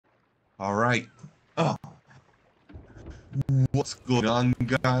All right. Oh, what's going on,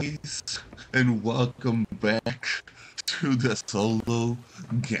 guys? And welcome back to the solo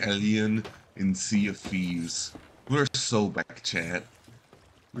Galleon in Sea of Thieves. We're so back, chat.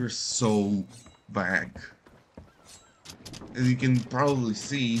 We're so back. As you can probably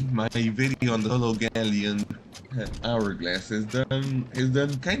see, my video on the solo Galleon Hourglass has done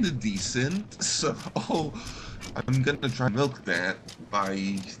kind of decent. So I'm gonna try and milk that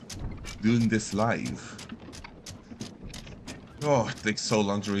by doing this live. Oh, it takes so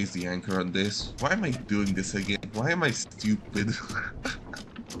long to raise the anchor on this. Why am I doing this again? Why am I stupid?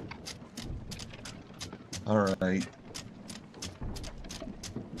 Alright.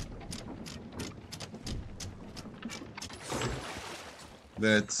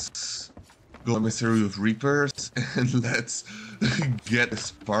 Let's go on mystery of Reapers and let's get this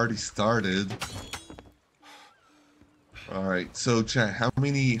party started. Alright, so chat, how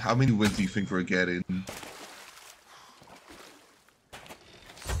many wins do you think we're getting?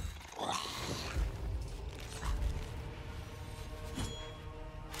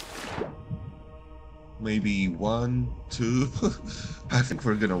 Maybe 1, 2. I think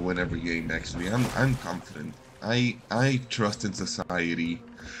we're gonna win every game. Actually, I'm confident. I trust in society.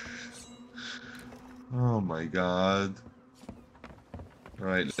 Oh my god! All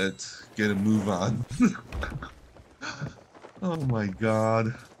right, let's get a move on. Oh my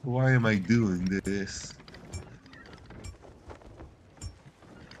god! Why am I doing this?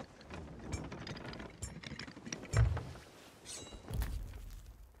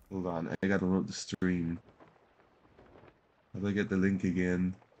 Hold on, I gotta load the stream. How do I get the link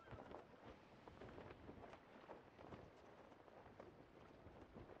again?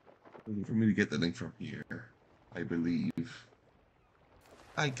 For me to get the link from here, I believe.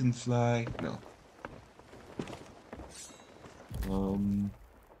 I can fly. No.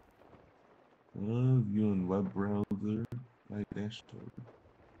 View on web browser. My dashboard.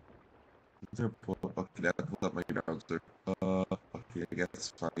 Is there a pull-up? Okay, that pulled up my browser. Okay, I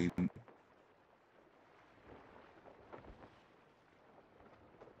guess fine.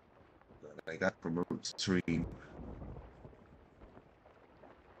 I got promote stream.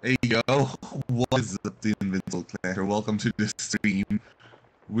 Hey yo, what is up, the Invincible Clasher? Welcome to the stream.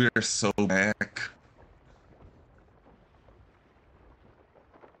 We're so back.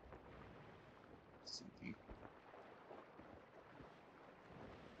 Let's see.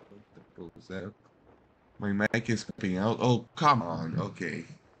 What goes out? My mic is popping out. Oh, come on. Okay.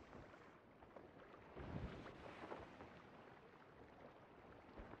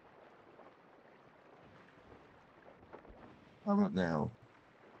 How about now?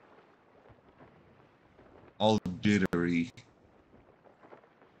 All jittery.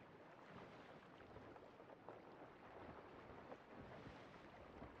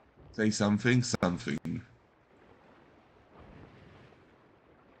 Say something, something.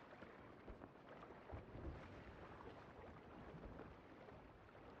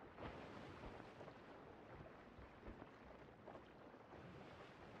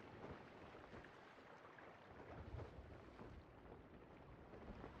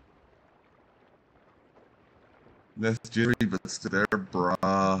 That's jittery, but still there,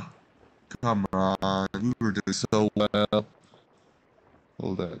 brah. Come on, we were doing so well.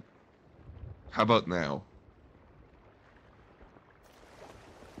 Hold on. How about now?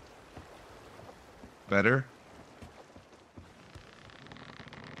 Better?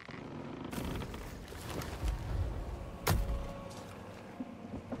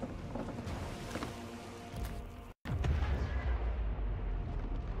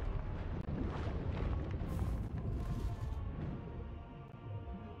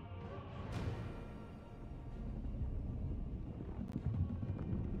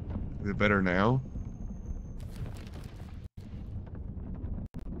 Is it better now?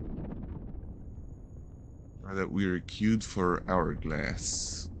 Now that we are queued for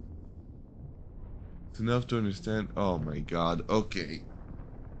Hourglass. It's enough to understand. Oh my god. Okay.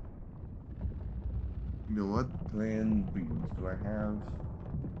 You know what? Plan B. Do I have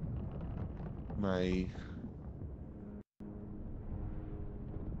my...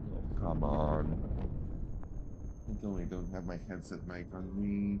 Oh, come on. I don't have my headset mic on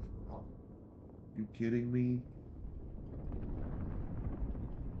me. Oh, you kidding me?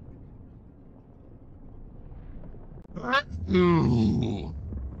 Ooh.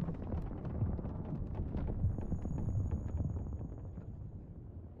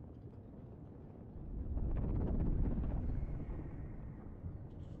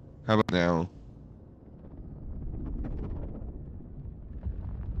 How about now?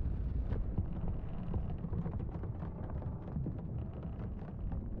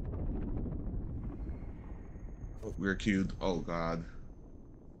 Oh, we're cute. Oh god.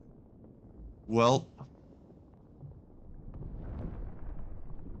 Well,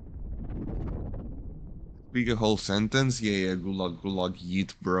 speak a whole sentence? Yeah, good luck,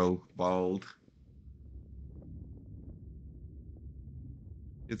 yeet, bro. Bald.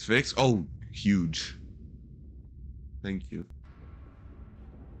 It's fixed? Oh, huge. Thank you.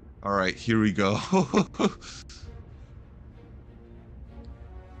 Alright, here we go.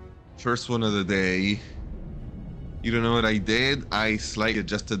 First one of the day. You don't know what I did? I slightly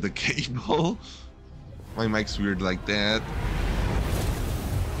adjusted the cable. My mic's weird like that.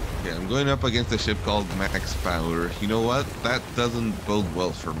 Yeah, I'm going up against a ship called Max Power. You know what? That doesn't bode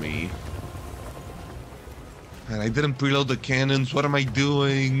well for me. And I didn't preload the cannons. What am I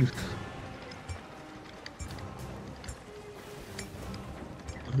doing?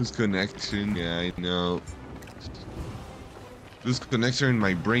 Lose connection. Yeah, I know. Lose connection in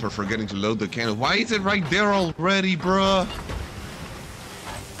my brain for forgetting to load the cannon. Why is it right there already, bruh?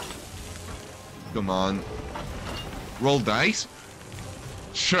 Come on. Roll dice?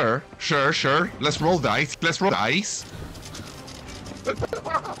 Sure. Let's roll dice.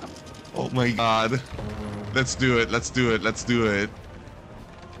 Oh my god. Let's do it.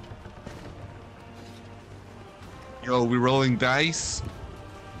 Yo, we're rolling dice.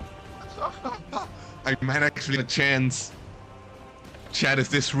 I might actually have a chance. Chat, is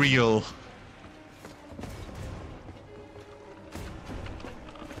this real?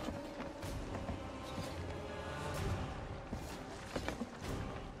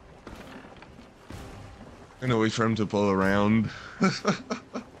 I'm gonna wait for him to pull around.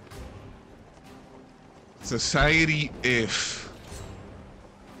 Society if.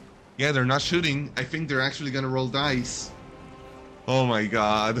 Yeah, they're not shooting. I think they're actually gonna roll dice. Oh my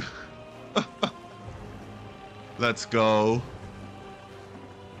god. Let's go.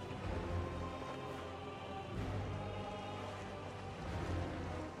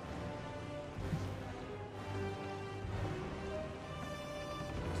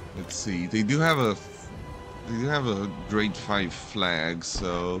 Let's see. They do have a grade 5 flag,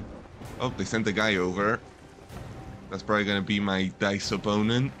 so oh, they sent the guy over. That's probably gonna be my dice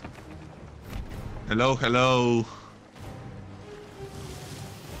opponent. Hello. Hello.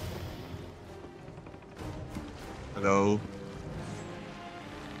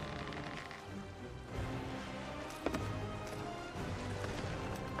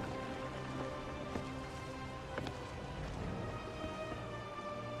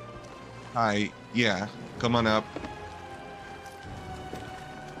 Hi. Yeah, come on up.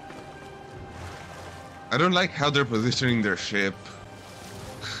 I don't like how they're positioning their ship.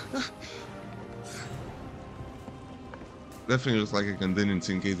 Definitely looks like a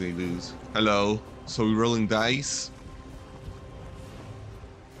contingency in case they lose. Hello. So we're rolling dice?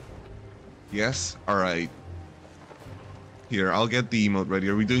 Yes? Alright. Here, I'll get the emote ready.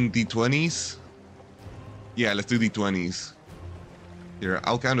 Are we doing D20s? Yeah, let's do D20s. Here,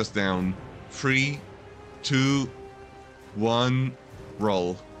 I'll count us down. 3, 2, 1,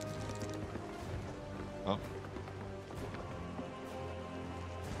 roll. Oh.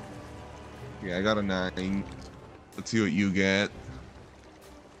 Yeah, I got a 9. Let's see what you get.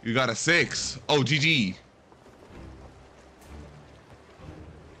 You got a 6. Oh, GG.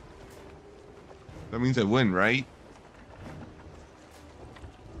 That means I win, right?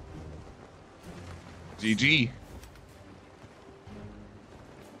 GG.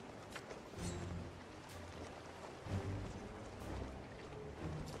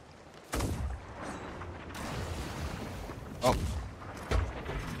 Oh.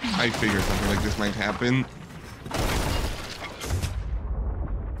 I figured something like this might happen.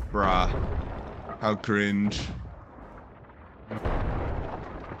 Bruh. How cringe.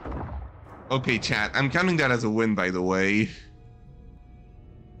 Okay, chat. I'm counting that as a win, by the way.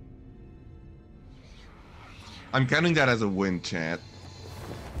 I'm counting that as a win, chat.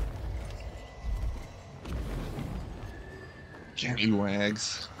 Candy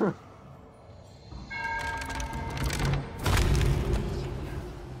wags.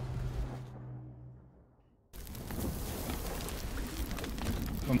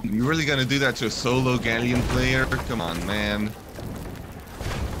 You really gonna do that to a solo Galleon player? Come on, man.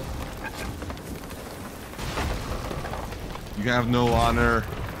 You have no honor.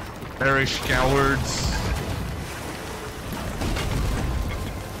 Perish, cowards.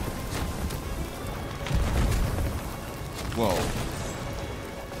 Whoa.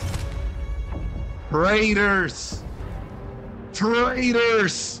 Traitors!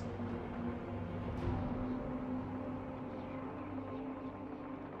 Traitors!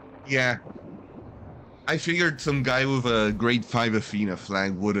 Yeah. I figured some guy with a grade 5 Athena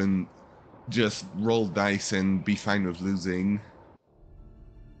flag wouldn't just roll dice and be fine with losing.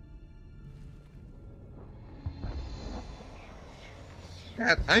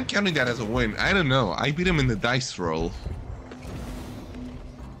 I'm counting that as a win. I don't know. I beat him in the dice roll.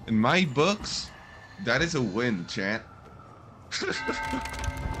 In my books, that is a win, chat.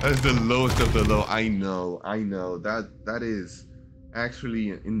 That is the lowest of the low. I know. That is actually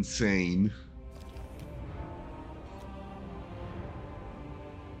insane.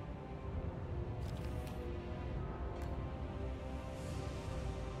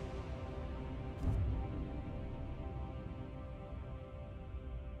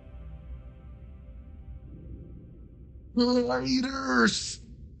 Raiders!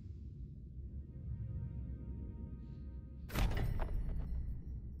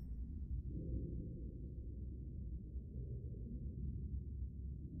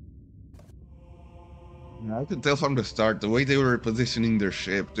 I could tell from the start, the way they were positioning their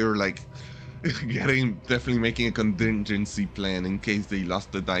ship, they were like definitely making a contingency plan in case they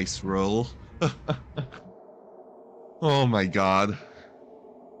lost the dice roll. Oh my god.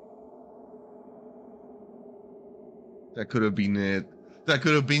 That could have been it. That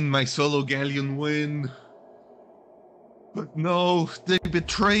could have been my solo Galleon win. But no, they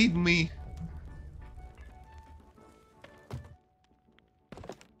betrayed me.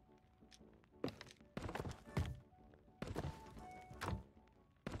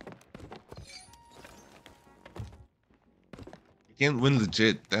 You can't win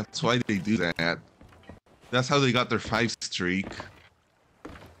legit. That's why they do that. That's how they got their 5 streak.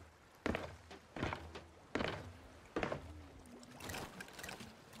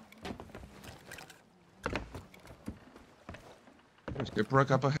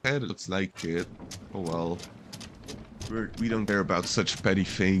 Shipwreck up ahead? It looks like it. Oh well. We don't care about such petty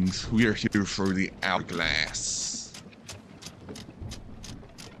things. We are here for the Hourglass.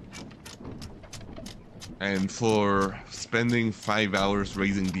 And for spending 5 hours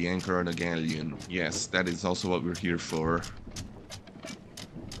raising the anchor on a Galleon. Yes, that is also what we're here for.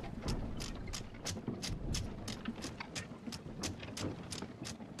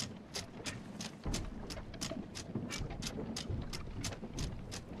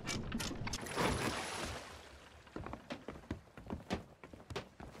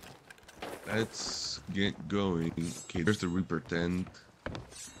 Let's get going. Okay, there's the Reaper tent.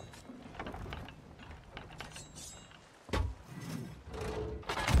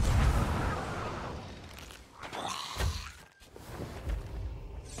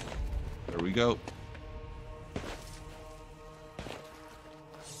 There we go.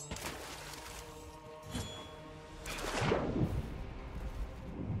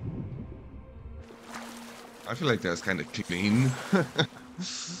 I feel like that's kind of clean.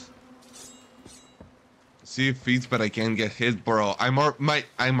 Sea of Thieves, but I can't get hit, bro. I'm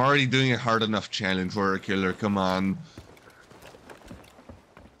already doing a hard enough challenge for a killer. Come on.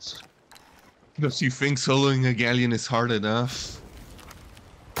 Does you think soloing a Galleon is hard enough?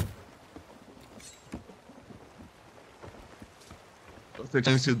 What's the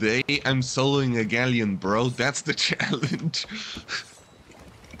challenge today? I'm soloing a Galleon, bro. That's the challenge.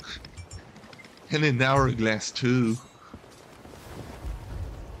 And an Hourglass too.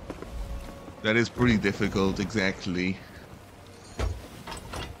 That is pretty difficult, exactly.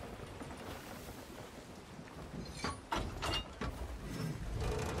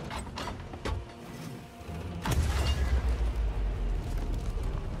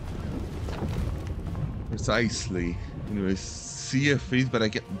 Precisely. Anyways, Sea of Thieves, but I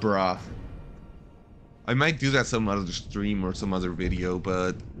get bruh. I might do that some other stream or some other video,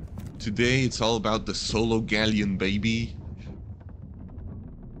 but today it's all about the solo Galleon, baby.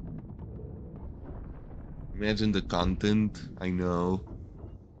 Imagine the content, I know.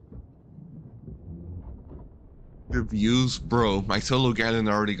 The views, bro, my solo Galleon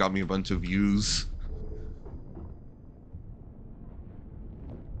already got me a bunch of views.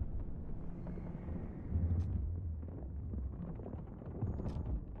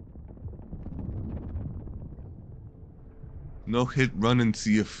 No hit run in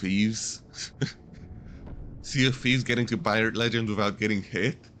Sea of Thieves. Sea of Thieves getting to Pirate Legend without getting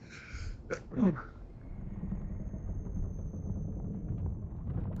hit.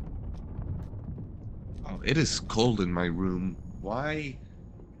 It is cold in my room. Why?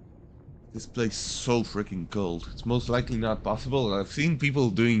 This place so freaking cold. It's most likely not possible. I've seen people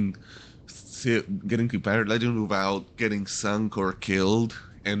doing getting to Pirate Legend without getting sunk or killed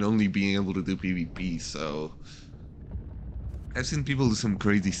and only being able to do PvP, so I've seen people do some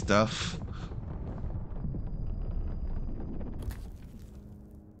crazy stuff.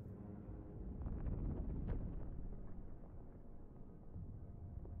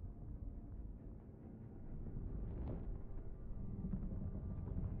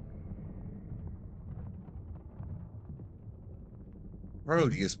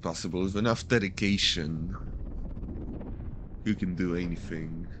 Probably is possible with enough dedication. You can do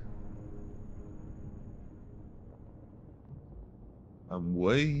anything. I'm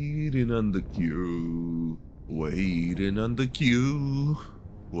waiting on the queue, waiting on the queue.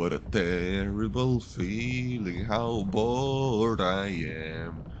 What a terrible feeling, how bored I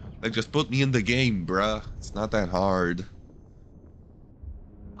am. Like, just put me in the game, bruh. It's not that hard.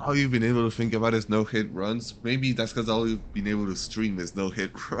 All you've been able to think about is no-hit runs. Maybe that's because all you've been able to stream is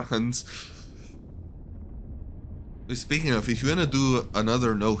no-hit runs. Speaking of, if you're gonna do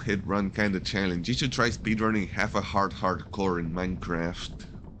another no-hit run kind of challenge, you should try speedrunning half a heart hardcore in Minecraft.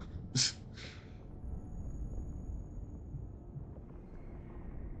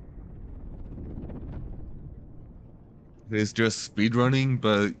 It's just speedrunning,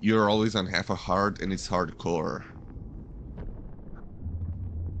 but you're always on half a heart and it's hardcore.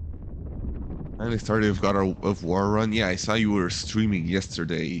 And I started with God of War run. Yeah, I saw you were streaming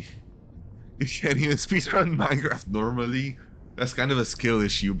yesterday. You can't even speedrun Minecraft normally. That's kind of a skill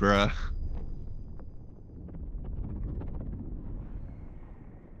issue, bruh.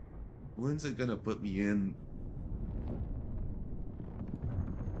 When's it gonna put me in?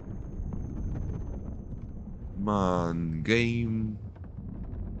 Come on, game.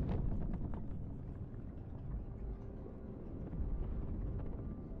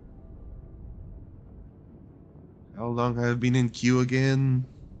 How long have I been in queue again?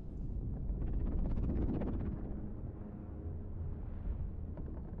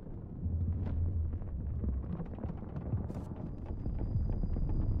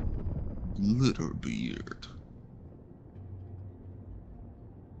 Glitterbeard.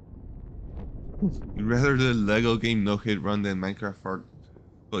 You'd rather the Lego game no hit run than Minecraft hard.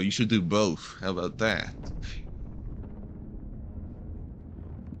 Well, you should do both. How about that?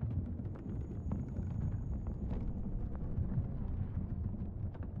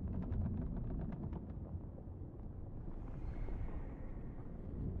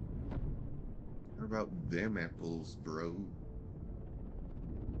 How about them apples, bro?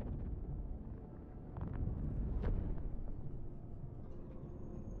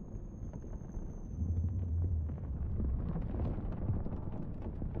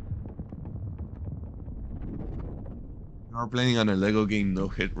 You're planning on a Lego game no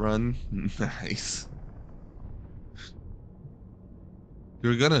hit run? Nice.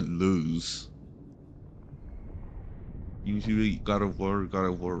 You're gonna lose. Usually God of War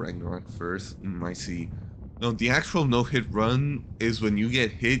Ragnarok first. I see. No, the actual no hit run is when you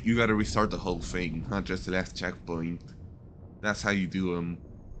get hit, you gotta restart the whole thing, not just the last checkpoint. That's how you do them.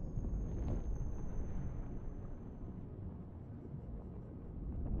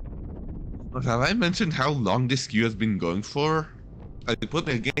 But have I mentioned how long this queue has been going for? I put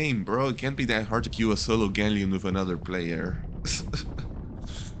in a game, bro. It can't be that hard to queue a solo Galleon with another player.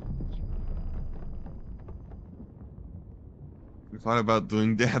 I thought about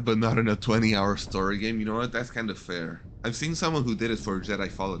doing that, but not in a 20-hour story game. You know what? That's kind of fair. I've seen someone who did it for Jedi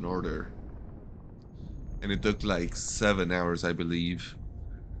Fallen Order. And it took like 7 hours, I believe.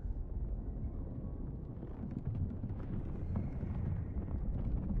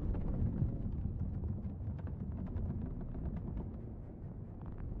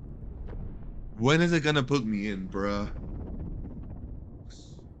 When is it gonna put me in, bruh?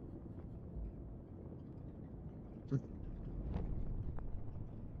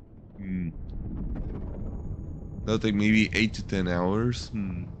 Hmm. That'll take maybe 8 to 10 hours.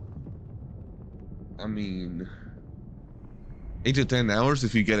 I mean, 8 to 10 hours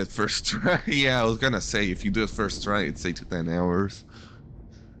if you get it first try. Yeah, I was gonna say, if you do it first try, it's 8 to 10 hours.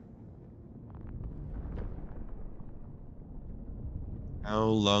 How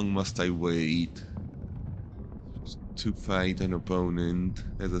long must I wait to fight an opponent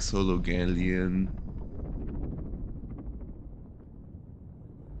as a solo Galleon?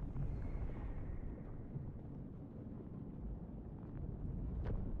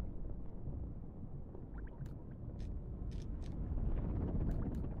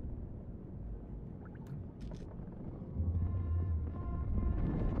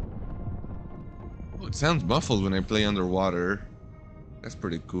 Oh, it sounds muffled when I play underwater. That's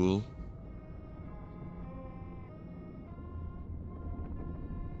pretty cool.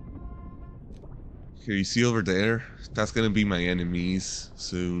 Here, you see over there? That's gonna be my enemies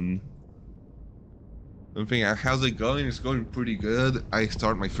soon. I'm thinking, how's it going? It's going pretty good. I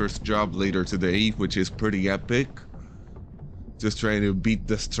start my first job later today, which is pretty epic. Just trying to beat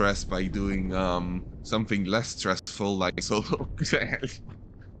the stress by doing something less stressful like solo.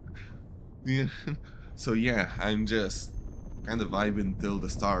 Yeah. So yeah, I'm just kind of vibing till the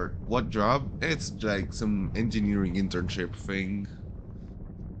start. What job? It's like some engineering internship thing.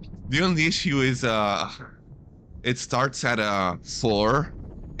 The only issue is it starts at 4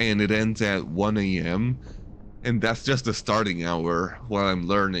 and it ends at 1 a.m. and that's just the starting hour while I'm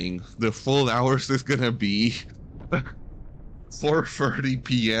learning. The full hours is gonna be 4:30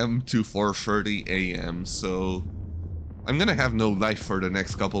 p.m. to 4:30 a.m. So I'm gonna have no life for the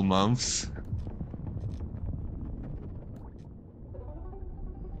next couple months.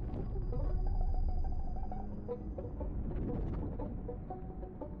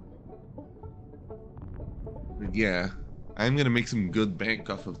 But yeah, I'm gonna make some good bank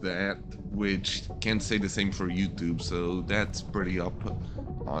off of that, which can't say the same for YouTube, so that's pretty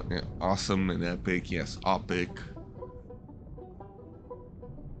awesome and epic. Yes, epic.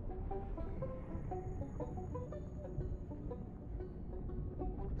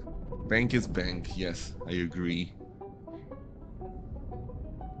 Bank is bank, yes, I agree.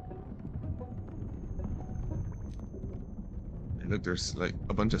 And look, there's like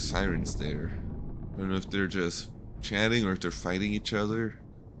a bunch of sirens there. I don't know if they're just chatting or if they're fighting each other.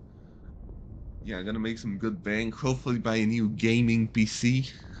 Yeah, I'm gonna make some good bank, hopefully buy a new gaming PC.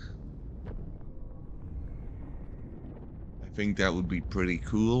 I think that would be pretty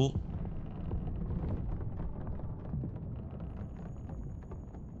cool.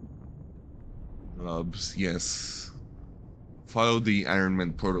 Yes. Follow the Iron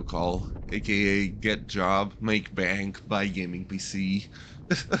Man protocol, aka get job, make bank, buy gaming PC.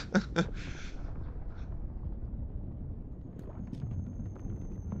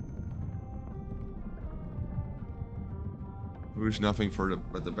 Wish nothing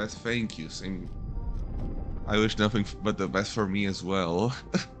but the best. Thank you. Same. I wish nothing but the best for me as well.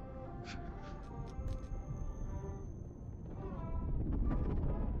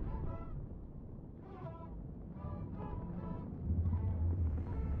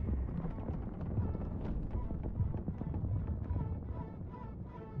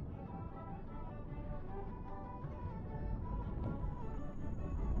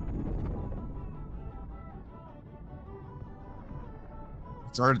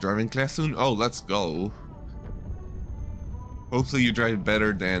 Start a driving class soon? Oh, let's go. Hopefully you drive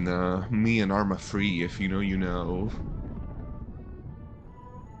better than me and Arma Free. If you know, you know.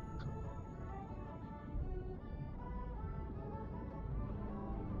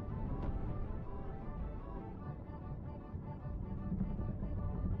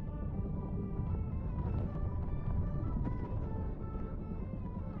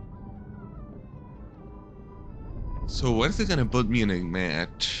 So when's it gonna put me in a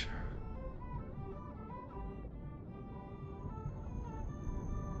match?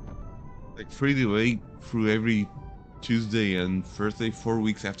 Like free to wait through every Tuesday and Thursday, 4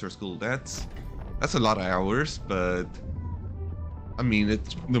 weeks after school. That's a lot of hours, but I mean,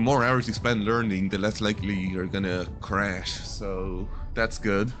 the more hours you spend learning, the less likely you're gonna crash. So that's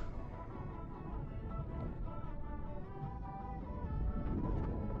good.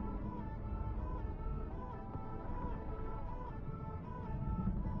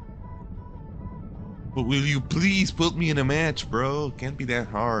 But will you please put me in a match, bro? Can't be that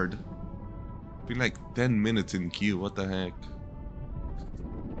hard. Be like 10 minutes in queue, what the heck?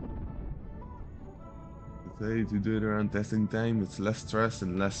 Say to do it around testing time, it's less stress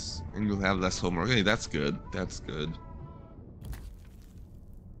and you'll have less homework. Okay, that's good. That's good.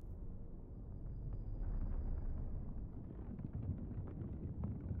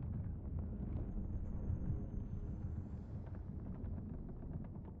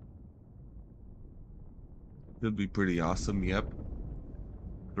 It'll be pretty awesome, yep.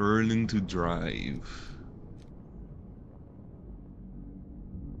 Learning to drive.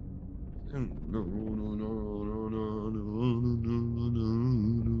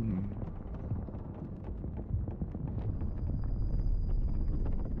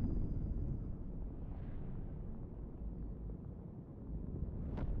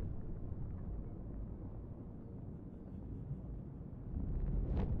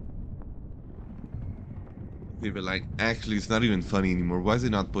 They were like, actually, it's not even funny anymore. Why is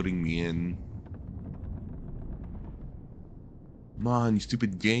it not putting me in? Come on, you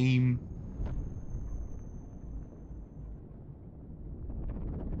stupid game.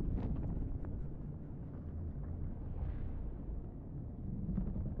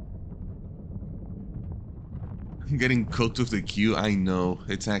 I'm getting cooked with the queue. I know.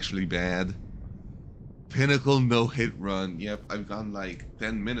 It's actually bad. Pinnacle no hit run. Yep, I've gone like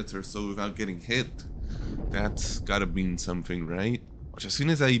 10 minutes or so without getting hit. That's gotta mean something, right? Which as soon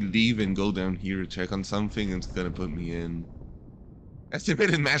as I leave and go down here to check on something, it's gonna put me in.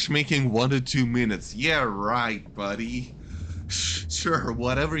 Estimated matchmaking 1 to 2 minutes. Yeah, right, buddy. Sure,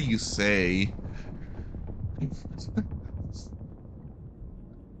 whatever you say.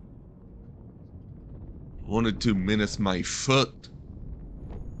 Wanted to menace my foot.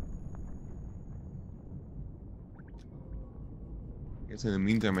 Guess in the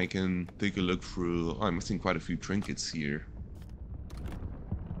meantime I can take a look through. Oh, I'm missing quite a few trinkets here.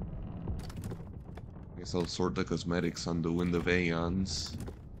 Guess I'll sort the cosmetics on the Wind of Aeons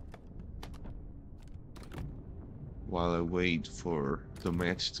while I wait for the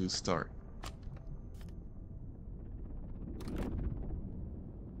match to start.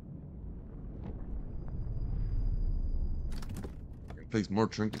 Place more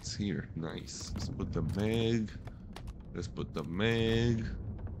trinkets here. Nice. Let's put the Meg. Let's put the Meg.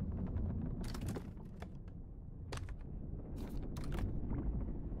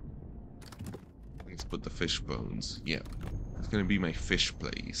 Let's put the fish bones. Yeah. It's gonna be my fish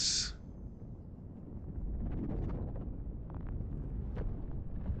place.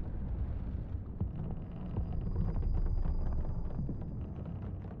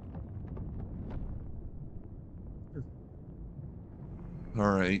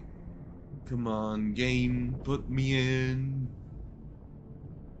 Alright. Come on, game. Put me in.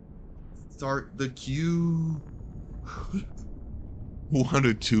 Start the queue. 1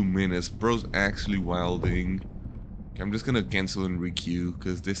 or 2 minutes. Bro's actually wilding. Okay, I'm just gonna cancel and requeue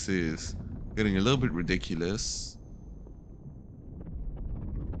because this is getting a little bit ridiculous.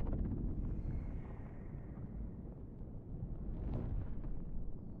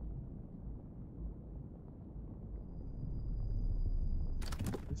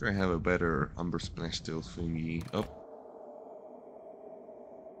 If I have a better Umber Splash Tail thingy. Oh.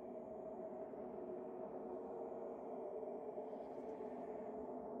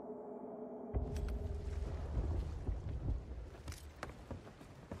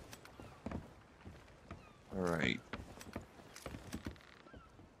 Alright.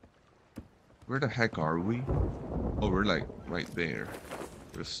 Where the heck are we? Oh, we're like right there.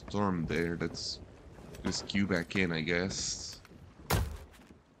 There's a storm there. Let's just queue back in, I guess.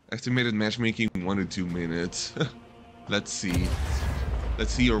 Estimated matchmaking 1 to 2 minutes. Let's see.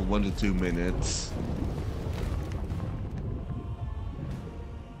 Let's see your 1 to 2 minutes.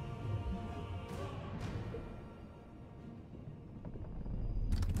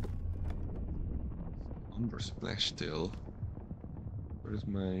 Umber Splash still. Where's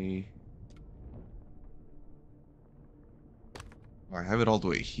my... Oh, I have it all the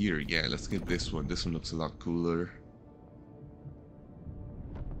way here. Yeah, let's get this one. This one looks a lot cooler.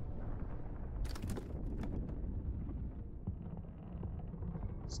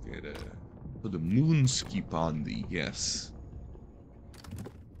 Let's get put the Moonski Pondy, yes.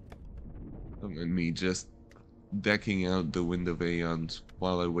 And me just decking out the Wind of Aeons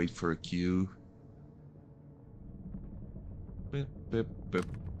while I wait for a queue. Bip, bip, bip,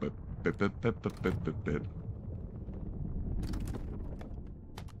 bip, bip, bip, bip, bip, bip, bip, bip.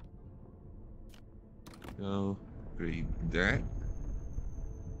 Go, grade that.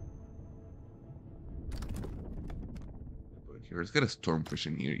 Here, let's get a Stormfish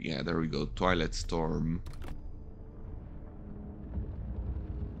in here. Yeah, there we go. Twilight Storm.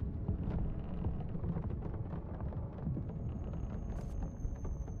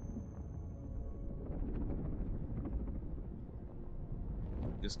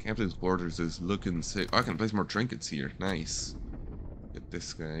 This Captain's Quarters is looking sick. Oh, I can place more trinkets here. Nice. Get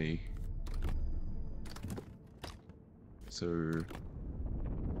this guy. So, can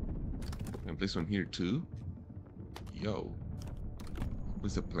I place one here too? Yo.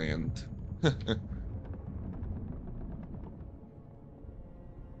 What's the plant?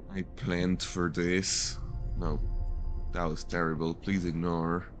 I planned for this. No. That was terrible. Please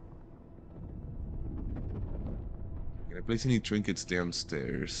ignore. Can I place any trinkets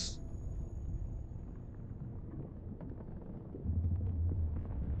downstairs?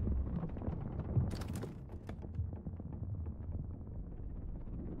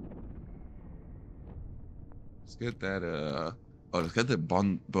 Let's get that, oh, let's get the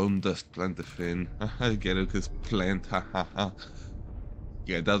bone dust plantifin. I get it, because plant, hahaha.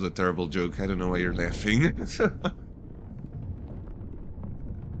 Yeah, that was a terrible joke. I don't know why you're laughing.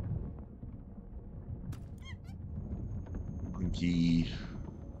 Monkey.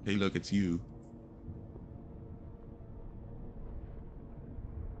 Hey, look, it's you.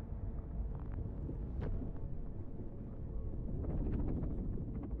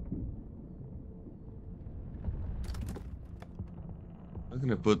 I'm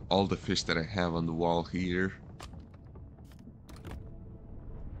gonna put all the fish that I have on the wall here.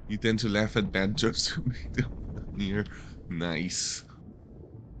 You tend to laugh at bad jokes to me down here. Nice.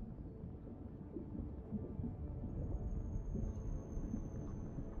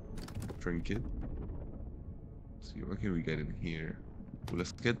 Trinket. Let's see, what can we get in here?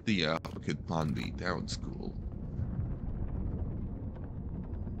 Let's get the Kid Pondy. That one's cool.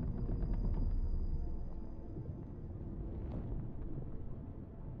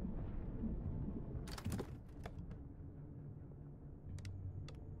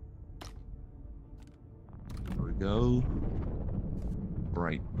 There we go.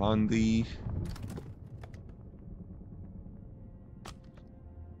 Bright Pondy.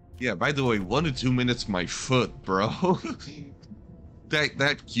 Yeah, by the way, 1 to 2 minutes my foot, bro.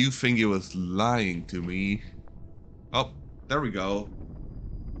 that Q thingy was lying to me. Oh, there we go.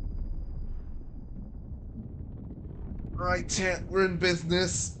 Alright, chat, we're in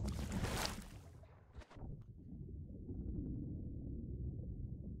business.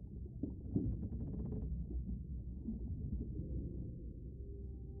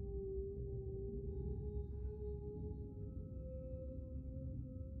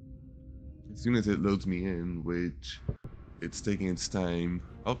 As soon as it loads me in, which it's taking its time.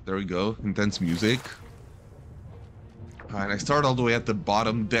 Oh, there we go. Intense music. And I start all the way at the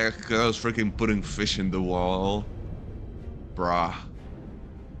bottom deck. I was freaking putting fish in the wall. Bruh.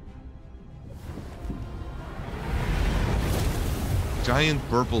 Giant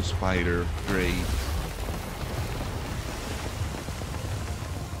purple spider. Great.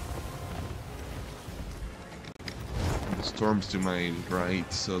 The storm's to my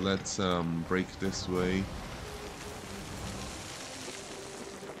right, so let's break this way.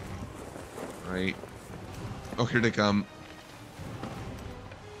 Right. Oh, here they come.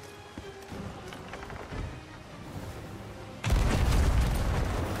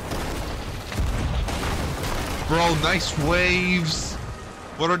 Bro, nice waves.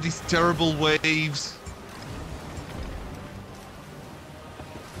 What are these terrible waves?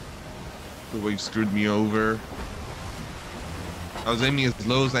 The wave screwed me over. I was aiming as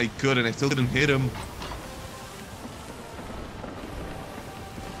low as I could and I still didn't hit him.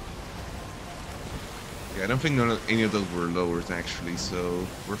 Yeah, I don't think any of those were lowers actually, so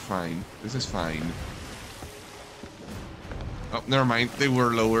we're fine. This is fine. Oh, never mind. They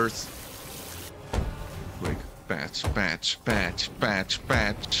were lowers. Quick. Batch.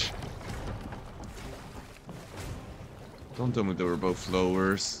 Don't tell me they were both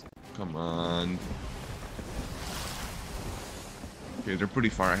lowers. Come on. Okay, they're pretty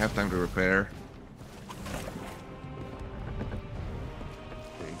far. I have time to repair.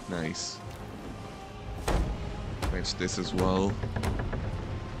 Okay, nice. Match this as well.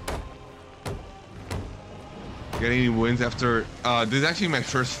 Get any wins after... this is actually my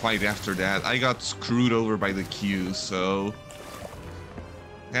first fight after that. I got screwed over by the queue, so...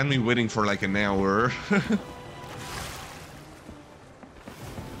 Had me waiting for like an hour.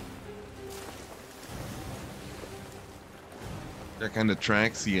 That kind of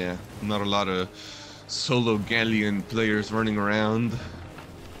tracks, yeah. Not a lot of solo Galleon players running around.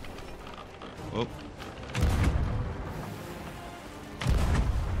 Oh.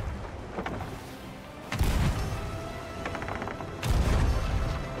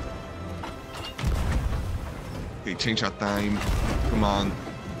 Okay, change shot time. Come on.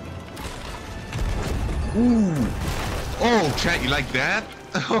 Ooh. Oh, chat, you like that?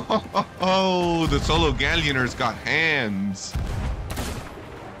 Oh, the solo Galleoners got hands.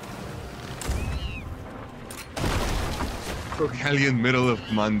 Galleon middle of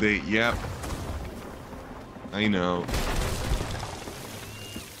Monday, yep. I know.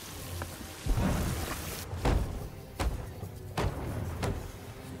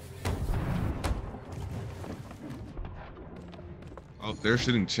 Oh, they're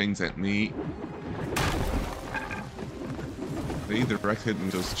shooting chains at me. They direct hit me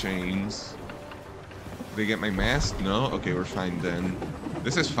with those chains. Did they get my mask? No? Okay, we're fine then.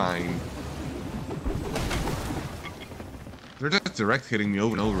 This is fine. They're just direct hitting me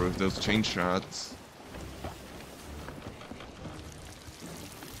over and over with those chain shots.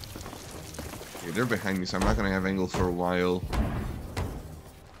 Okay, they're behind me, so I'm not gonna have angle for a while.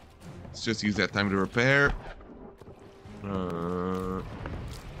 Let's just use that time to repair.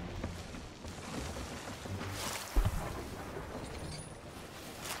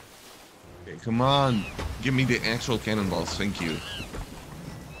 Okay, come on. Give me the actual cannonballs, thank you.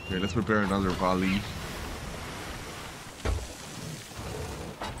 Okay, let's prepare another volley.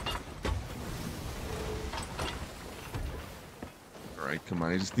 Alright, come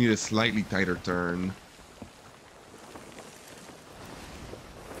on, I just need a slightly tighter turn.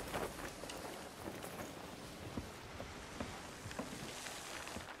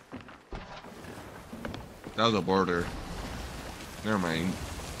 That was a border. Never mind.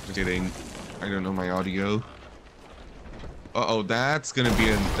 Just kidding. I don't know my audio. Uh-oh, that's gonna be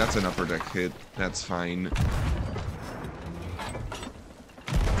that's an upper deck hit. That's fine.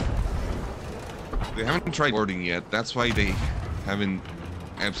 They haven't tried boarding yet. That's why they haven't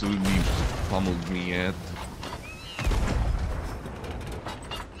absolutely pummeled me yet.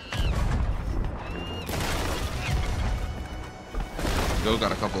 Go,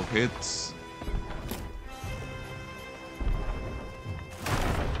 got a couple of hits.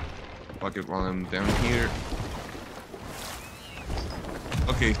 Fuck it while I'm down here.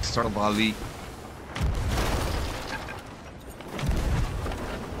 Okay, start a volley.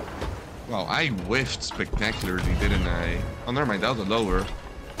 Wow, I whiffed spectacularly, didn't I? Oh, never mind, that was a lower.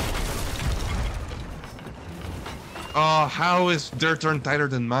 Oh, how is their turn tighter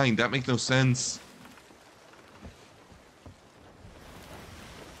than mine? That makes no sense.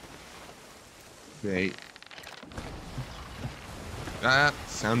 Okay. That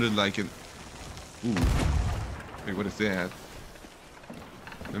sounded like it. Ooh. Wait, what is that?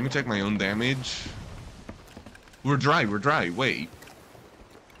 Let me check my own damage. We're dry, wait.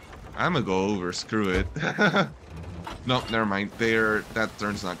 I'm gonna go over, screw it. No, never mind. That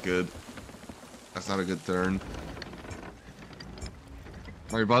turn's not good. That's not a good turn.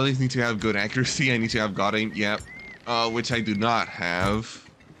 My volleys need to have good accuracy. I need to have God aim, yep. Which I do not have.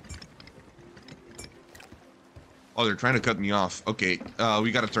 Oh, they're trying to cut me off. Okay,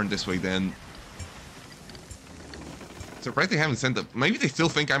 we gotta turn this way then. Surprised they haven't sent up. Maybe they still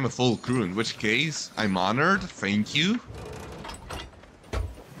think I'm a full crew, in which case, I'm honored. Thank you.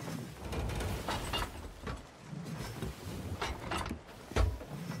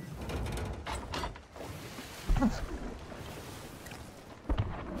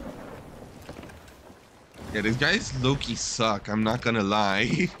 Yeah, these guys low-key suck, I'm not gonna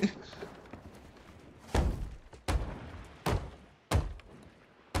lie.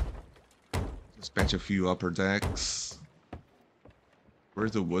 Dispatch a few upper decks.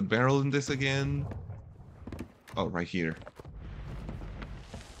 Where's the wood barrel in this again? Oh, right here.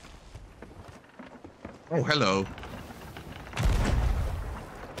 Oh, hello.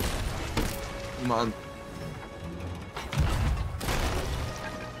 Come on.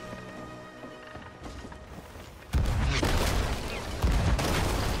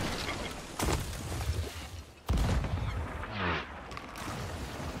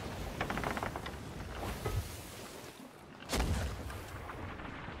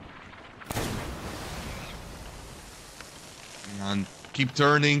 Keep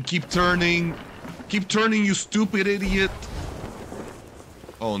turning, keep turning. Keep turning, you stupid idiot.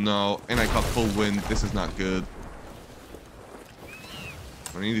 Oh no, and I got full wind. This is not good.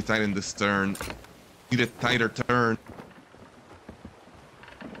 I need to tighten this turn. Need a tighter turn.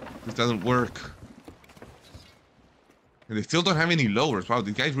 This doesn't work. And they still don't have any lowers. Wow,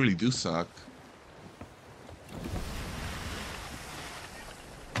 these guys really do suck.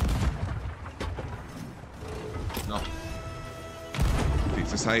 No.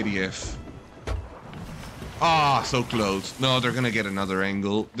 Society F. Ah, so close. No, they're gonna get another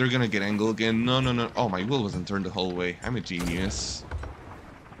angle. They're gonna get angle again. No, no, no. Oh, my wheel wasn't turned the whole way. I'm a genius.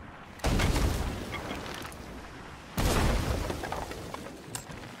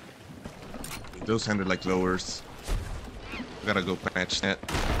 Those sounded like lowers. Gotta go patch that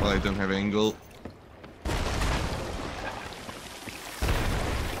while I don't have angle.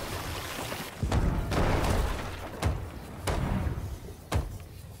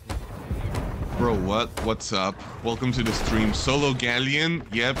 Bro, what? What's up? Welcome to the stream. Solo Galleon?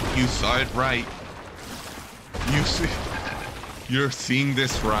 Yep, you saw it right. You're seeing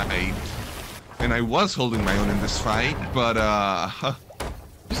this right. And I was holding my own in this fight, but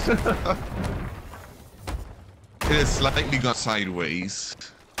it has slightly gone sideways.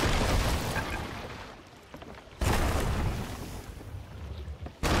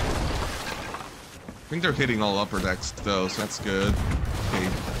 I think they're hitting all upper decks though, so that's good. Okay.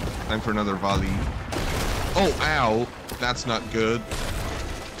 Time for another volley. Oh, ow! That's not good.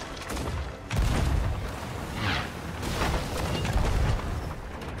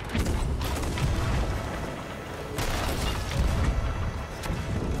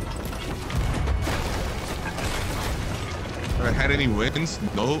 Have I had any wins?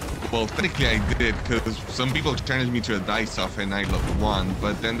 No. Well, technically I did, because some people challenged me to a dice-off and I won,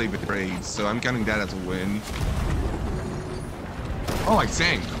 but then they betrayed, so I'm counting that as a win. Oh, I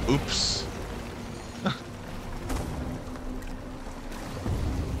sank. Oops.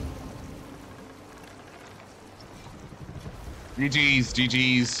 GG's,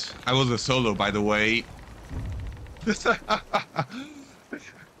 GG's. I was a solo, by the way.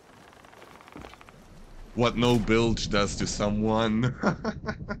 What no bilge does to someone.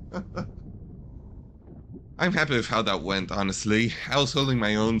 I'm happy with how that went, honestly. I was holding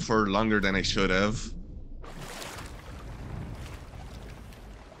my own for longer than I should have.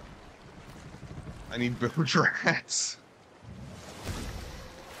 I need bilge rats.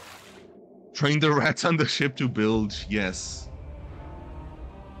 Train the rats on the ship to bilge, yes.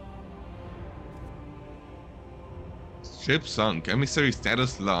 Ship sunk, emissary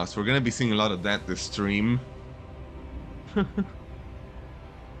status lost. We're gonna be seeing a lot of that this stream. That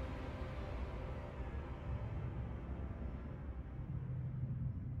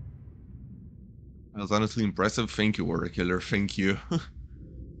was honestly impressive. Thank you, Warrior Killer. Thank you.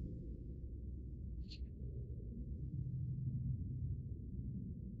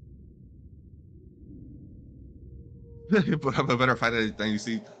 Put up a better fight than you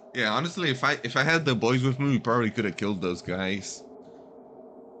see. Yeah, honestly, if I had the boys with me, we probably could have killed those guys.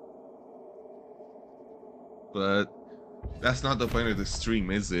 But that's not the point of the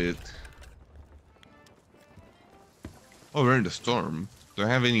stream, is it? Oh, we're in the storm. Do I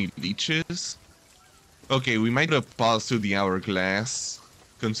have any leeches? Okay, we might have paused to the Hourglass,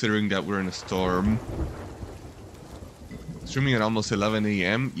 considering that we're in a storm. Streaming at almost 11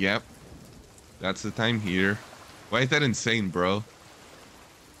 a.m. Yep. That's the time here. Why is that insane, bro?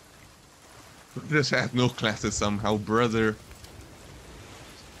 Just had no classes somehow, brother.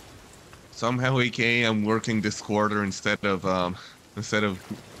 Somehow, aka I'm working this quarter instead of going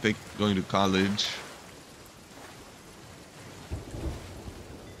to college.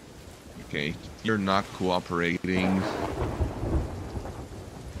 Okay, you're not cooperating.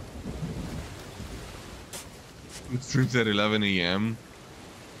 It streams at 11 a.m.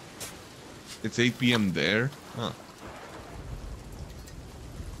 It's 8 p.m. there? Huh.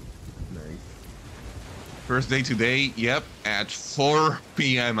 Nice. First day today, yep, at 4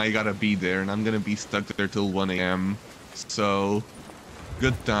 p.m. I gotta be there, and I'm gonna be stuck there till 1 a.m. So,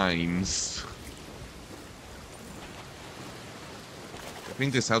 good times. I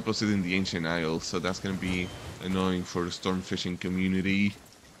think this outpost is in the Ancient Isles, so that's gonna be annoying for the storm fishing community.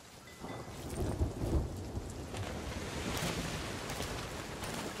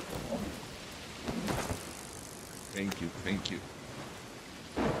 Thank you, thank you.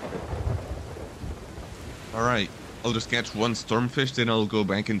 Alright, I'll just catch one stormfish, then I'll go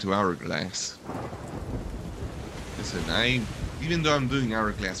back into Hourglass. Listen, even though I'm doing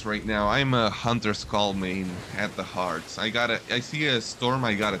Hourglass right now, I'm a Hunter's Call main at the heart. I see a storm,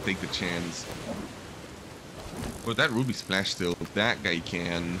 I gotta take the chance. But that Ruby Splash Still, that guy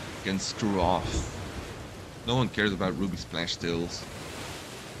can screw off. No one cares about Ruby Splash Stills.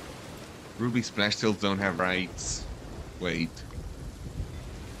 Ruby Splash Stills don't have rights. Wait.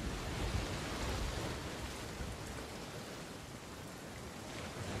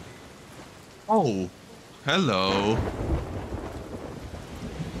 Oh, hello.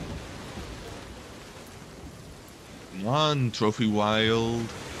 Come on, Trophy Wild.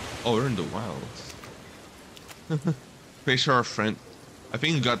 Oh, we're in the wilds. Fish are friend. I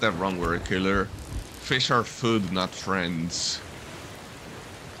think you got that wrong, Warrior Killer. Fish are food, not friends.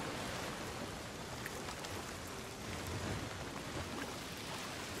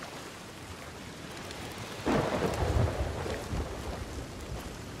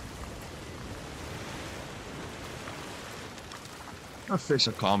 Fish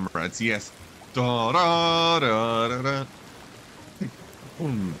are comrades, yes. Da, da, da, da, da.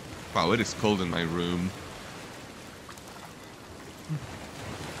 Wow, it is cold in my room.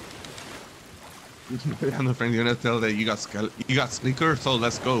 I'm a friend gonna tell that you got sneaker, so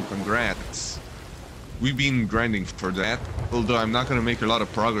let's go. Congrats. We've been grinding for that. Although I'm not gonna make a lot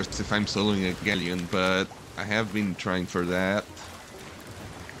of progress if I'm soloing a Galleon, but I have been trying for that.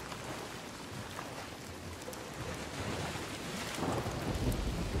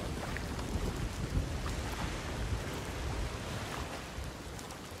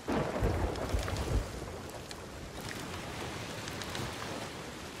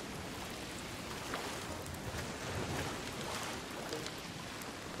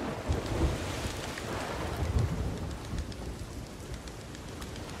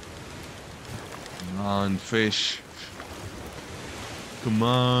 Come on, fish. Come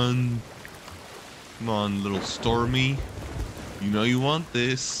on. Come on, little Stormy. You know you want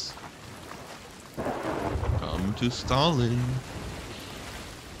this. Come to Stalin.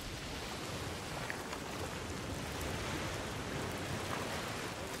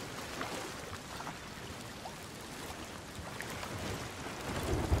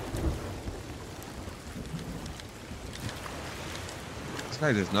 This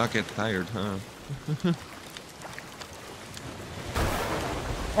guy does not get tired, huh?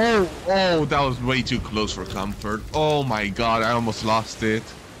 Oh, that was way too close for comfort. Oh my god, I almost lost it.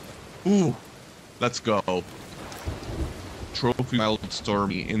 Ooh, let's go. Trophy Wild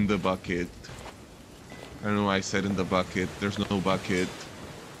Stormy in the bucket. I don't know why I said in the bucket. There's no bucket.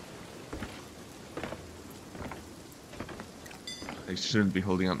 I shouldn't be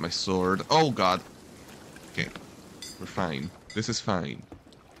holding out my sword. Oh god. Okay. We're fine. This is fine.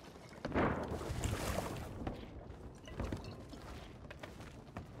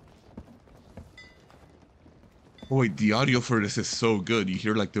 Oh wait, the audio for this is so good. You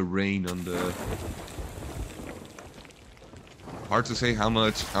hear like the rain on the... Hard to say how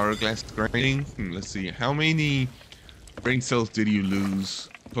much Hourglass grinding. Let's see. How many brain cells did you lose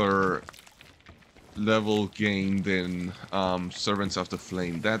per level gained in Servants of the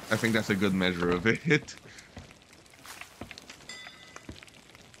Flame? That, I think that's a good measure of it.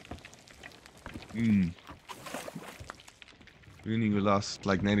 Meaning we lost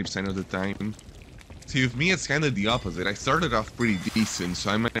like 90% of the time. See, with me it's kind of the opposite. I started off pretty decent,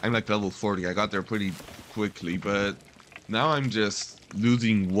 so I'm like level 40. I got there pretty quickly, but now I'm just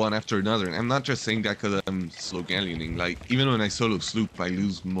losing one after another. And I'm not just saying that because I'm slow galleoning. Like, even when I solo sloop, I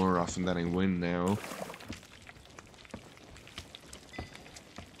lose more often than I win now.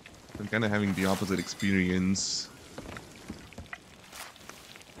 I'm kind of having the opposite experience.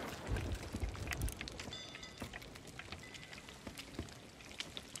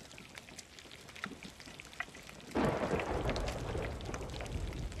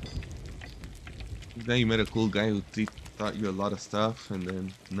 Then you met a cool guy who taught you a lot of stuff, and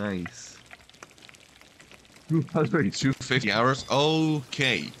then nice. 250 hours?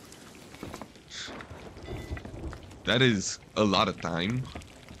 Okay. That is a lot of time,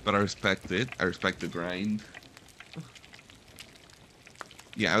 but I respect it. I respect the grind.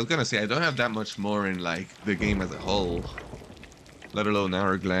 Yeah, I was gonna say, I don't have that much more in, like, the game as a whole. Let alone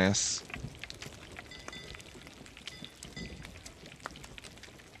Hourglass.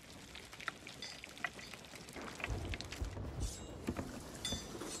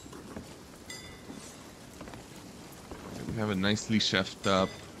 We have a nicely chefed up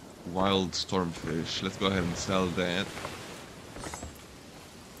wild stormfish. Let's go ahead and sell that.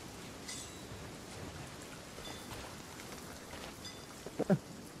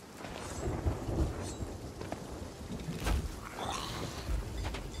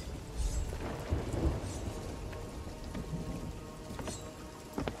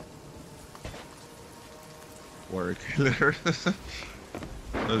 Work killer.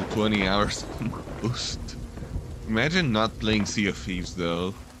 Another 20 hours boost. Imagine not playing Sea of Thieves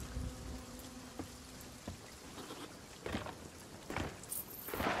though.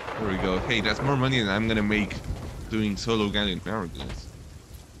 There we go. Hey, that's more money than I'm gonna make doing solo Galleon Hourglass.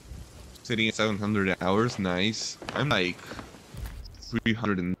 Sitting at 700 hours, nice. I'm like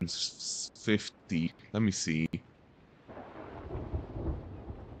 350. Let me see.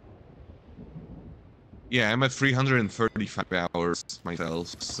 Yeah, I'm at 335 hours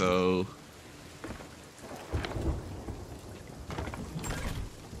myself, so...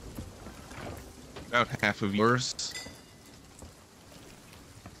 about half of yours.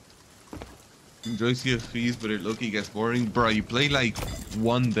 Enjoy Sea of Thieves, but it low-key gets boring. Bro, you play like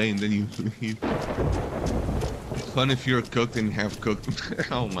one day and then you leave. Fun if you're cooked and have cooked.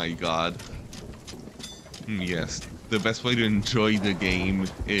 Oh my god. Yes, the best way to enjoy the game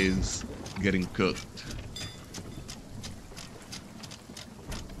is getting cooked.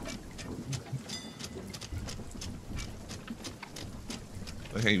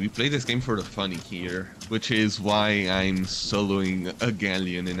 Okay, we play this game for the funny here, which is why I'm soloing a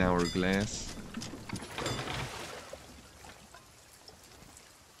Galleon in Hourglass.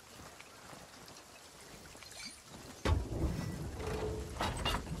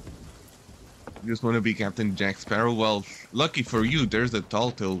 You just want to be Captain Jack Sparrow? Well, lucky for you, there's a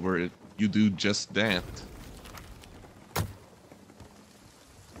tall tale where you do just that.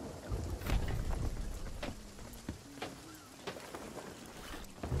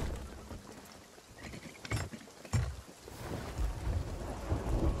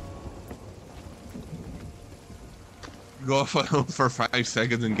 Go off for 5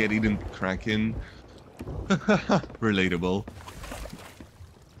 seconds and get eaten Kraken. Relatable.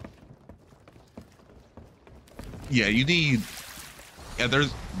 Yeah, you need... Yeah,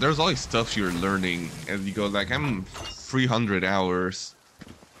 there's always stuff you're learning. And you go like, I'm 300 hours.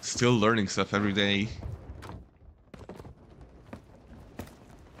 Still learning stuff every day.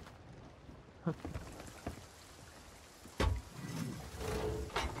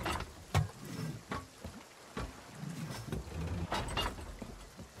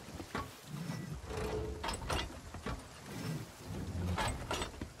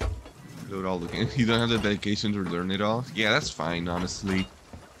 All the games. You don't have the dedication to learn it all. Yeah, that's fine, honestly.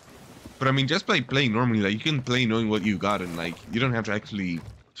 But I mean, just by playing normally, like you can play knowing what you got, and like you don't have to actually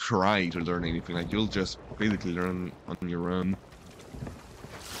try to learn anything. Like you'll just basically learn on your own.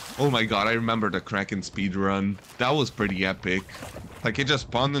 Oh my god, I remember the Kraken speedrun. That was pretty epic. Like, it just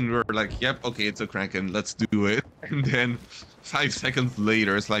spawned and we were like, yep, okay, it's a Kraken, let's do it. And then 5 seconds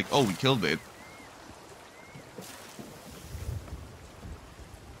later, it's like, oh, we killed it.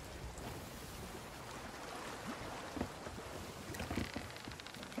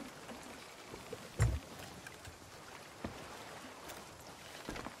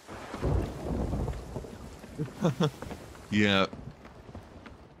 Yeah.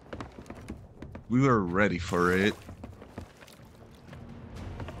 We were ready for it.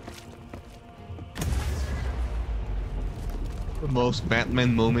 The most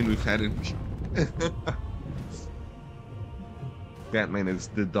Batman moment we've had in... Batman is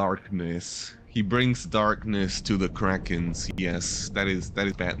the darkness. He brings darkness to the Krakens. Yes, that is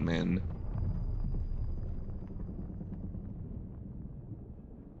Batman.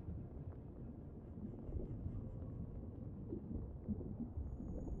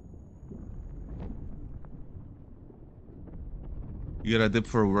 You got a dip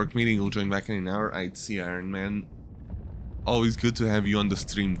for a work meeting, you'll join back in an hour. I'd see Iron Man. Always good to have you on the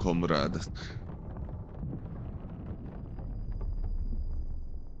stream, comrade.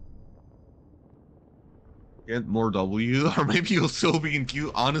 Get more W, or maybe you'll still be in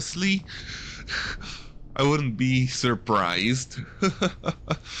queue. Honestly, I wouldn't be surprised.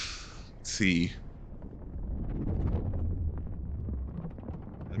 Let's see.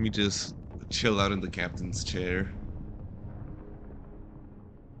 Let me just chill out in the captain's chair.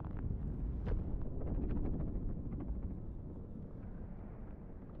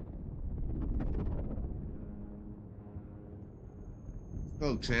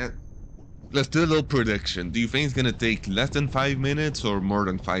 Oh, chat. Let's do a little prediction. Do you think it's gonna take less than 5 minutes or more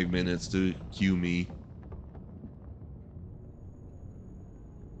than 5 minutes to queue me?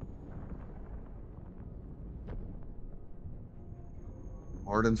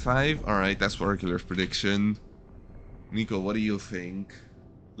 More than 5? Alright, that's Regular's prediction. Nico, what do you think?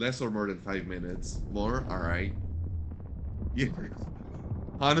 Less or more than 5 minutes? More? Alright. Yeah.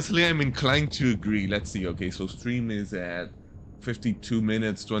 Honestly, I'm inclined to agree. Let's see. Okay, so stream is at 52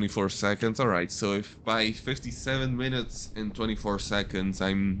 minutes, 24 seconds. Alright, so if by 57 minutes and 24 seconds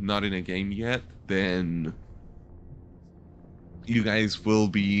I'm not in a game yet, then you guys will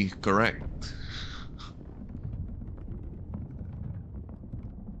be correct.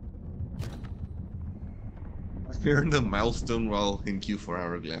 We're in the milestone while in queue for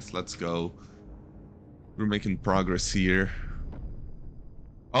Hourglass. Let's go. We're making progress here.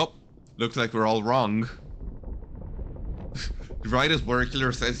 Oh, looks like we're all wrong. Right as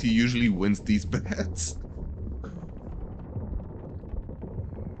Warkiller says, he usually wins these bets.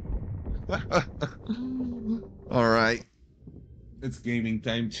 Alright. It's gaming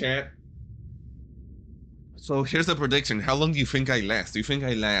time, chat. So here's the prediction. How long do you think I last? Do you think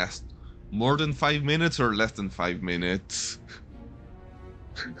I last more than 5 minutes or less than 5 minutes?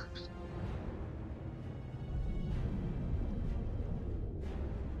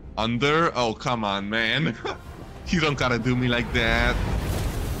 Under? Oh, come on, man. You don't gotta do me like that.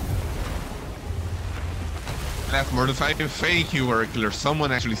 Last more than 5 minutes. Thank you, Urkler.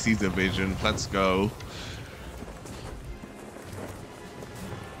 Someone actually sees the vision. Let's go.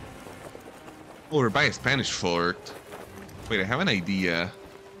 Oh, we're by a Spanish fort. Wait, I have an idea.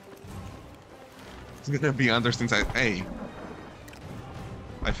 It's gonna be under since I... Hey.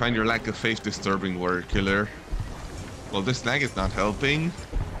 I find your lack of faith disturbing, Warrior Killer. Well, this lag is not helping.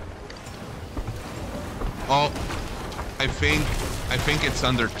 Oh, I think it's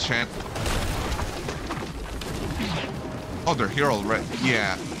under chat. Oh, they're here already.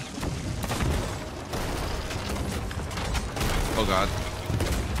 Yeah. Oh god.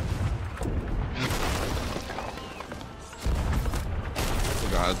 Oh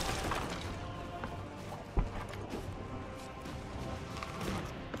god.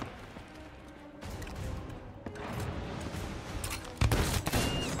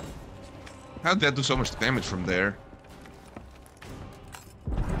 How did that do so much damage from there?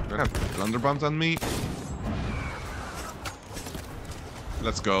 Do I have thunder bombs on me?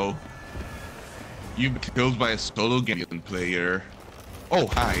 Let's go. You've been killed by a solo Galleon player. Oh,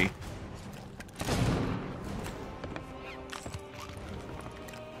 hi.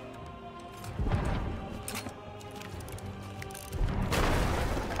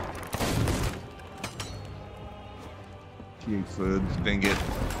 Food. Dang it.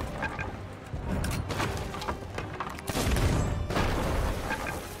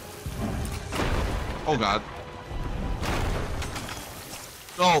 Oh god.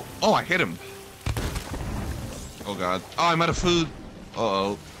 Oh, oh, I hit him. Oh god. Oh, I'm out of food.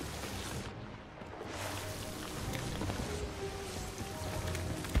 Uh-oh.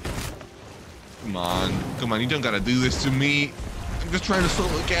 Come on, you don't gotta do this to me. I'm just trying to solo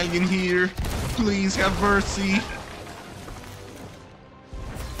a Galleon here. Please have mercy.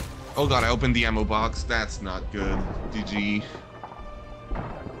 Oh god, I opened the ammo box. That's not good. GG.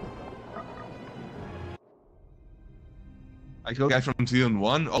 I killed a guy from season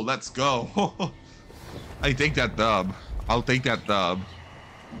 1. Oh, let's go. I take that dub. I'll take that dub.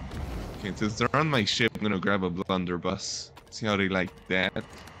 Okay, since they're on my ship, I'm gonna grab a blunderbuss. See how they like that.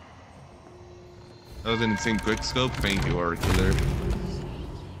 That was an insane quickscope. Thank you, Oracular.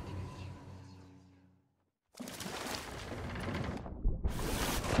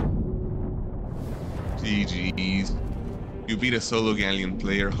 GG's. You beat a solo Galleon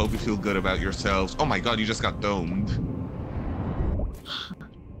player. Hope you feel good about yourselves. Oh my god, you just got domed.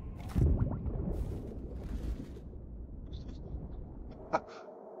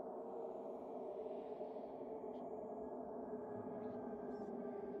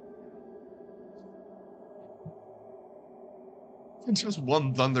 Just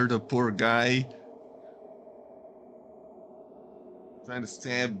one thunder, the poor guy. Trying to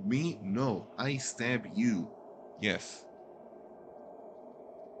stab me? No, I stab you. Yes.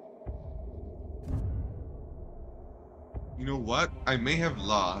 You know what? I may have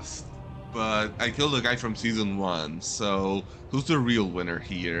lost, but I killed a guy from season 1, so who's the real winner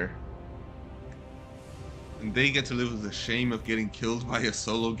here? And they get to live with the shame of getting killed by a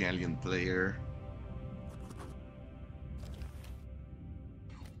solo Galleon player.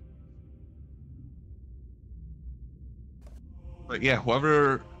 But yeah,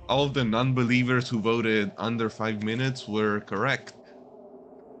 whoever, all of the non-believers who voted under 5 minutes were correct.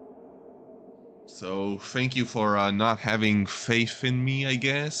 So thank you for not having faith in me, I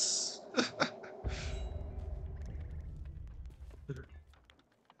guess.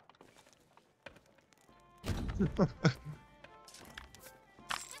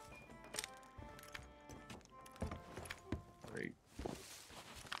 Right.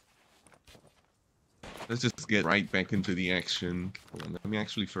 Let's just get right back into the action. Hold on, let me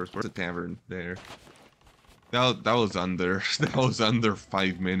actually first. Where's the tavern? There. That was under. That was under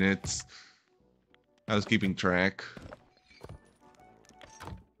 5 minutes. I was keeping track.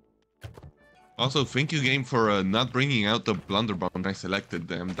 Also, thank you, game, for not bringing out the blunderbuss when I selected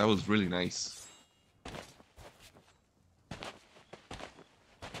them. That was really nice.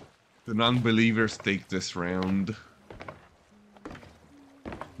 The non-believers take this round.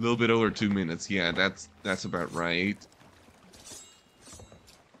 A little bit over 2 minutes. Yeah, that's about right.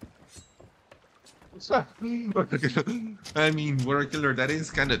 I mean, Oracular, that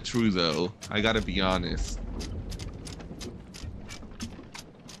is kind of true, though. I gotta be honest.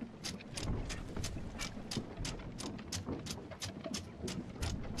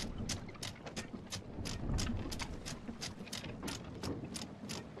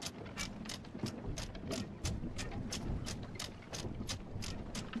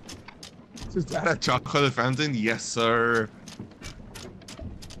 Is that a chocolate fountain? Yes, sir.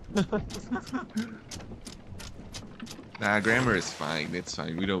 Nah, grammar is fine. It's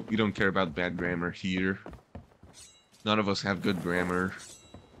fine. We don't care about bad grammar here. None of us have good grammar.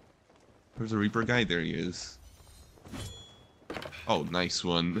 There's a Reaper guy. There he is. Oh, nice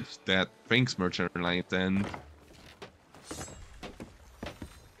one. Thanks, Merchant Alliance, then.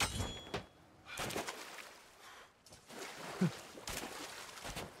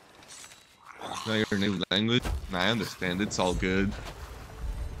 Not your native language? Nah, I understand. It's all good.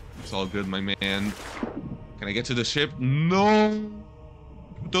 It's all good, my man. Can I get to the ship? No!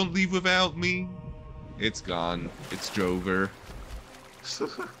 Don't leave without me. It's gone. It's Drover.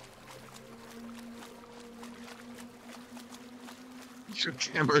 Your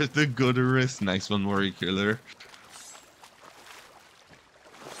camera is the gooderest. Nice one, Warrior Killer.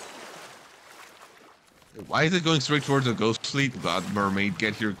 Why is it going straight towards the ghost fleet? God, mermaid,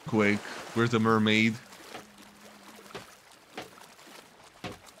 get here quick. Where's the mermaid?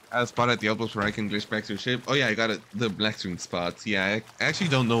 I have a spot at the outpost where I can glitch back to the ship. Oh yeah, I got it. The black screen spots. Yeah, I actually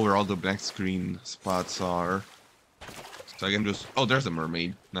don't know where all the black screen spots are. So I can just... Oh, there's a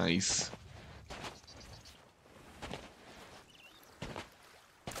mermaid. Nice.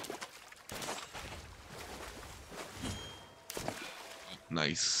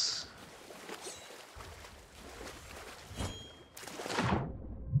 Nice.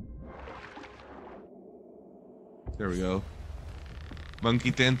 There we go.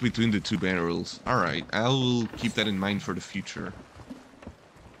 Monkey tent between the two barrels. Alright, I will keep that in mind for the future.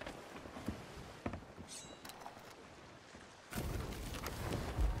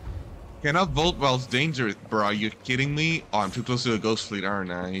 Cannot vault while it's dangerous. Bruh, you kidding me? Oh, I'm too close to the ghost fleet, aren't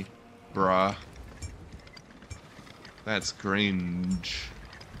I? Bruh. That's cringe.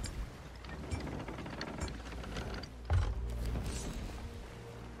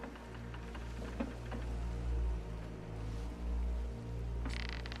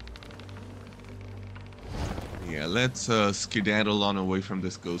 let's skedaddle on away from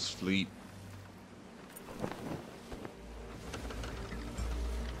this ghost fleet.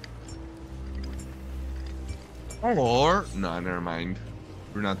 Or, no, never mind.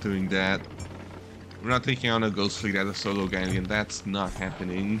 We're not doing that. We're not taking on a ghost fleet as a solo galleon. That's not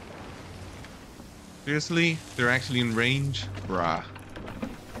happening. Seriously? They're actually in range? Bruh.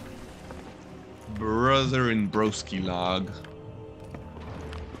 Brother in broski log.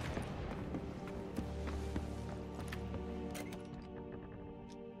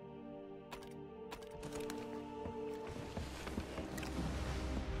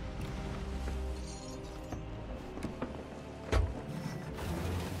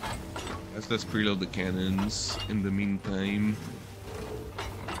 Let's preload the cannons in the meantime.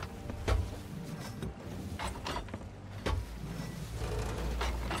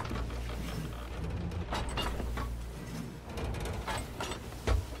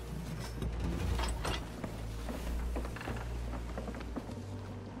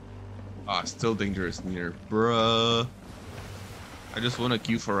 Ah, still dangerous near. Bruh. I just want to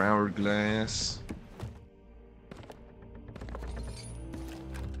queue for Hourglass.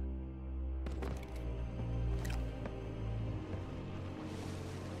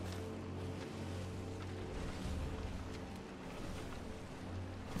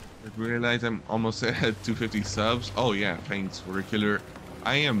 I realize I'm almost at 250 subs. Oh yeah, thanks, Auricular.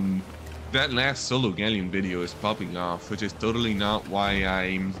 That last solo galleon video is popping off, which is totally not why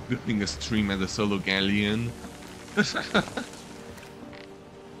I'm doing a stream as a solo galleon.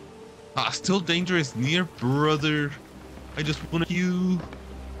 Still dangerous near, brother. I just want to queue.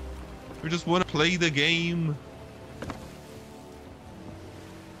 I just want to play the game.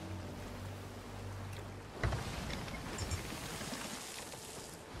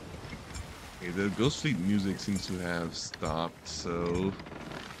 Okay, the Ghost Fleet music seems to have stopped, so...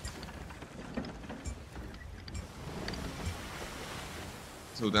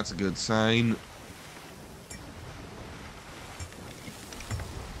 So that's a good sign.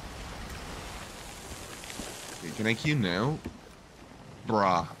 Okay, can I queue now?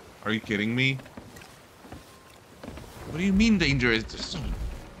 Bruh, are you kidding me? What do you mean danger? There's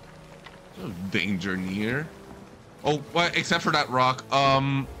no danger near. Oh, well, except for that rock.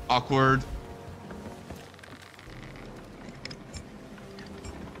 Awkward.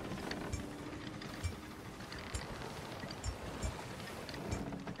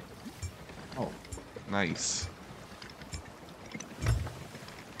 Oh, nice.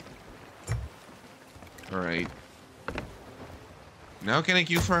 Alright. Now can I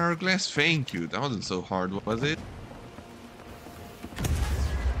queue for Hourglass? Thank you. That wasn't so hard, was it?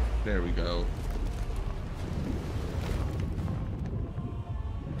 There we go.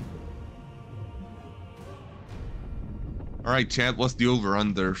 Alright, chat, what's the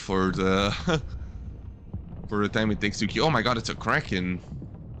over-under for the for the time it takes to queue? Oh my god, it's a Kraken.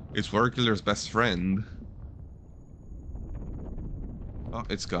 It's Workular's best friend. Oh,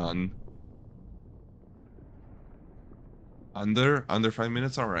 it's gone. Under 5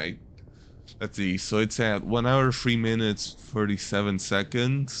 minutes? Alright. Let's see. So it's at 1 hour, 3 minutes, 37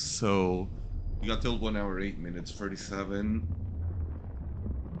 seconds. So you got till 1 hour, 8 minutes, 37.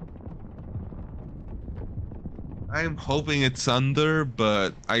 I'm hoping it's under,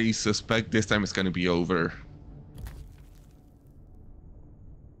 but I suspect this time it's gonna be over.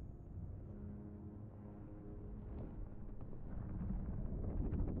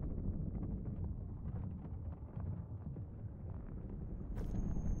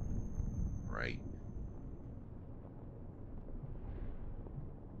 Right.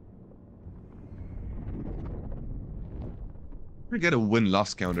 We get a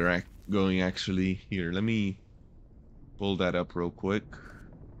win-loss counter going actually. Here, let me pull that up real quick.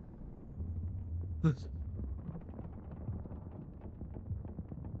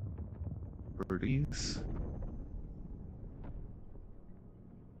 For these.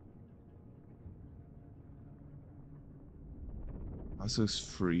 This is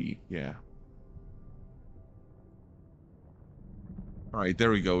free, yeah. Alright,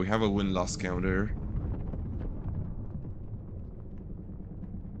 there we go. We have a win-loss counter.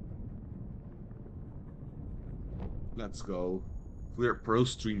 Let's go. We're pro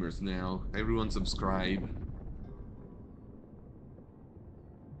streamers now. Everyone subscribe.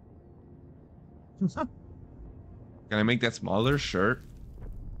 Can I make that smaller? Sure.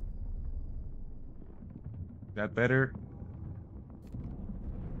 That better?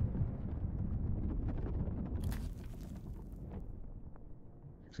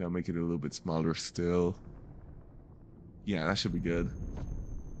 So I'll make it a little bit smaller still. Yeah, that should be good.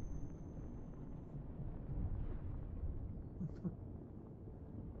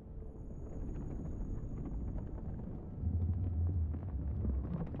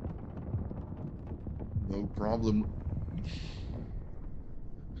 problem.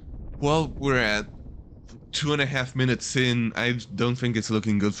 Well, we're at 2.5 minutes in. I don't think it's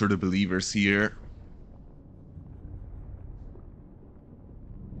looking good for the believers here.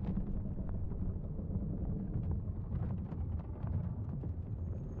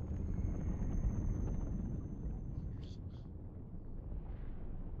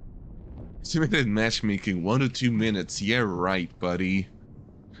 Simulated matchmaking, 1 to 2 minutes. Yeah, right, buddy.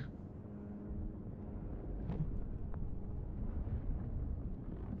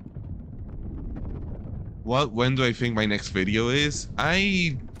 When do I think my next video is?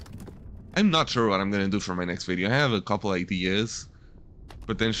 I'm not sure what I'm gonna do for my next video. I have a couple ideas.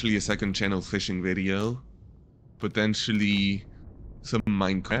 Potentially a second channel fishing video. Potentially some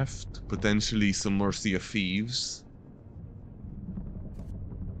Minecraft. Potentially some more Sea of Thieves.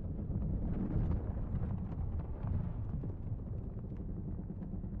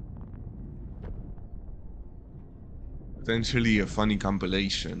 Potentially a funny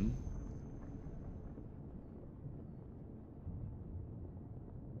compilation.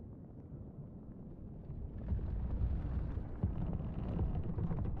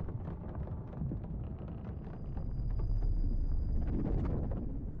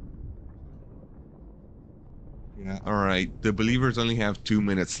 Yeah, alright. The believers only have 2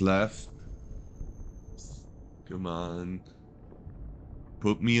 minutes left. Come on.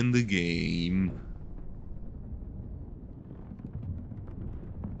 Put me in the game.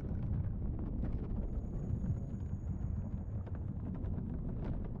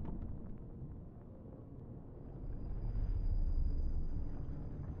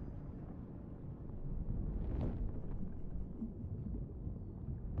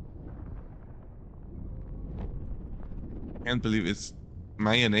 Can't believe it's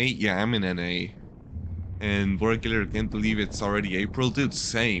my NA. Yeah, I'm in NA. And Warkiller can't believe it's already April. Dude,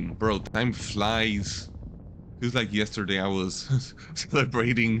 same. Bro, time flies. Feels like yesterday I was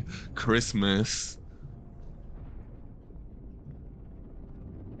celebrating Christmas.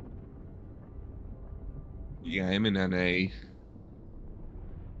 Yeah, I'm in NA.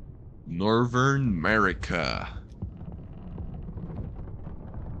 Northern America.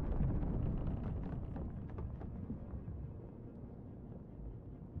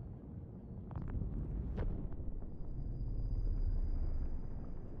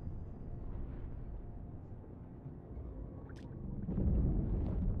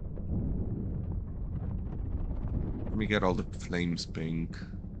 Let me get all the flames pink.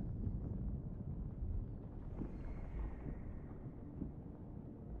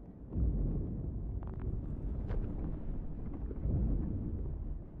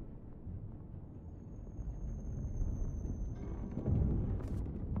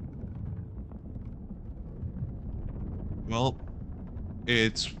 Well,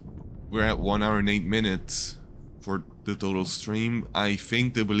 we're at 1 hour and 8 minutes for the total stream. I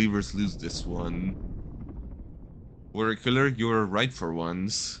think the believers lose this one. Warrior Killer, you were right for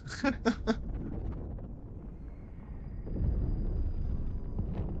once.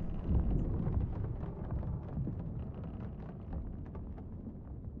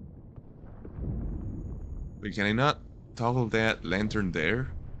 Wait, can I not toggle that lantern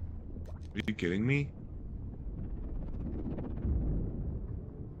there? Are you kidding me?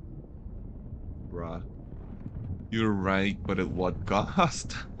 Bruh. You're right, but at what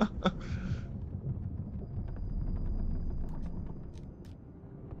cost?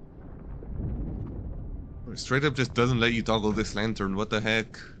 Straight up just doesn't let you toggle this lantern, what the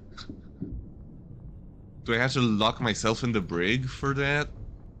heck? Do I have to lock myself in the brig for that?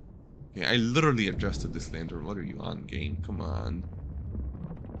 Yeah, I literally adjusted this lantern. What are you on, game? Come on.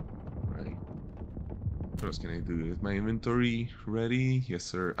 Right. What else can I do? Is my inventory ready? Yes,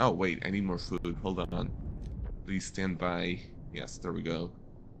 sir. Oh, wait, I need more food. Hold on. Please stand by. Yes, there we go.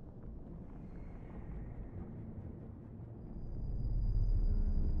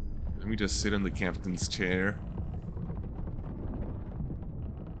 Let me just sit in the captain's chair.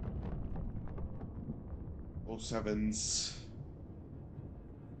 Oh, sevens.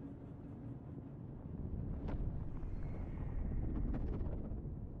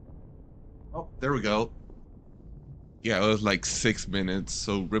 Oh, there we go. Yeah, it was like 6 minutes,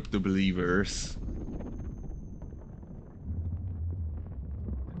 so rip the believers.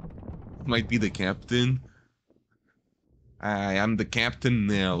 Might be the captain. I am the captain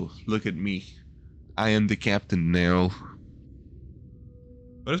now. Look at me. I am the captain now.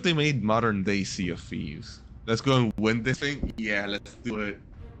 What if they made modern day Sea of Thieves? Let's go and win this thing? Yeah, let's do it.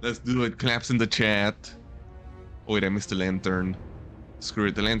 Let's do it. Claps in the chat. Oh wait, I missed the lantern. Screw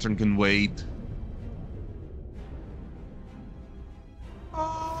it, the lantern can wait.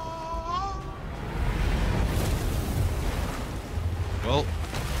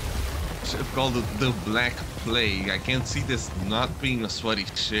 ship called the Black Plague. I can't see this not being a sweaty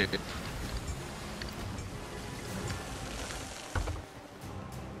ship.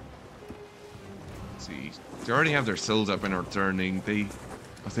 Let's see, they already have their sails up and are turning. They,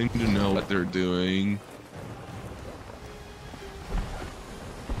 I think, do know what they're doing.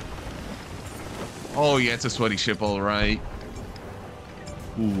 Oh yeah, it's a sweaty ship, all right.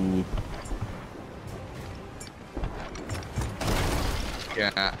 Ooh.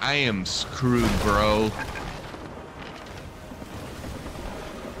 Yeah, I am screwed, bro.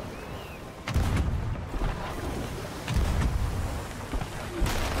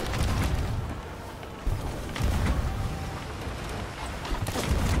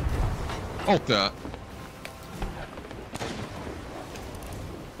 Oh, the...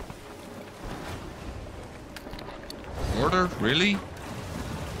 Order? Really?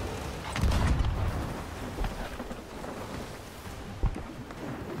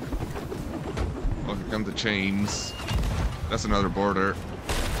 Oh, here come the chains. That's another border.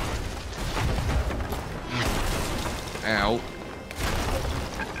 Ow.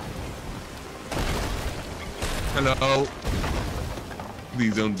 Hello.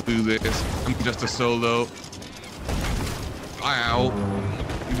 Please don't do this. I'm just a solo. Ow.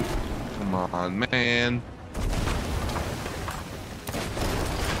 Come on, man.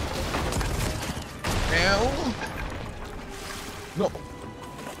 Ow. No.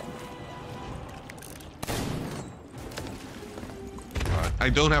 God, I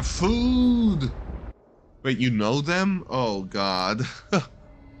don't have food. Wait, you know them? Oh, God.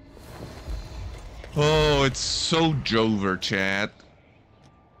 Oh, it's so Jover, chat.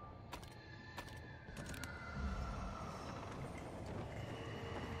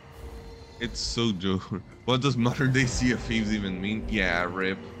 It's so Jover. What does modern day Sea of Thieves even mean? Yeah,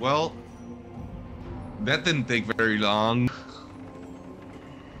 rip. Well, that didn't take very long.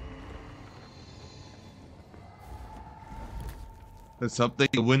 Let's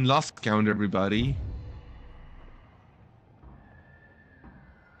update the win-loss count, everybody.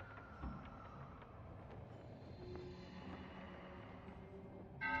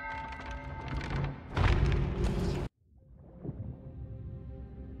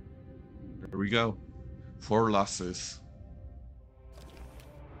 There we go. 4 losses.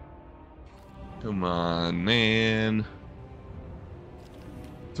 Come on, man.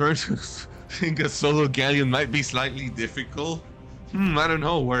 Turn to think a solo galleon might be slightly difficult. I don't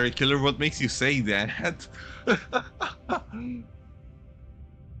know, Warrior Killer. What makes you say that? If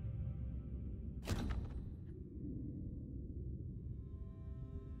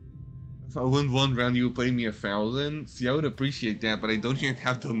I win one round, you would pay me 1,000. See, I would appreciate that, but I don't even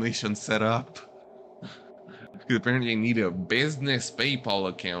have donations set up. Because apparently I need a business PayPal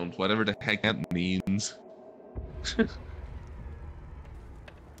account, whatever the heck that means.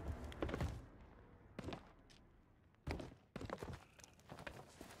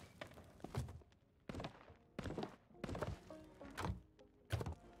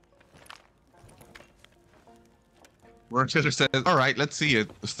 Warrior Killer says, alright, let's see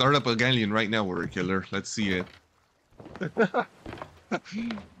it. Start up a Galleon right now, Warrior Killer. Let's see it.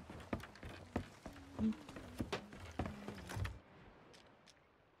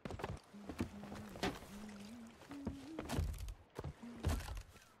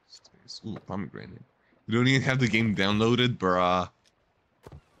 Ooh, pomegranate. You don't even have the game downloaded, bruh.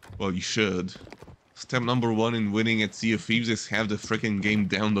 Well, you should. Step number 1 in winning at Sea of Thieves is have the freaking game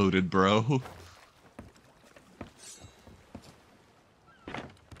downloaded, bro.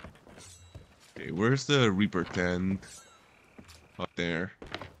 Okay, where's the Reaper tent? Up there.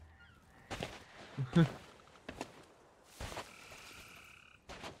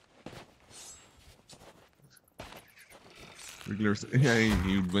 Regulars, yeah,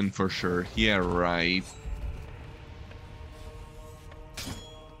 you'd win for sure. Yeah, right.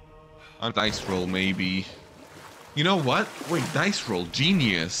 On dice roll, maybe. You know what? Wait, dice roll,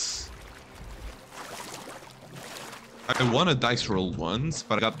 genius. I won a dice roll once,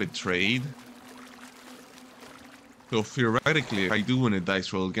 but I got betrayed. So theoretically, if I do win a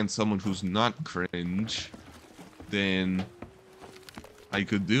dice roll against someone who's not cringe, then I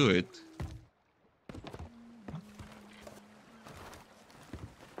could do it.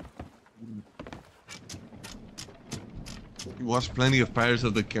 You watched plenty of Pirates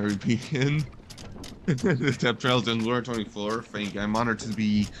of the Caribbean. Step Trails and Lure 24. Thank you. I'm honored to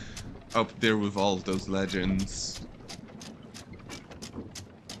be up there with all of those legends.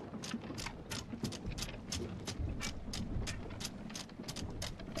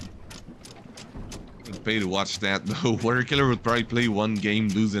 I'd pay to watch that though. Warrior Killer would probably play one game,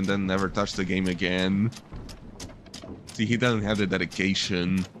 lose, and then never touch the game again. See, he doesn't have the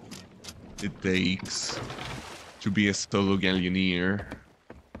dedication. it takes to be a solo Galleoneer.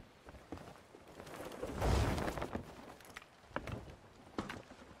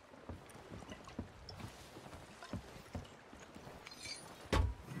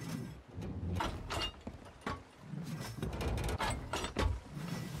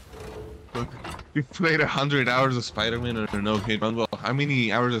 Look, you've played 100 hours of Spider-Man on a no-hit run. Well, how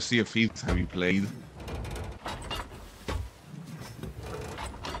many hours of Sea of Thieves have you played?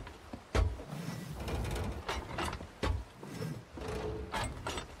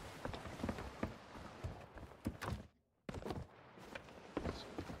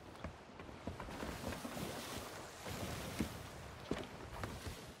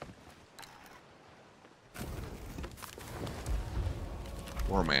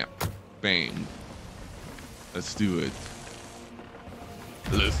 War map. Bang. Let's do it.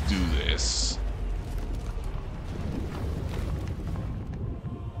 Let's do this.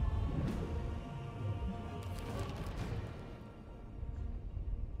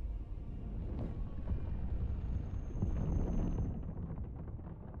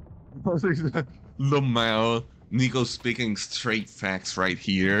 Lamau. Nico speaking straight facts right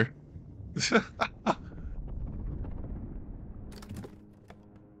here.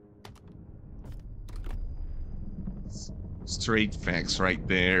 Straight facts right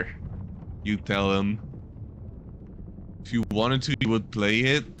there. You tell him. If you wanted to, you would play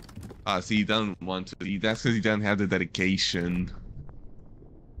it. Ah, see, he doesn't want to. That's because he doesn't have the dedication.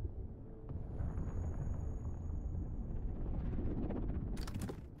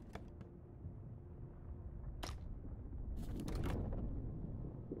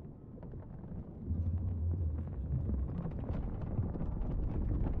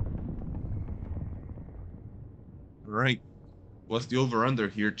 Right. What's the over-under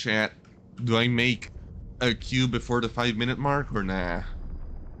here, chat? Do I make a queue before the 5-minute mark or nah?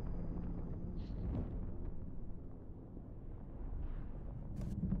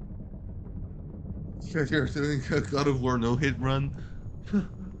 You're doing a God of War no-hit run?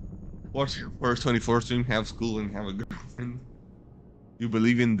 Watch your first 24 stream, have school, and have a girlfriend. You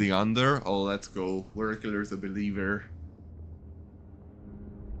believe in the under? Oh, let's go. Warkiller's a believer.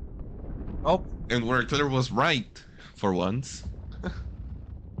 Oh, and Warkiller was right for once.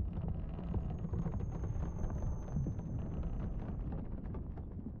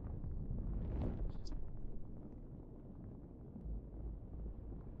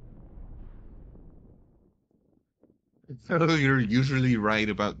 You're usually right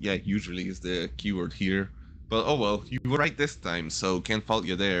about, yeah, usually is the keyword here. But oh well, you were right this time, so can't fault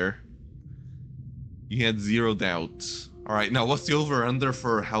you there. You had 0 doubts. Alright, now what's the over-under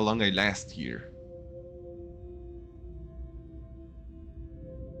for how long I last here?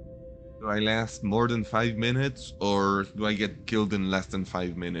 Do I last more than 5 minutes, or do I get killed in less than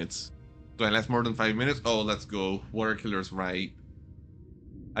 5 minutes? Do I last more than 5 minutes? Oh, let's go. Water Killer's right.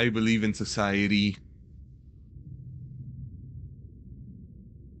 I believe in society.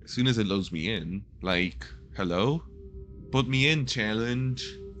 As soon as it loads me in, like, hello? Put me in,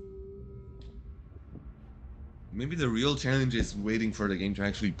 challenge. Maybe the real challenge is waiting for the game to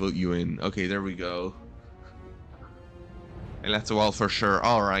actually put you in. Okay, there we go. And that's a wall for sure.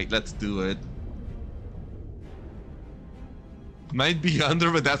 Alright, let's do it. Might be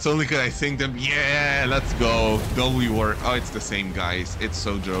under, but that's only because I think them. Yeah, let's go. Go we work. Oh, it's the same guys. It's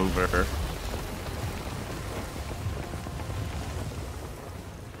so Jover.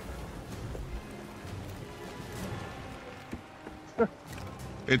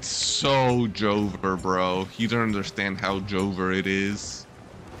 It's so Jover, bro. You don't understand how Jover it is.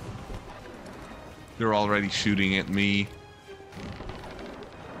 They're already shooting at me.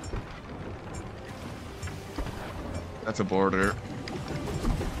 That's a border.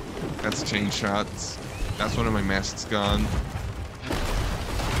 That's chain shots. That's one of my masts gone.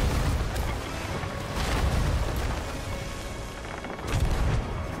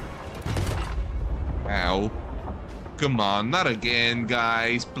 Ow. Come on, not again,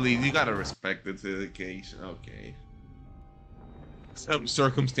 guys. Please, you gotta respect the dedication. Okay. Some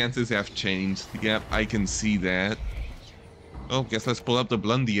circumstances have changed. Yep, I can see that. Oh, guess let's pull up the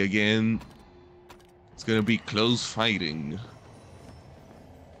Blondie again. It's gonna be close fighting.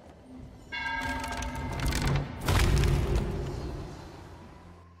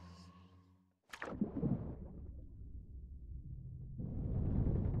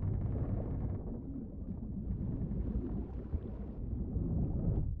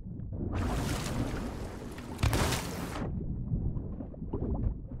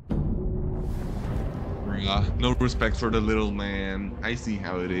 No respect for the little man. I see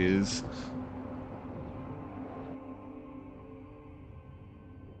how it is.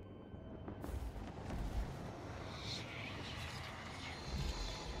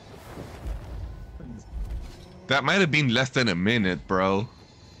 That might have been less than a minute, bro.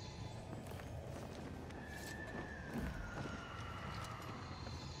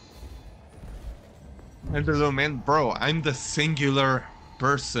 And the little man, bro, I'm the singular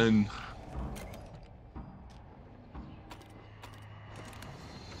person.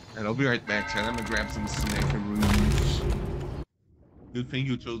 And I'll be right back, chat. I'm gonna grab some snackaroos. Good thing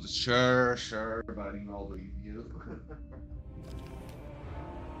you chose the sure, buddy, I'll leave you.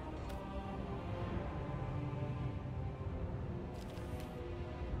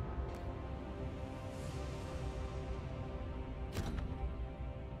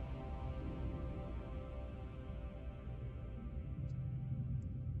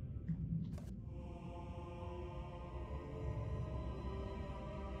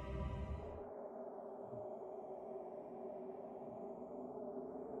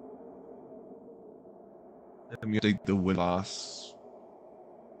 Let me take the win loss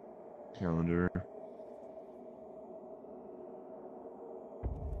calendar.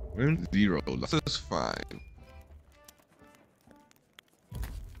 Win 0, losses 5.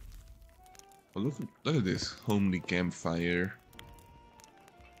 Oh, look at this homely campfire.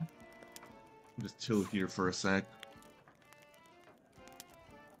 Just chill here for a sec.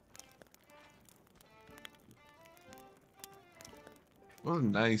 What a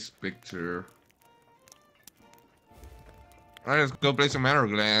nice picture. Alright, let's go play some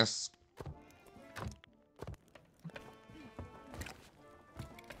Hourglass.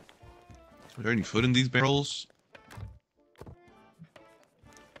 Is there any food in these barrels?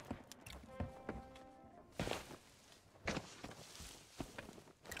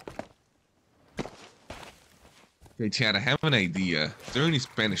 Okay, Chad, I have an idea. Is there any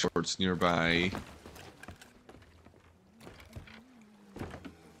Spanish shorts nearby?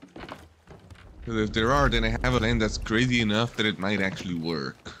 Because if there are, then I have a plan that's crazy enough that it might actually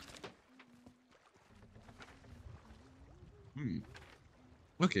work.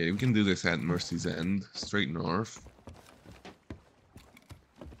 Okay, we can do this at Mercy's End, straight north.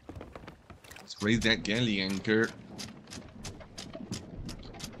 Let's raise that galley anchor.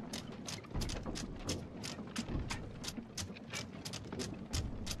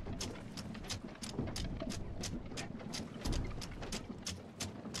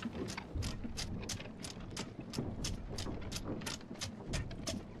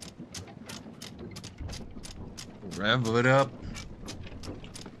 Rev it up.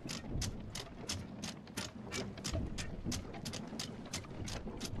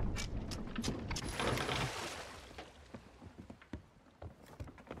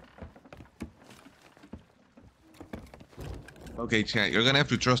 Okay, chat, you're gonna have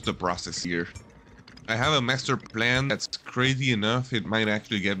to trust the process here. I have a master plan that's crazy enough, it might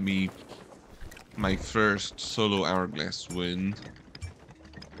actually get me my first solo Hourglass win.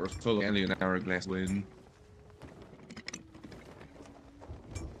 Or solo Galleon Hourglass win.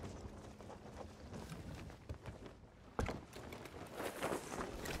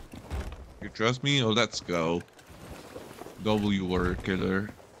 You trust me? Oh, let's go. W word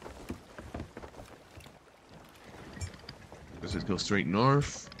killer. Let's just go straight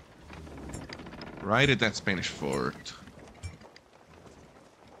north. Right at that Spanish fort.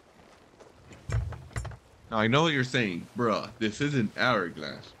 Now, I know what you're saying, bruh. This isn't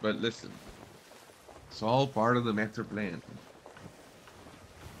Hourglass, but listen. It's all part of the master plan.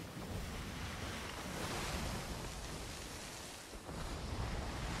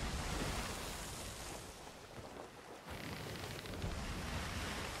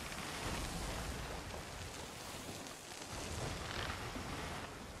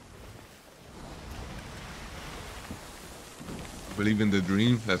 Believe in the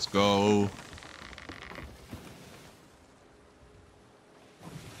dream. Let's go.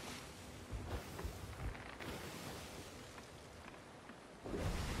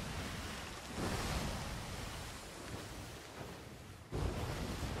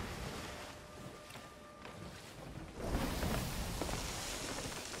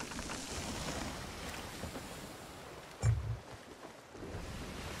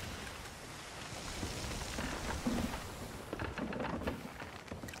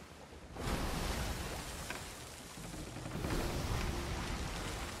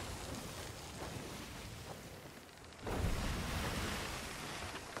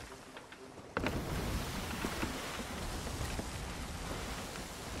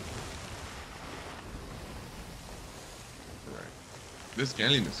 This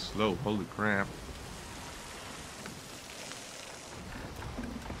Galleon is slow, holy crap.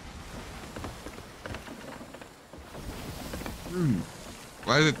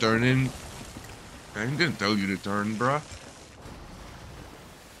 Why is it turning? I didn't tell you to turn, bruh.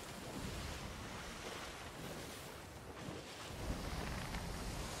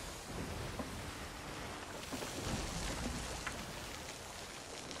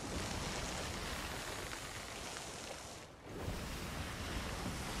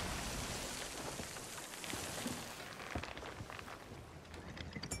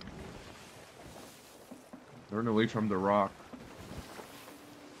 Turn away from the rock.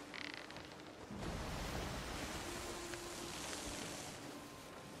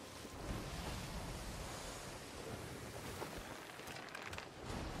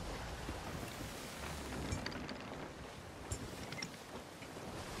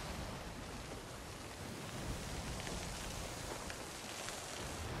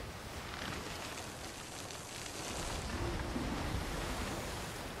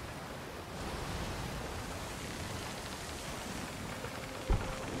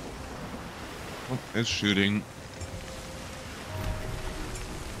 Oh, it's shooting.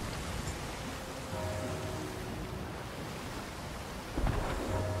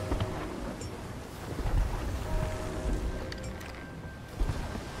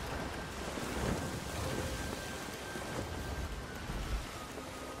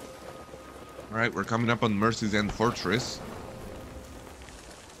 All right, we're coming up on Mercy's End Fortress.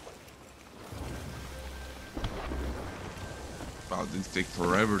 Wow, these take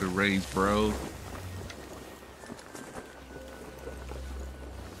forever to raise, bro.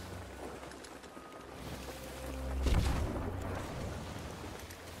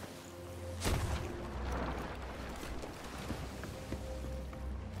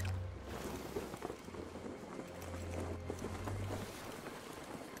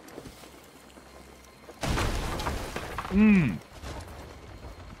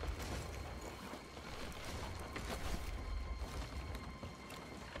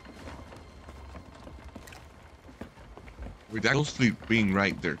 With that ghost fleet being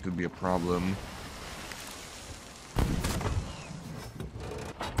right there could be a problem.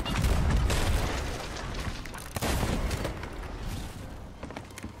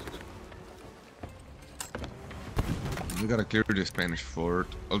 We gotta clear the Spanish fort.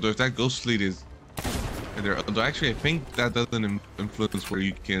 Although if that ghost fleet is there, although actually I think that doesn't influence where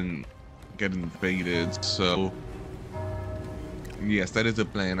you can get invaded. So yes, that is the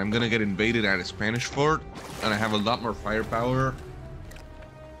plan. I'm gonna get invaded at a Spanish fort, and I have a lot more firepower.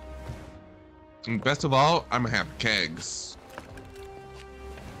 And best of all, I'm gonna have kegs.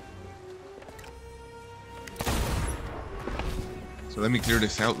 So let me clear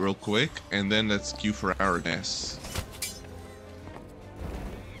this out real quick, and then let's queue for Hourglass.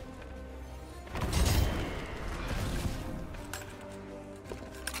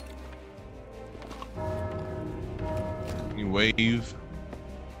 Wave.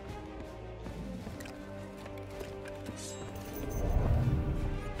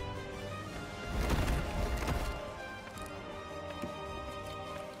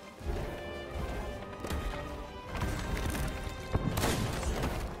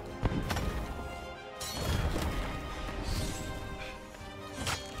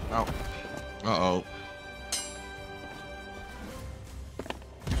 Oh. Uh-oh.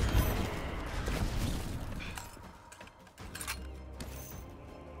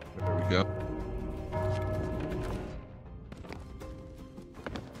 There we go.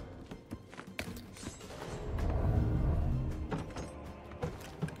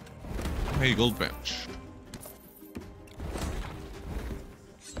 Hey, gold bench.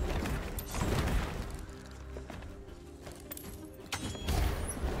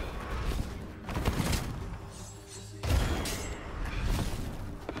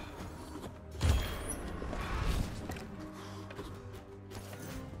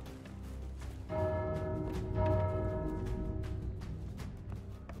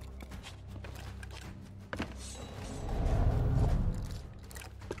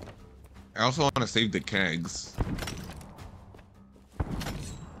 I also want to save the kegs.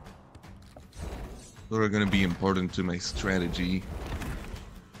 Those are going to be important to my strategy.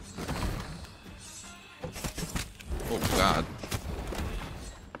 Oh god.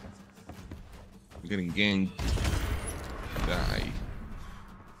 I'm getting ganked. Die.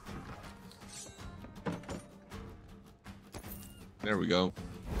 There we go.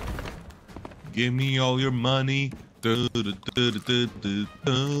 Give me all your money. Do, do, do, do, do, do,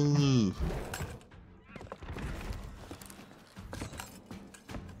 do.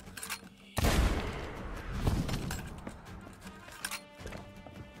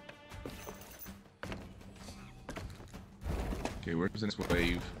 Okay, where's this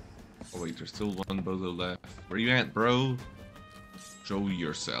wave? Oh wait, there's still one bozo left. Where you at, bro? Show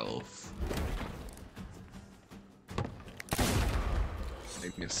yourself.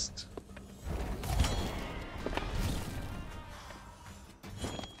 I missed.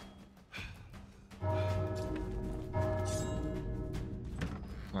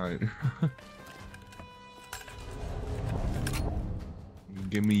 Alright.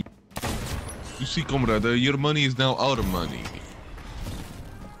 Give me... You see, comrade, your money is now our money.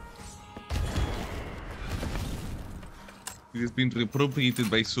 It has been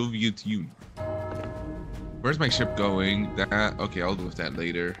reappropriated by Soviet Union. Where's my ship going? That okay, I'll deal with that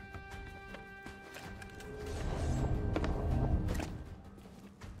later.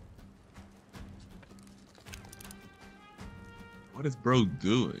 What is bro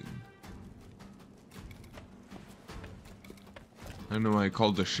doing? I don't know why I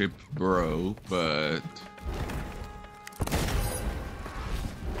called the ship bro, but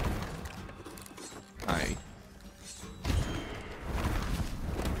hi.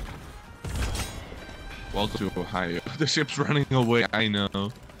 Welcome to Ohio. The ship's running away, I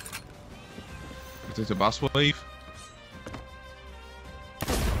know. Is this a boss wave?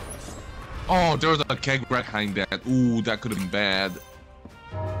 Oh, there was a keg right behind that. Ooh, that could have been bad.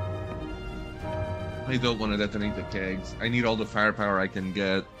 I don't want to detonate the kegs. I need all the firepower I can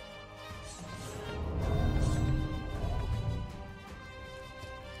get.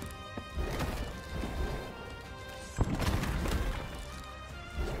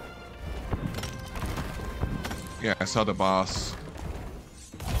 Yeah, I saw the boss.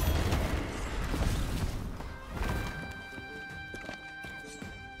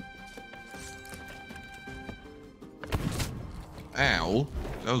 Ow,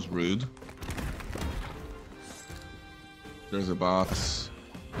 that was rude. There's a boss.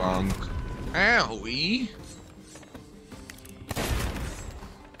 Bonk. Owie!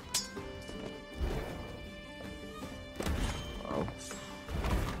 Oh.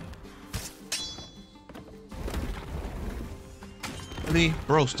 Really?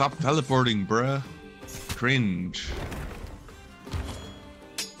 Bro, stop teleporting, bruh. Cringe.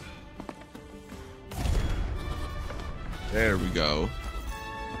 There we go.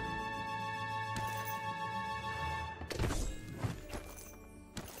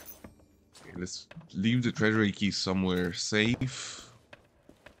 Okay, let's leave the treasury key somewhere safe.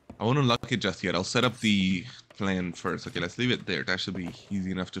 I won't unlock it just yet. I'll set up the plan first. Okay, let's leave it there. That should be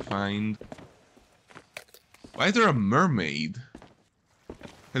easy enough to find. Why is there a mermaid?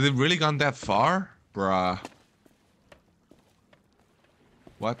 Has it really gone that far? Bruh.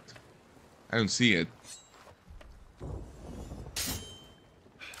 What? I don't see it.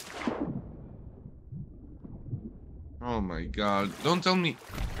 Oh my god. Don't tell me.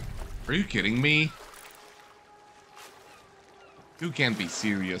 Are you kidding me? You can't be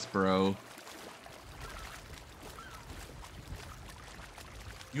serious, bro.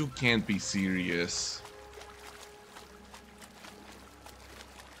 You can't be serious.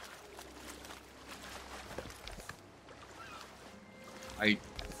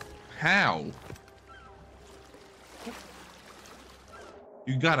 How?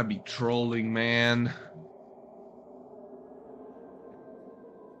 You gotta be trolling, man.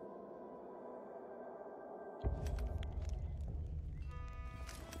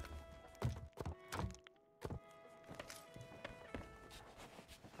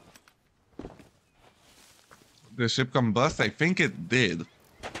 The ship combust? I think it did.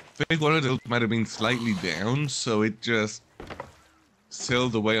 I think one of those might have been slightly down, so it just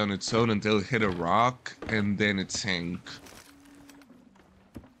sailed away on its own until it hit a rock, and then it sank.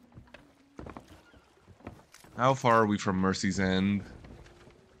 How far are we from Mercy's End?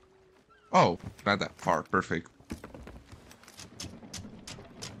 Oh, not that far. Perfect.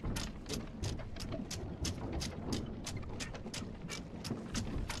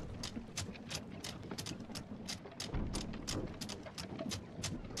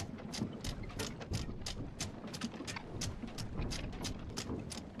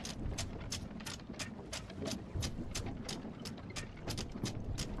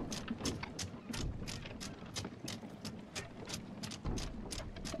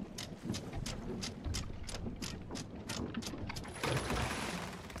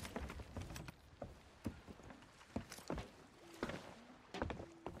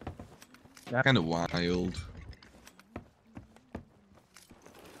 Kind of wild.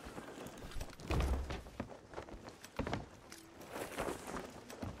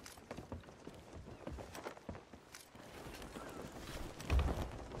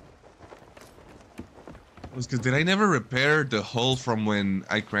 Because did I never repair the hull from when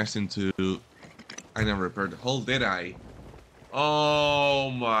I crashed into... I never repaired the hull, did I? Oh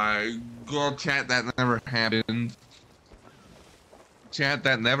my god, chat, that never happened. Chat,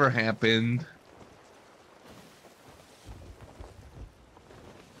 that never happened.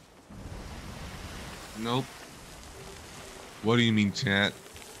 Nope. What do you mean, chat?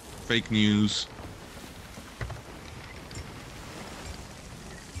 Fake news.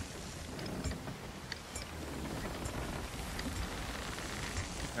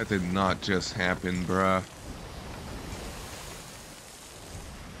 That did not just happen, bruh.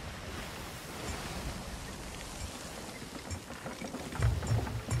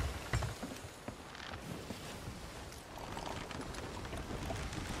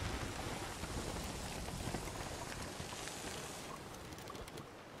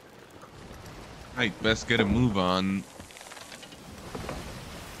 Right, best get a move on.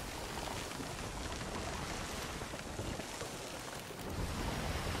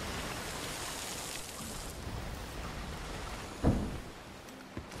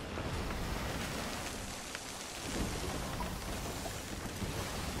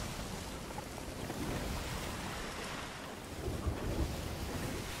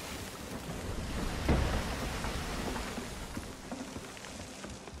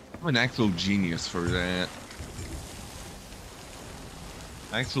 I'm an actual genius for that.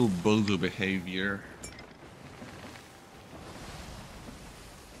 Actual bozo behavior.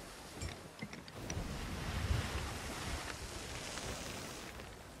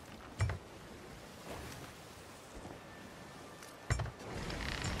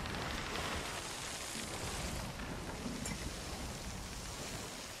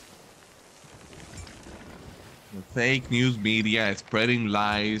 Fake news media is spreading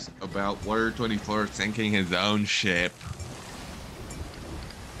lies about Warrior 24 sinking his own ship.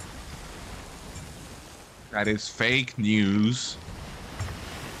 That is fake news.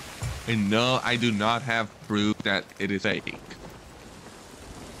 And no, I do not have proof that it is fake.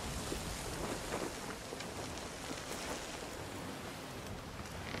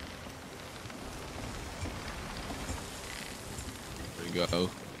 There you go.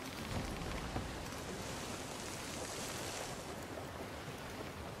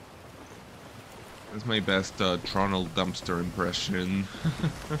 That's my best Tronal dumpster impression.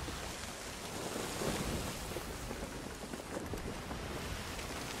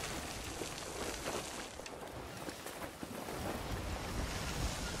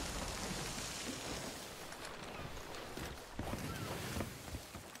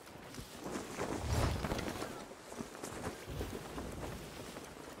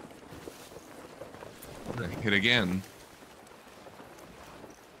 Hit again.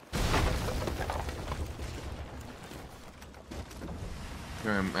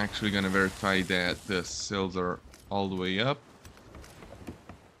 I'm actually gonna verify that the cells are all the way up.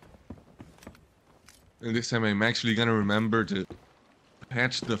 And this time I'm actually gonna remember to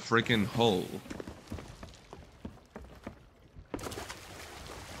patch the freaking hole.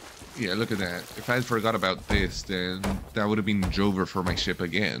 Yeah, look at that. If I forgot about this, then that would have been Jover for my ship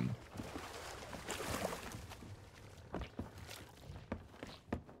again.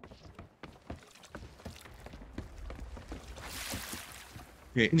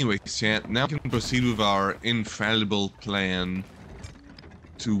 Okay, anyways, chat, now we can proceed with our infallible plan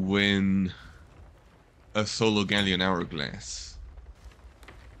to win a solo Galleon Hourglass.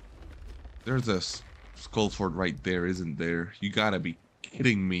 There's a skull fort right there, isn't there? You gotta be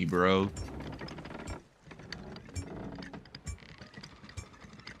kidding me, bro.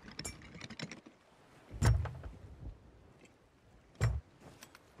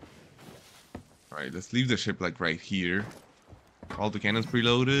 Alright, let's leave the ship like right here. All the cannons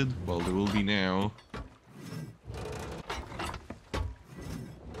preloaded? Well, there will be now.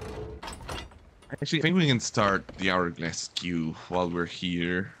 Actually, I think we can start the Hourglass queue while we're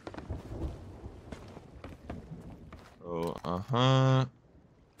here. Oh, uh-huh.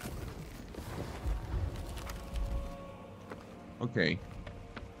 Okay.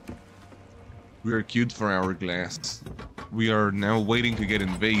 We are queued for Hourglass. We are now waiting to get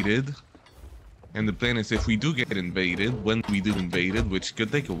invaded. And the plan is if we do get invaded, when we do invaded, which could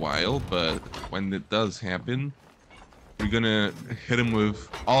take a while, but when it does happen, we're gonna hit them with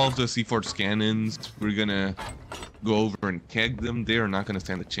all of the C4 cannons. We're gonna go over and keg them. They are not gonna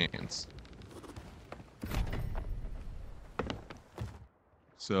stand a chance.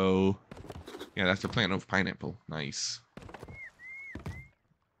 So, yeah, that's the plan of Pineapple. Nice.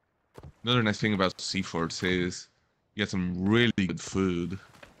 Another nice thing about C4 is you get some really good food.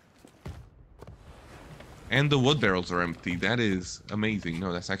 And the wood barrels are empty. That is amazing.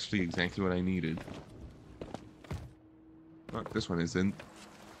 No, that's actually exactly what I needed. Oh, this one isn't.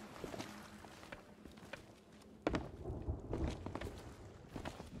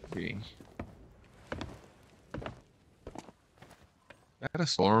 Okay. Is that a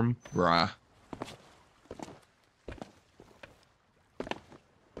storm? Bruh.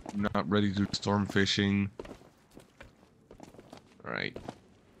 I'm not ready to do storm fishing. Alright.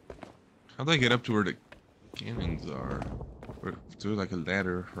 How do I get up to where the cannons are? Or do like a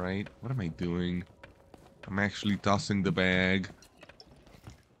ladder, right? What am I doing? I'm actually tossing the bag.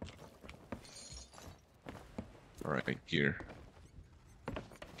 Alright, here.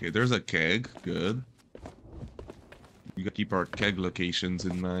 Okay, there's a keg. Good. We gotta keep our keg locations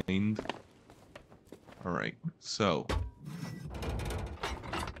in mind. Alright, so.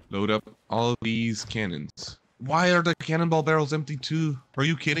 Load up all of these cannons. Why are the cannonball barrels empty too? Are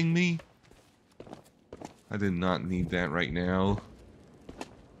you kidding me? I did not need that right now.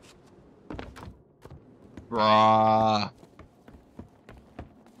 Bruh.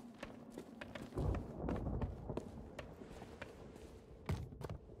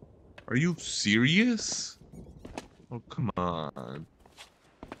 Are you serious? Oh, come on.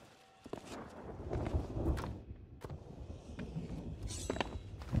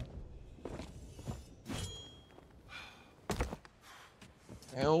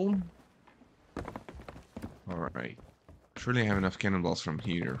 Hell? Alright. Surely I have enough cannonballs from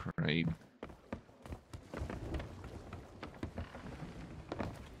here, right?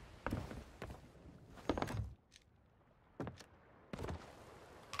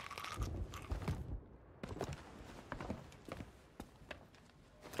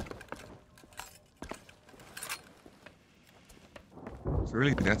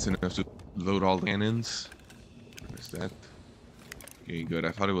 Surely that's enough to load all the cannons. What is that? Okay, good.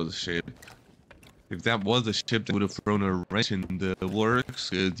 I thought it was a ship. If that was a ship, that would have thrown a wrench in the works,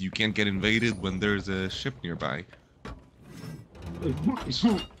 because you can't get invaded when there's a ship nearby.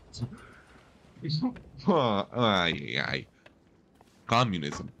 Aye.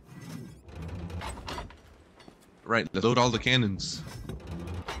 Communism. Right, let's load all the cannons.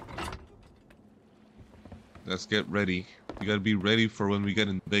 Let's get ready. We gotta be ready for when we get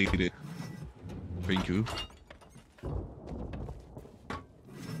invaded. Thank you.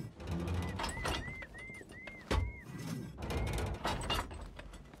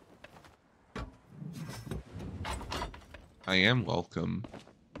 I am welcome.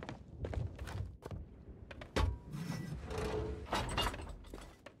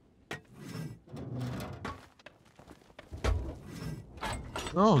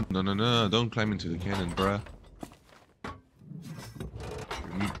 Oh, no. Don't climb into the cannon, bruh.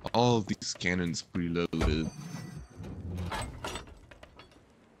 We need all of these cannons preloaded.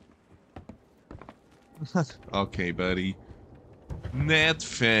 Okay, buddy. Net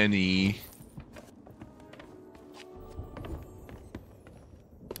Fanny.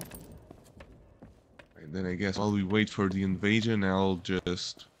 And then I guess while we wait for the invasion, I'll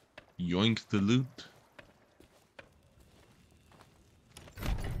just yoink the loot.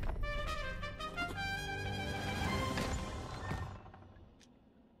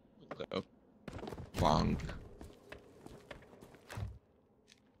 Bonk.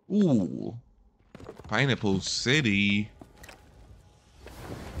 Ooh. Pineapple City.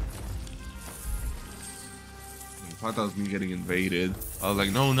 I thought that was me getting invaded. I was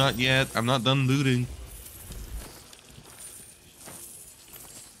like, no, not yet. I'm not done looting.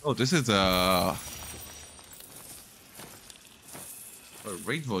 Oh, this is a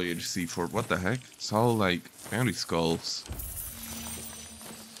raid voyage seafort. What the heck? It's all like bounty skulls.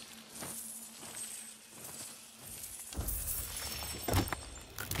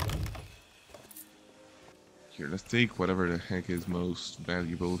 Here, let's take whatever the heck is most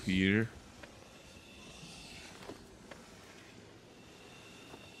valuable here.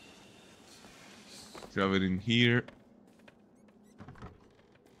 Shove it in here.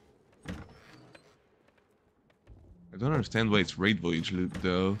 I don't understand why it's raid voyage loot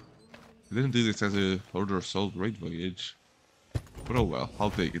though. I didn't do this as a Order of Assault raid voyage. But oh well,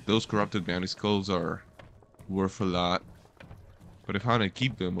 I'll take it. Those corrupted bounty skulls are worth a lot. But if I want to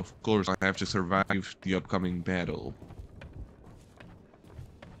keep them, of course I have to survive the upcoming battle.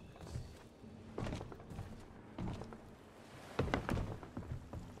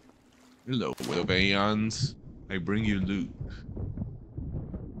 Hello, Wilbayons. I bring you loot.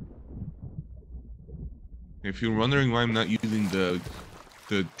 If you're wondering why I'm not using the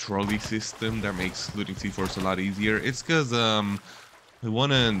trolley system that makes looting C4s a lot easier, it's because I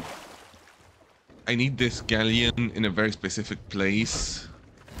need this galleon in a very specific place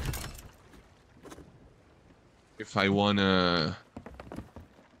if I wanna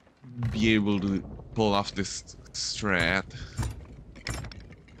be able to pull off this strat.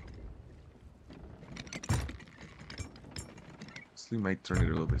 We might turn it a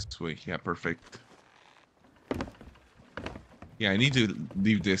little bit this way. Yeah, perfect. Yeah, I need to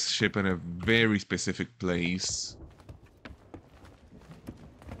leave this ship in a very specific place.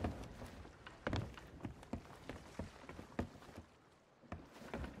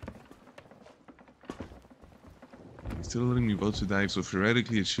 It's still letting me vote to dive, so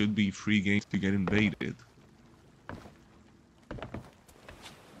theoretically it should be free games to get invaded.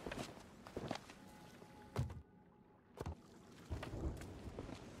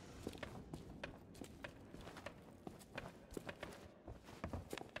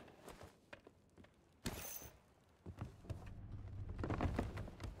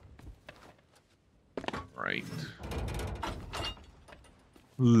 Right.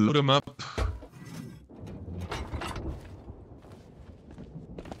 Load them up.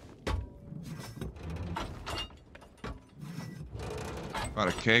 Got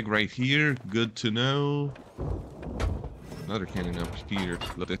a keg right here. Good to know. Another cannon up here.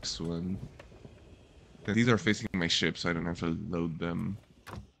 Load this one. These are facing my ship, so I don't have to load them.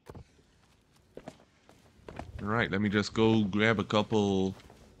 Alright, let me just go grab a couple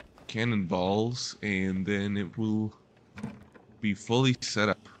cannonballs, and then it will be fully set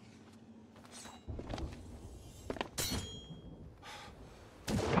up.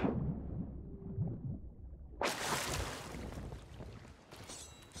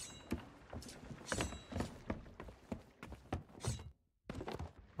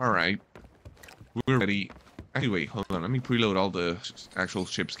 Alright, we're ready. Anyway, hold on, let me preload all the actual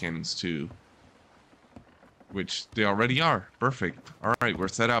ship's cannons too. Which they already are. Perfect. Alright, we're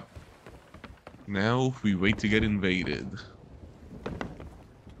set up. Now we wait to get invaded.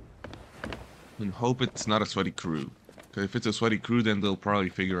 And hope it's not a sweaty crew. Because if it's a sweaty crew, then they'll probably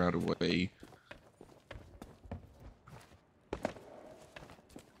figure out a way.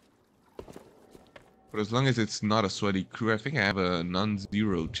 But as long as it's not a sweaty crew, I think I have a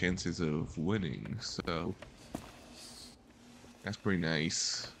non-zero chances of winning. So that's pretty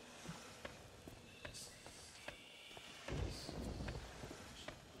nice.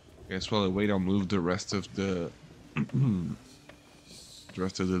 Guess while I wait, I'll move the rest of the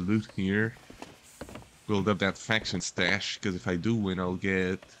loot here. Build up that faction stash, because if I do win, I'll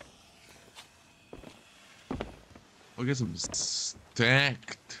get some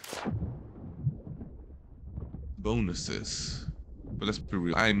stacked bonuses. But let's be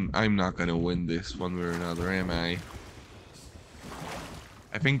real, I'm not gonna win this one way or another, am I?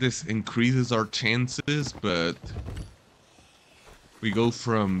 I think this increases our chances, but we go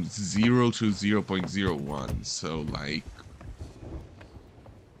from 0 to 0.01, so like,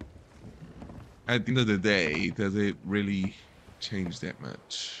 at the end of the day, does it really change that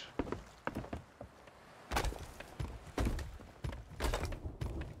much?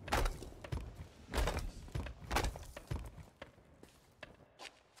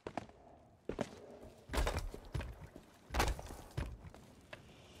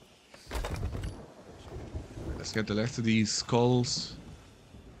 Let's get the last of these skulls.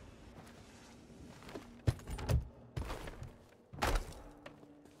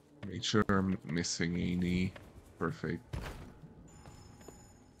 Make sure I'm missing any. Perfect.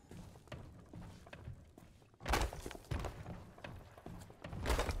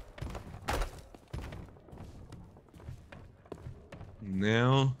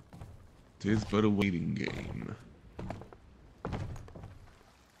 Now, it is but a waiting game.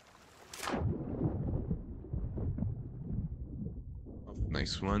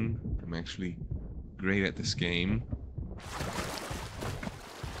 Nice one. I'm actually great at this game.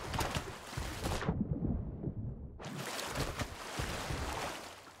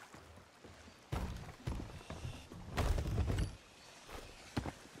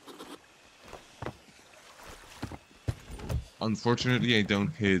 Unfortunately, I don't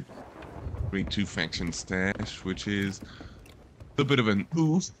hit grade 2 faction stash, which is a bit of an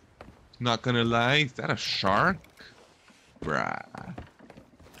oof. Not gonna lie. Is that a shark? Bruh.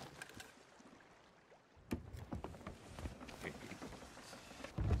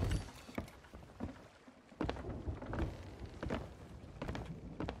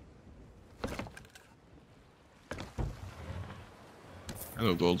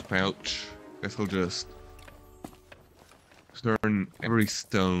 Hello, gold pouch. Guess I'll just turn every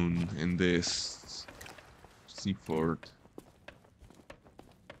stone in this seafort.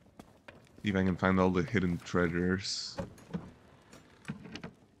 See if I can find all the hidden treasures.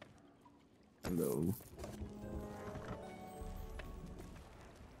 Hello.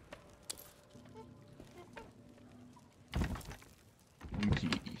 Okay.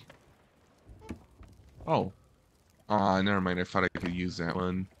 Oh. Ah, never mind. I thought I could use that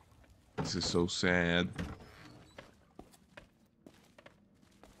one. This is so sad.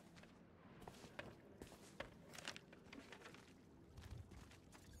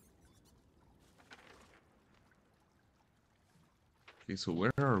 Okay, so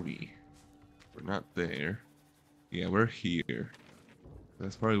where are we? We're not there. Yeah, we're here.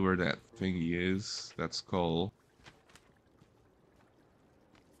 That's probably where that thingy is. That skull.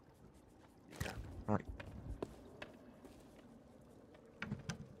 Alright.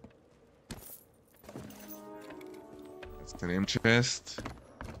 That's an ammo chest.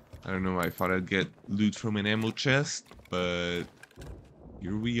 I don't know why I thought I'd get loot from an ammo chest, but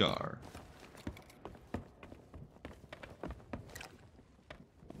here we are.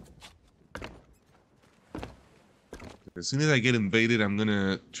 As soon as I get invaded, I'm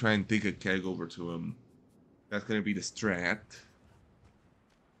gonna try and take a keg over to him. That's gonna be the strat.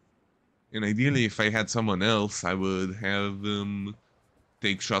 And ideally, if I had someone else, I would have them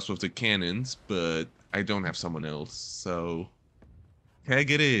take shots with the cannons, but I don't have someone else, so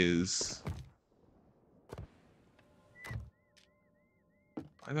keg it is.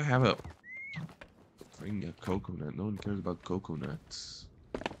 Why do I have a coconut? No one cares about coconuts.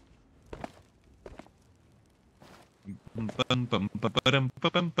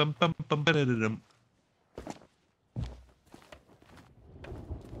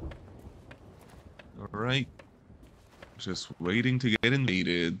 Alright. Just waiting to get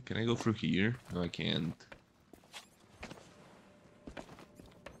invaded. Can I go through here? No, I can't.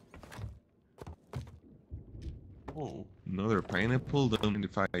 Oh, another pineapple. Don't mind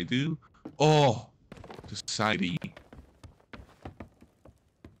if I do. Oh, society.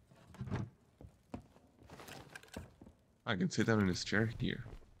 I can sit down in this chair here.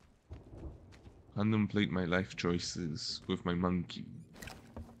 Contemplate my life choices with my monkey.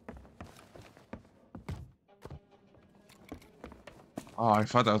 Oh, I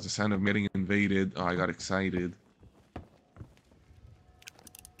thought that was the sound of getting invaded. Oh, I got excited.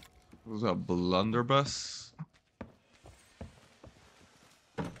 Was that a blunderbuss?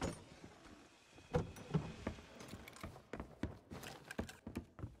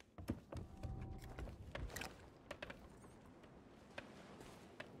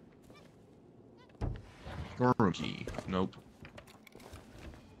 Storeroom key. Nope.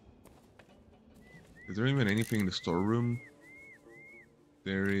 Is there even anything in the storeroom?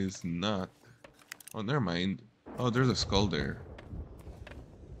 There is not. Oh, never mind. Oh, there's a skull there.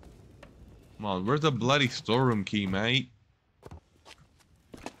 Come on, where's the bloody storeroom key, mate?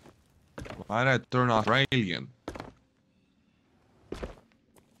 Why did I turn off Galleon?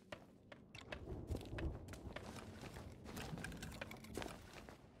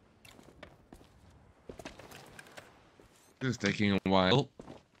 This is taking a while.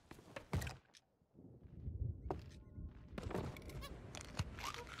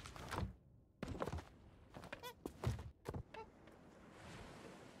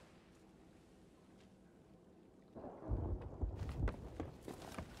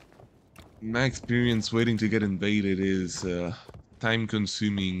 My experience waiting to get invaded is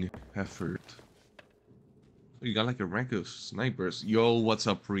time-consuming effort. You got like a rank of snipers. Yo, what's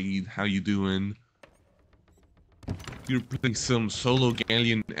up, Reed? How you doing? You're playing some solo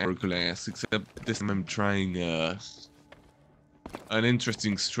Galleon Hourglass, except this time I'm trying an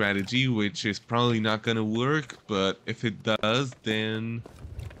interesting strategy, which is probably not gonna work, but if it does, then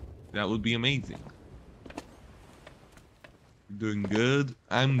that would be amazing. Doing good.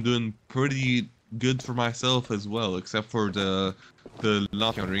 I'm doing pretty good for myself as well, except for the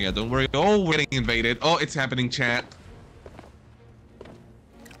lock counter. Yeah, don't worry. Oh, we're getting invaded. Oh, it's happening, chat.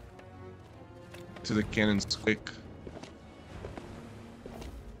 To the cannons quick.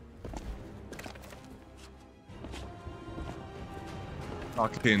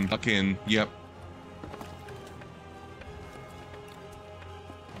 Lock in. Yep.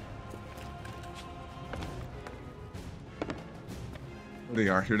 They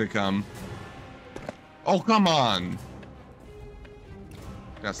are, here they come. Oh, come on!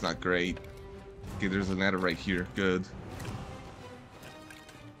 That's not great. Okay, there's a ladder right here. Good.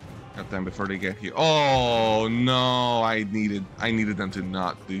 Got time before they get here. Oh no! I needed them to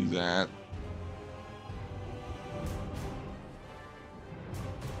not do that.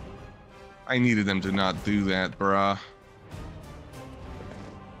 I needed them to not do that, bruh.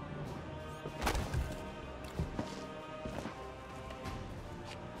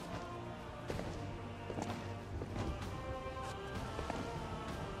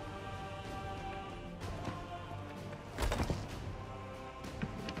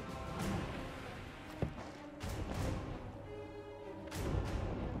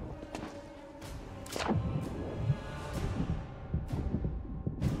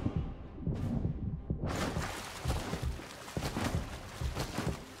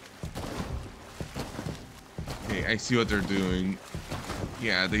 I see what they're doing.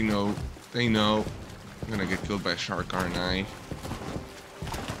 Yeah, they know. I'm gonna get killed by a shark, aren't I?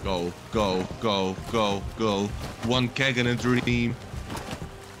 Go. One keg and a dream.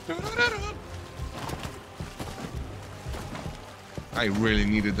 I really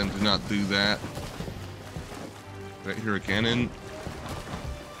needed them to not do that. Right here, a cannon.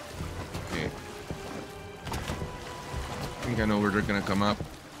 Okay. I think I know where they're gonna come up.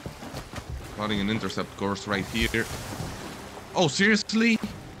 Plotting an intercept course right here. Oh, seriously?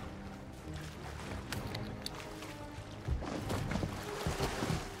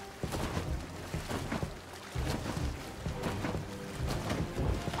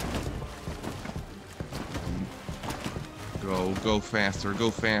 Go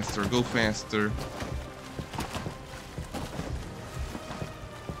faster.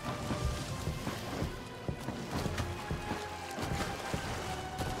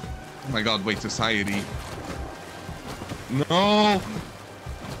 my god, wait, society. No!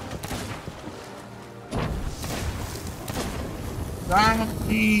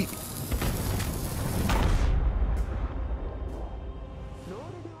 Die!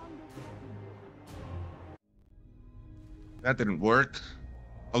 That didn't work.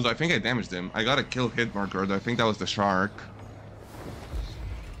 Although I think I damaged him. I got a kill hit marker, though I think that was the shark.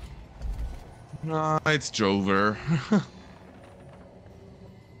 No, it's Drover.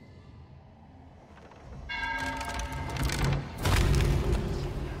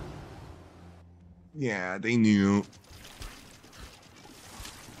 Yeah, they knew.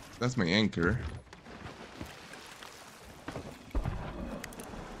 That's my anchor.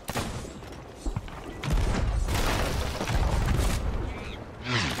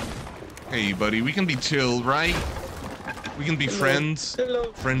 Hey, buddy, we can be chill, right? We can be friends.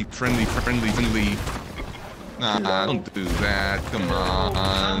 Hello. Friendly. Nah, Hello. don't do that. Come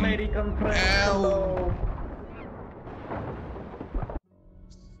on. American friend. Hello.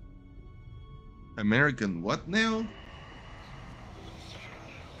 American what now?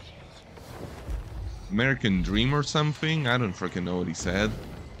 American Dream or something? I don't freaking know what he said.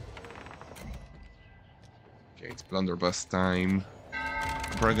 Okay, it's blunderbuss time.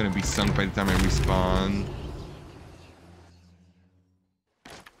 I'm probably gonna be sunk by the time I respawn.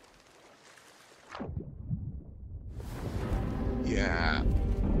 Yeah.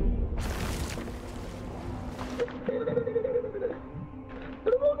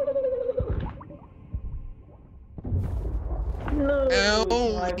 No,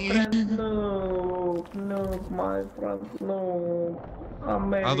 Oh, my friend, no, my friend, no.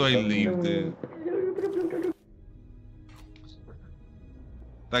 American, how do I leave no. this?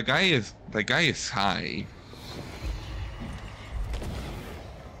 That guy is high.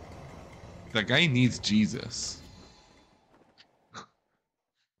 That guy needs Jesus.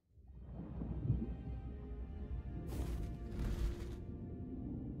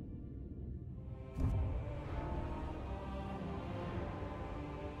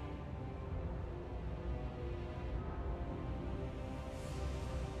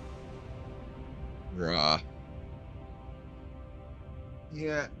 Bruh.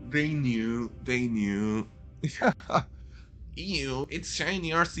 Yeah, they knew. Ew, it's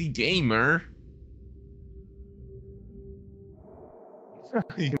Shiny RC Gamer.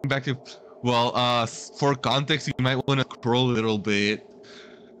 You can back to, well, for context, you might want to scroll a little bit.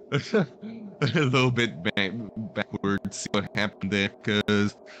 A little bit backwards, see what happened there,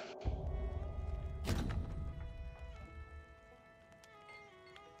 because...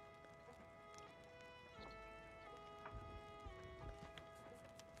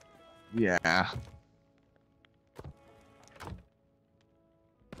 Yeah.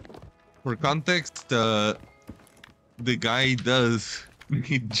 For context, the guy does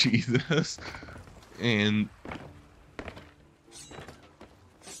need Jesus, and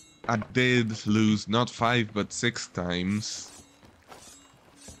I did lose not 5 but 6 times.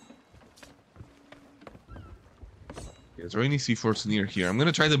 Is there any C4s near here? I'm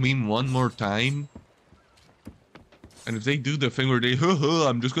gonna try the meme one more time. And if they do the thing where they,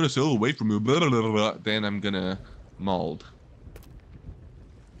 I'm just gonna sail away from you, blah, blah, blah, blah, then I'm gonna mauled.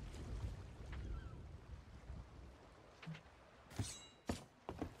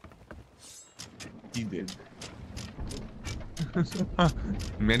 He did.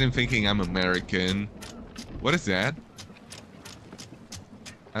 Made him thinking I'm American. What is that?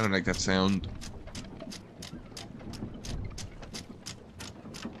 I don't like that sound.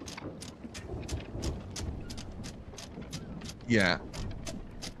 Yeah.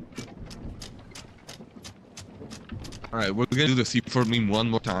 Alright, we're gonna do the C4 meme one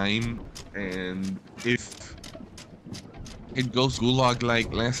more time, and if it goes gulag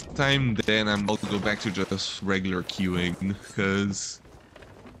like last time, then I'm going to go back to just regular queuing, because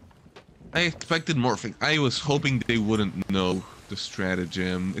I expected more things. I was hoping they wouldn't know the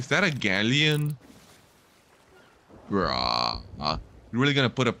stratagem. Is that a Galleon? Bruh. You really gonna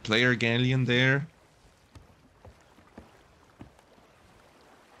put a player Galleon there?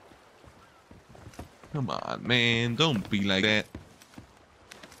 Come on, man. Don't be like that.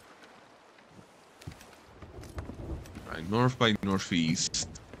 Right, north by northeast.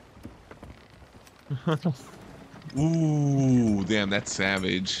 Ooh, damn, that's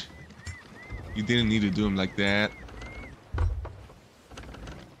savage. You didn't need to do him like that.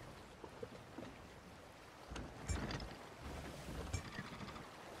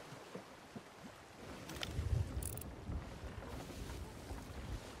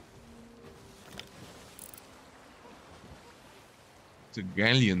 It's a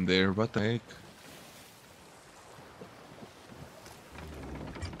Galleon there, what the heck?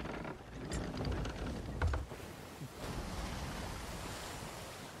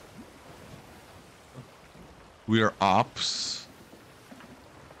 We are ops.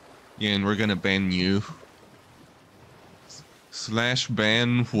 Yeah, and we're gonna ban you. Slash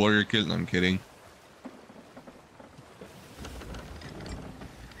ban warrior kill. No, I'm kidding.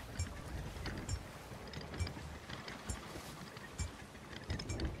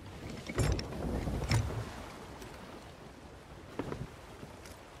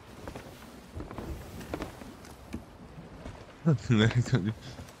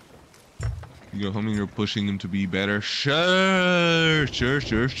 You go home and you're pushing him to be better. Sure. That's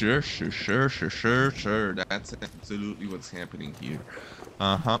absolutely what's happening here.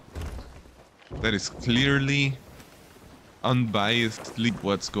 Uh-huh. That is clearly, unbiasedly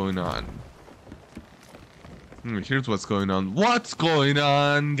what's going on. Here's what's going on. What's going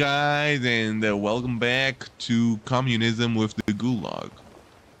on, guys? And welcome back to Communism with the Gulag.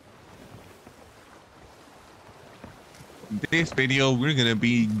 In this video, we're gonna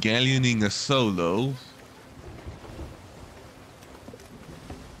be galleoning a solo.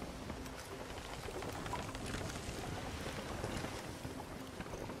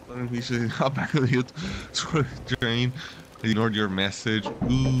 We should hop back on the train. I ignored your message.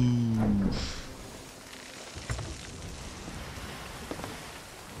 Ooh.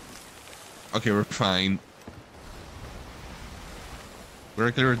 Okay, we're fine. We're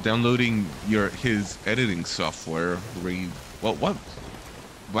actually downloading his editing software. What?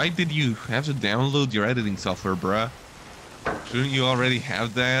 Why did you have to download your editing software, bruh? Shouldn't you already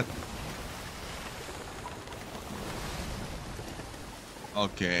have that?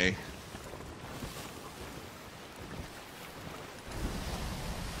 Okay.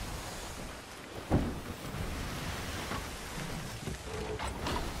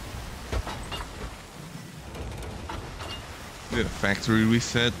 Did a factory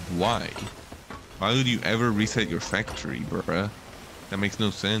reset? Why? Why would you ever reset your factory, bruh? That makes no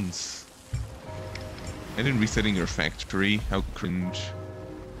sense. Imagine resetting your factory. How cringe.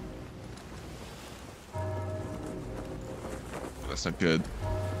 That's not good.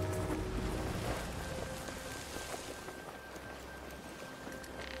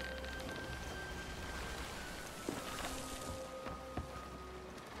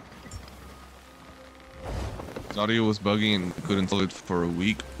 His audio was buggy and couldn't install it for a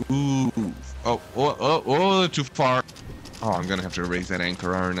week. Ooh. Oh, too far. Oh, I'm gonna have to raise that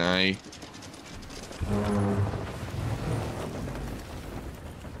anchor, aren't I?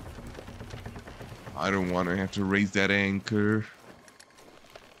 I don't want to have to raise that anchor.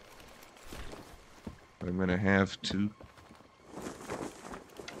 But I'm gonna have to.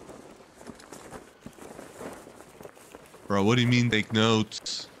 Bro, what do you mean take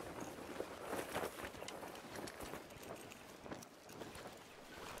notes?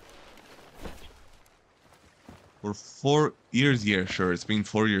 For 4 years, yeah, sure. It's been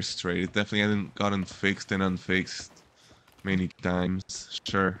 4 years straight. It definitely hasn't gotten fixed and unfixed many times.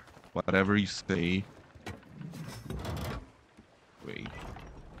 Sure, whatever you say. Wait.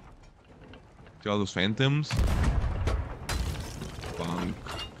 See all those phantoms? Bonk.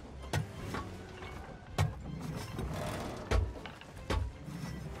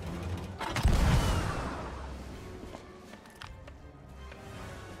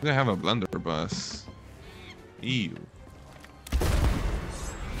 I have a blunderbuss. Ew.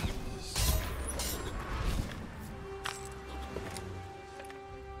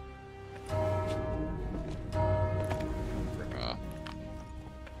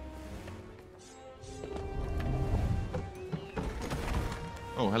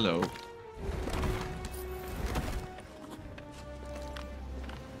 Oh, hello.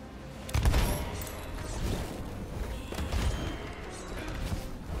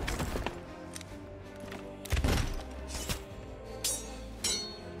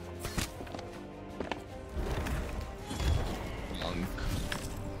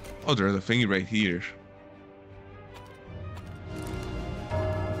 Oh, there's a thingy right here.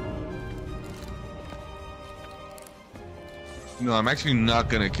 No, I'm actually not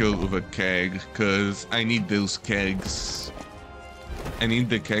gonna kill with a keg, because I need those kegs. I need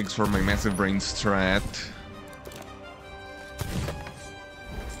the kegs for my massive brain strat.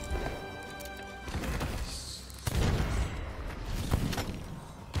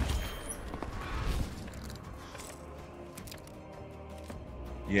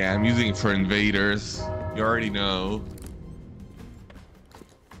 Yeah, I'm using it for invaders. You already know.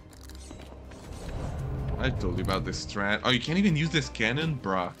 I told you about this strat. Oh, you can't even use this cannon?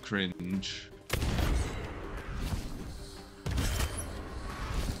 Bruh, cringe.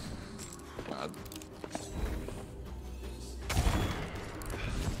 God.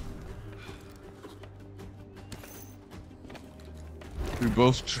 We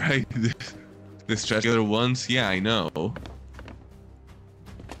both tried this This trash the other ones? Yeah, I know.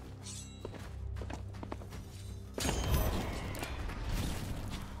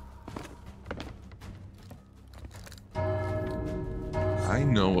 I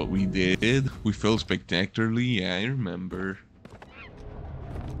know what we did. We failed spectacularly. Yeah, I remember.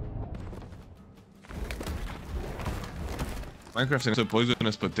 Minecraft sends a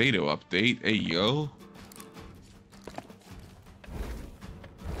poisonous potato update. Hey, yo.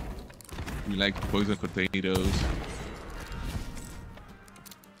 We like poison potatoes.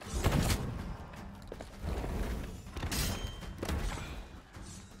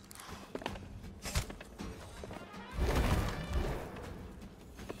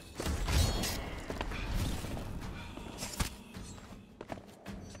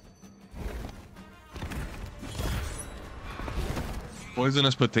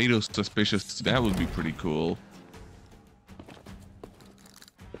 Poisonous potatoes suspicious. That would be pretty cool.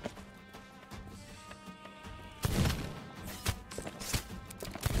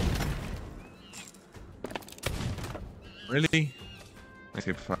 Really? I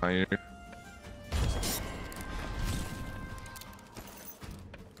hit fire.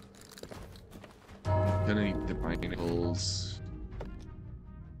 I'm gonna eat the pineapples.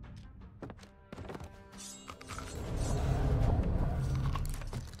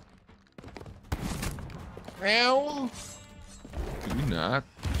 Ow! Could we not?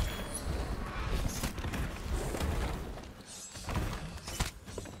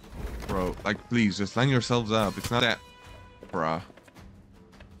 Bro, like, please, just line yourselves up. It's not that... Bruh.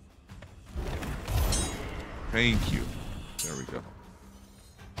 Thank you. There we go.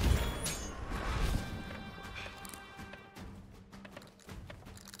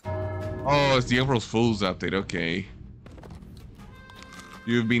 Oh, it's the April Fool's update. Okay.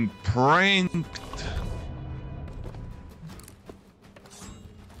 You've been pranked.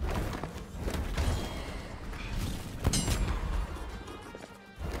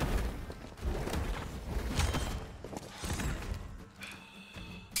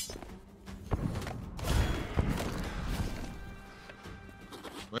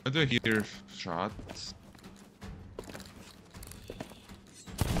 Why do I hear shots?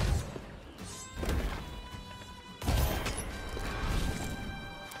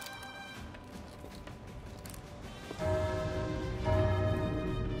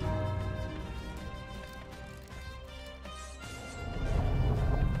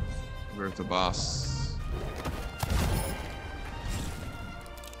 Where's the boss?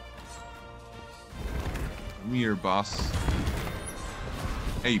 Come here, boss.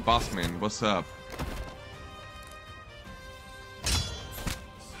 Hey, bossman, what's up?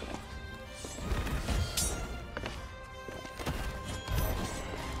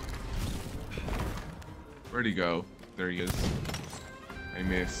 Where'd he go? There he is. I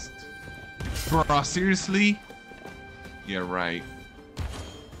missed. Bruh, seriously? Yeah, right.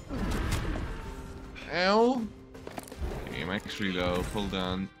 Ow! Okay, I'm actually low. Hold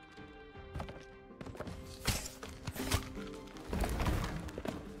on.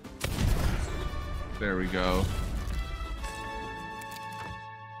 There we go.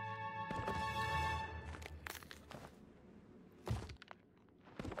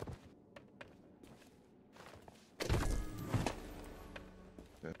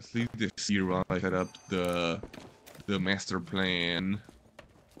 Let's leave this here while I set up the master plan.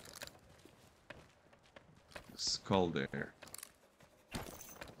 Skull there.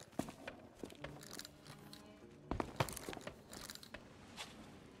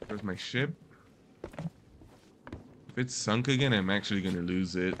 Where's my ship? If it's sunk again, I'm actually gonna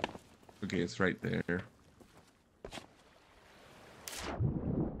lose it. Okay, it's right there.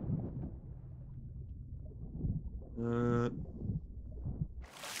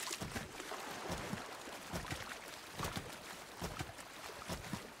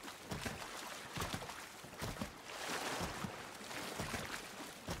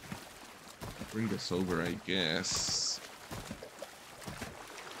 Bring this over, I guess.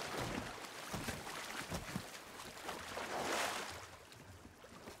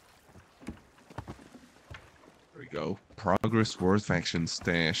 There we go. Progress Worth Faction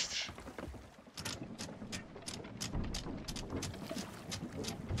Stash.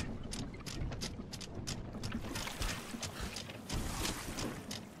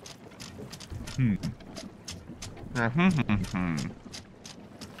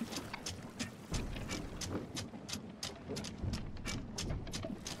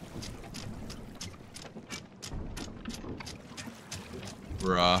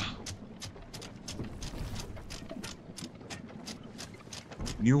 Bruh.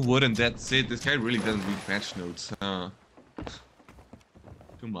 New wood and that's it. This guy really doesn't read patch notes, huh?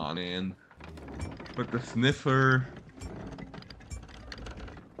 Come on, man. But the sniffer.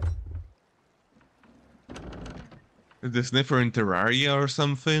 Is the sniffer in Terraria or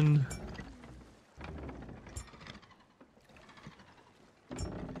something?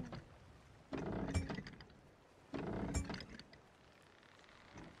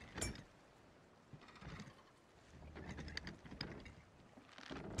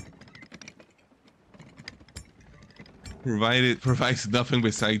 Provides nothing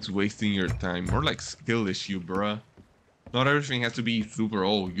besides wasting your time. More like skill issue, bruh. Not everything has to be super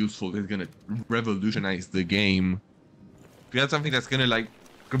useful. It's gonna revolutionize the game. If you have something that's gonna like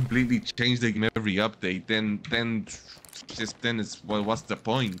completely change the game every update, then it's well, what's the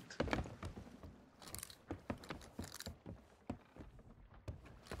point?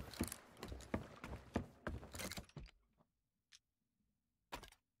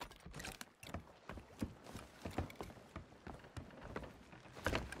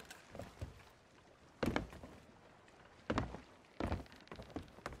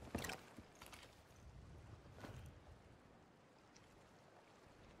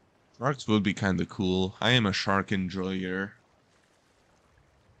 Sharks would be kind of cool. I am a shark enjoyer.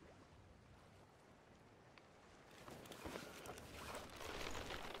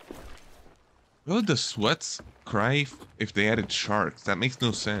 Why would the sweats cry if they added sharks? That makes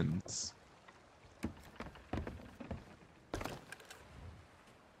no sense.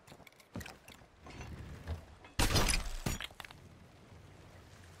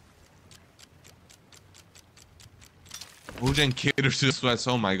 Mojang caters to the sweats.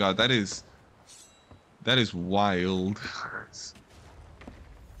 Oh my god, that is wild.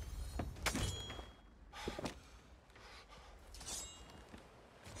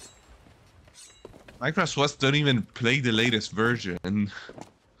 Minecraft sweats don't even play the latest version.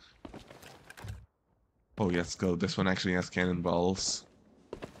 Oh yes, go. This one actually has cannonballs.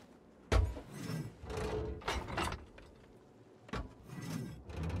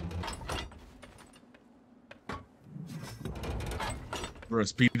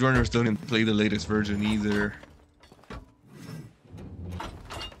 Whereas speedrunners don't even play the latest version either.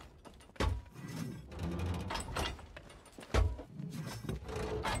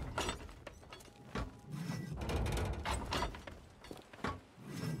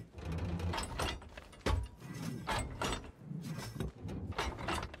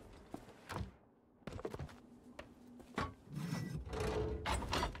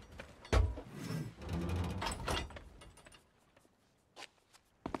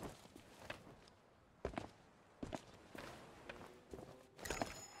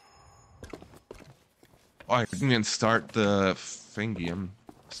 Oh, I didn't even start the thingy. I'm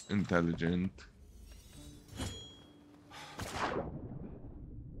intelligent.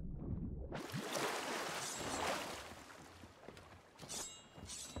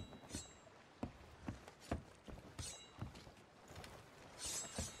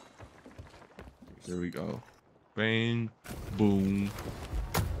 There we go. Bang, boom,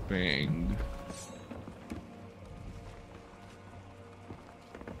 bang.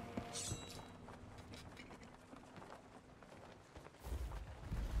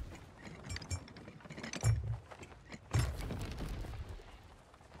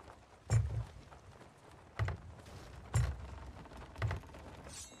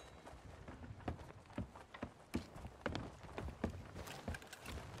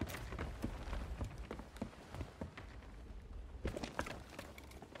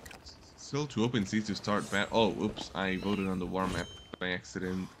 Still two open seats to start bat. Oh, oops! I voted on the war map by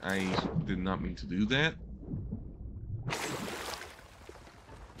accident. I did not mean to do that.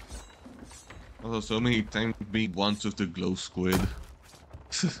 Although so many times being once with the glow squid.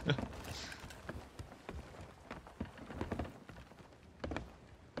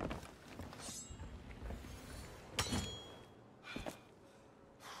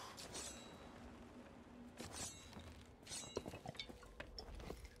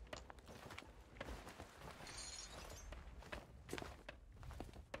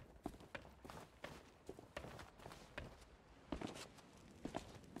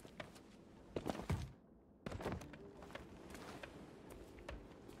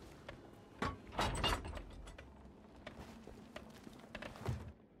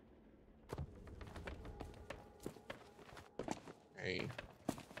 Okay.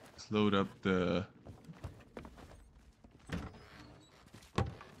 Let's load up the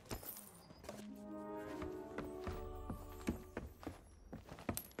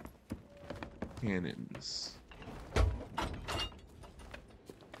cannons.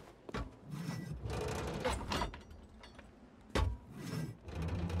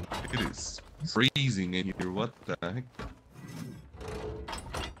 It is freezing in here. What the heck?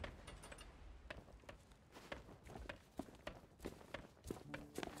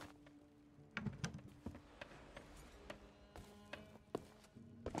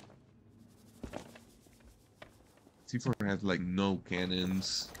 C4 has like no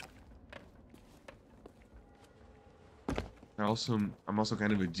cannons. I'm also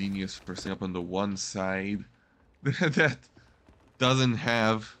kind of a genius for setting up on the one side that doesn't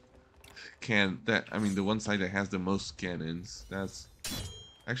have the one side that has the most cannons. That's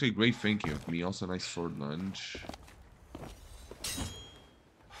actually great thinking of me. Also nice sword lunge.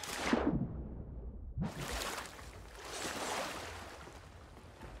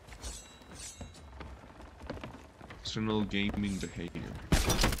 External gaming behavior.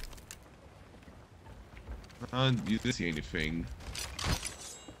 You didn't see anything.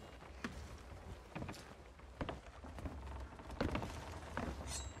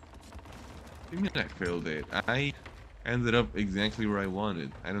 I mean, I failed it. I ended up exactly where I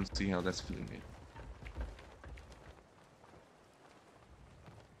wanted. I don't see how that's feeling it.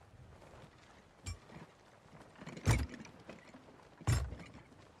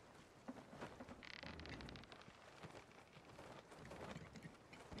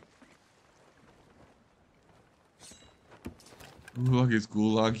 Gulag is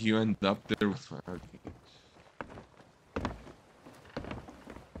gulag, you end up there with... Okay.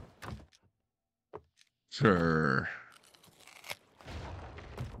 Sure.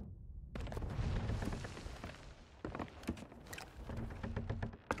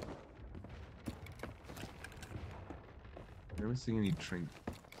 Never seen any train.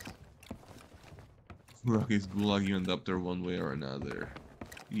 Gulag is gulag, you end up there one way or another.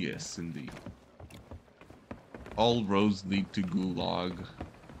 Yes, indeed. All roads lead to gulag.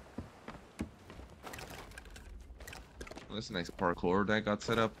 Well, that's a nice parkour that got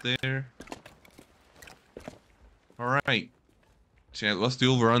set up there. Alright. Chat, what's the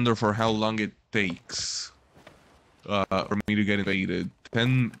over-under for how long it takes for me to get invaded?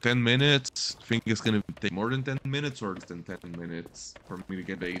 10 minutes? Think it's gonna take more than 10 minutes or less than 10 minutes for me to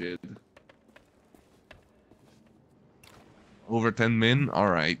get invaded? Over 10 min?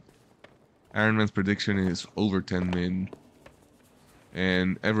 Alright. Iron Man's prediction is over 10 min.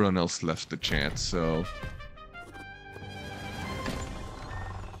 And everyone else left the chat, so...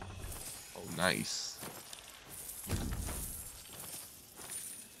 Oh, nice.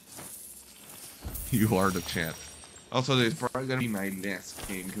 You are the chat. Also, it's probably gonna be my last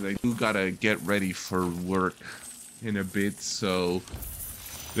game, because I do gotta get ready for work in a bit, so...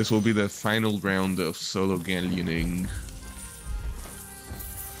 This will be the final round of solo Galleoning.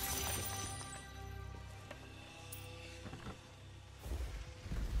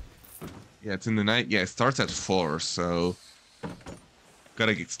 Yeah, it's in the night. Yeah, it starts at 4, so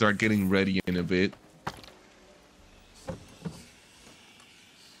gotta start getting ready in a bit.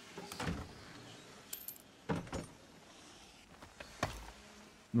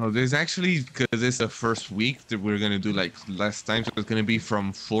 No, there's actually, because it's the first week that we're gonna do like less time, so it's gonna be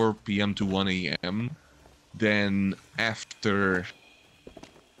from 4 p.m. to 1 a.m. Then after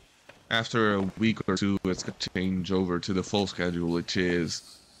a week or two, it's gonna change over to the full schedule, which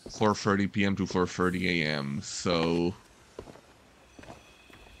is 4:30 p.m. to 4:30 a.m. So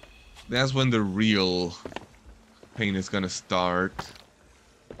that's when the real pain is gonna start.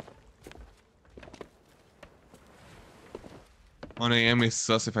 1 a.m. is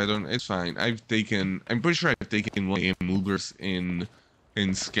sus if I don't. It's fine. I'm pretty sure I've taken 1 a.m. Ubers in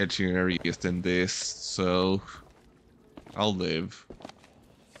sketchier areas than this, so I'll live.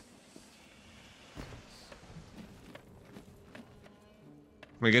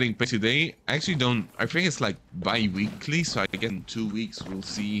 Am I getting paid today? I actually don't. I think it's like bi-weekly, so I guess in 2 weeks we'll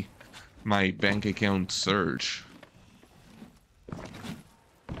see my bank account surge.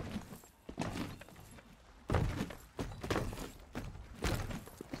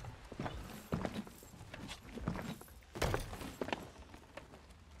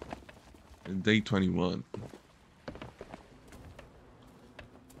 Day 21.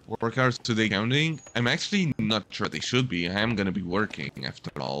 Work hours today counting? I'm actually not sure they should be. I am gonna be working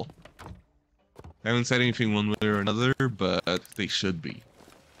after all. I haven't said anything one way or another, but they should be.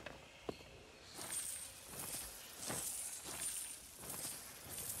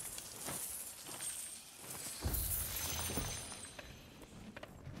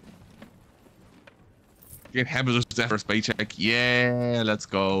 Get Habit that first paycheck. Yeah, let's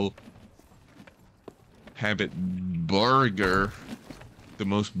go. Habit Burger. The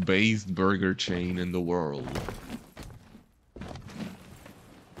most based burger chain in the world.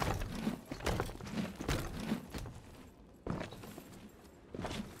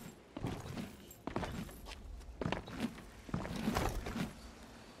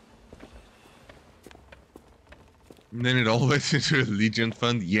 And then it all went into a Legion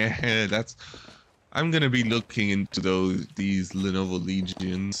fund. Yeah, that's... I'm gonna be looking into these Lenovo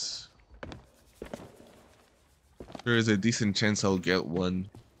Legions. There is a decent chance I'll get one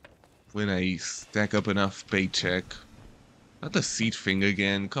when I stack up enough paycheck. Not the seat thing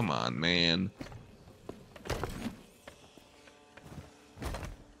again. Come on, man.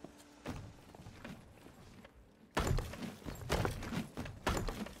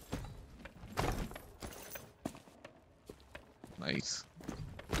 Nice.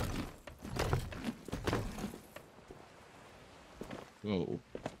 Whoa.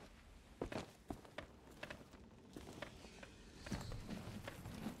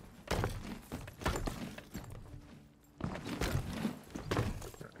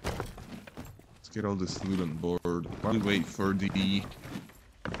 Let's get all this loot on board while we wait for the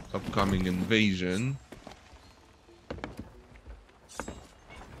upcoming invasion.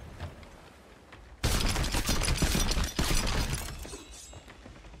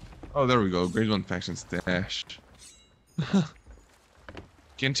 Oh, there we go. Grade 1 faction stashed.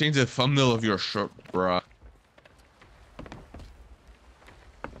 Can't change the thumbnail of your shirt, bruh.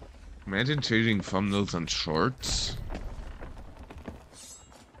 Imagine changing thumbnails on shorts.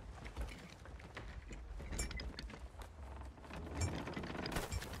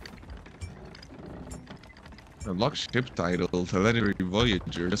 Unlock ship title to Legendary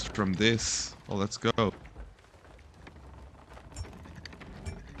Voyager just from this. Oh, let's go.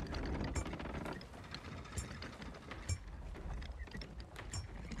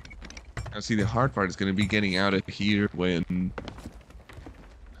 Now see, the hard part is going to be getting out of here when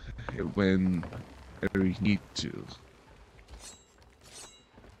we need to.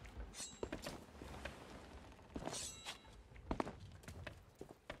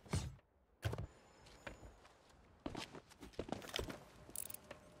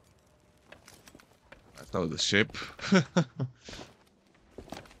 That's not the ship.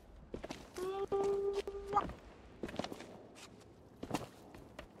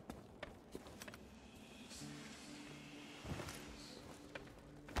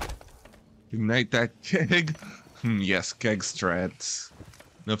 Ignite that keg. Yes, keg strats.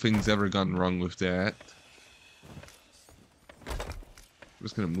 Nothing's ever gone wrong with that. I'm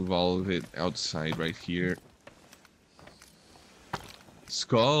just gonna move all of it outside right here.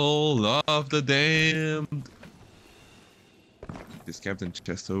 Skull of the damned. This captain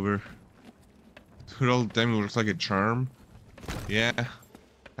chest over. Dude, all the time it looks like a charm. Yeah.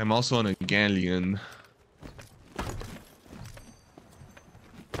 I'm also on a galleon.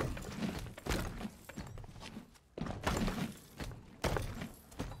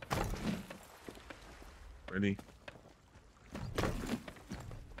 Ready?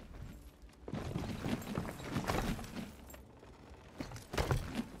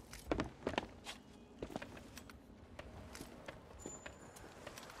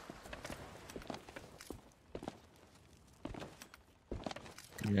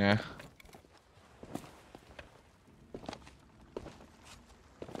 Yeah.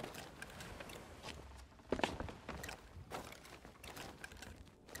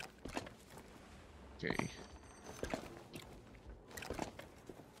 Okay.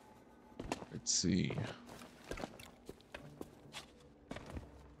 Let's see.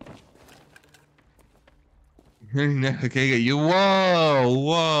 Okay, you. Whoa,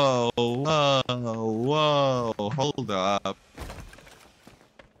 whoa, whoa, whoa. Hold up.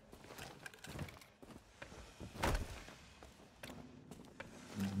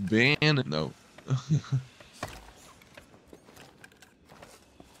 Ban? No.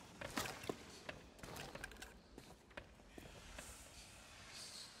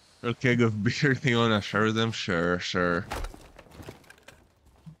 A keg of beer, you wanna share them? Sure, sure.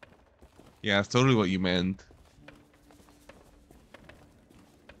 Yeah, that's totally what you meant.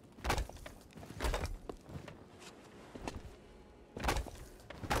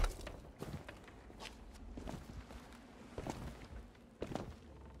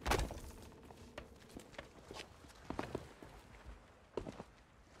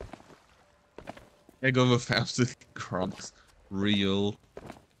 Keg of a Faustic Crocs. Real.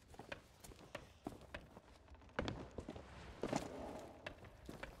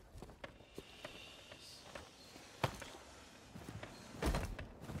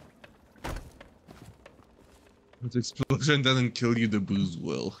 If the explosion doesn't kill you, the booze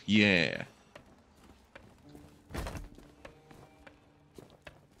will. Yeah.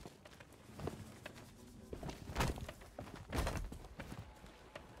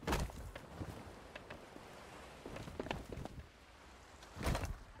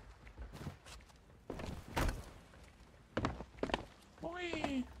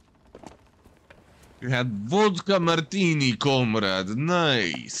 You had vodka martini, comrade.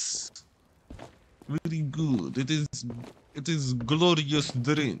 Nice. Very good. It is glorious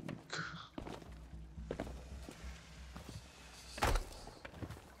drink.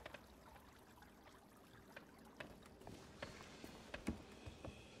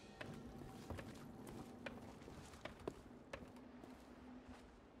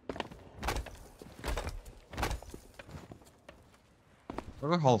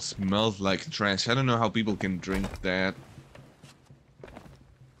 Alcohol smells like trash. I don't know how people can drink that.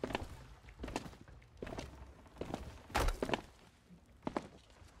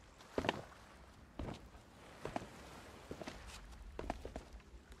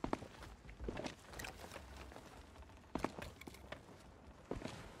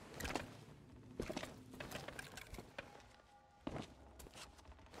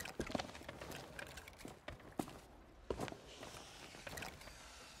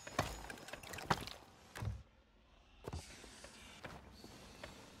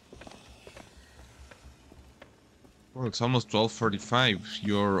 Well, it's almost 12:45.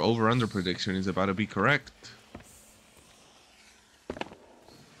 Your over-under prediction is about to be correct.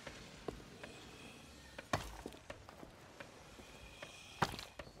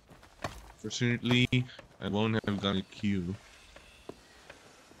 Fortunately, I won't have done a queue.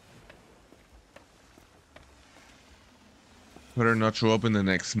 Better not show up in the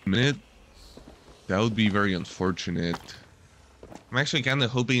next minute. That would be very unfortunate. I'm actually kind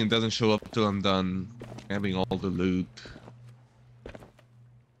of hoping it doesn't show up till I'm done having all the loot.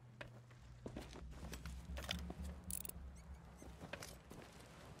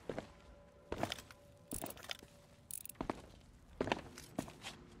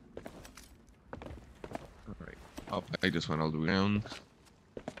 Alright. Oh, I just went all the way around.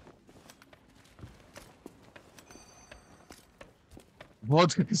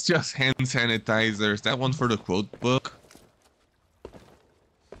 What is just hand sanitizer? Is that one for the quote book?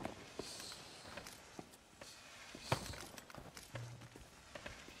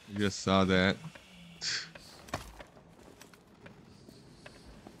 I just saw that.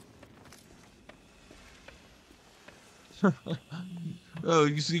 Oh,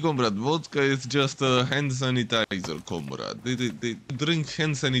 you see, comrade, vodka is just a hand sanitizer, comrade. They drink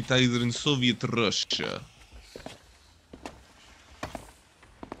hand sanitizer in Soviet Russia.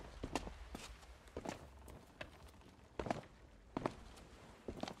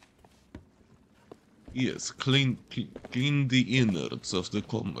 Yes, clean the innards of the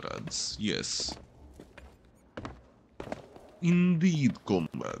comrades. Yes. Indeed,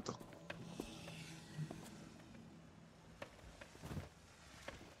 comrade.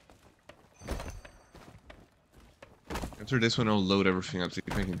 After this one, I'll load everything up, see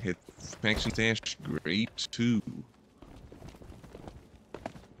if I can hit faction stash. Great, too.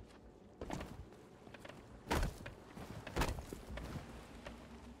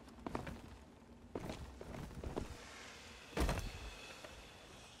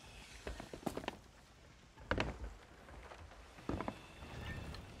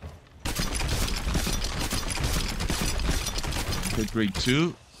 Hit grade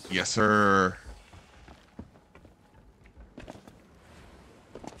 2. Yes, sir.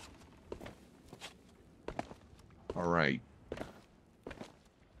 All right.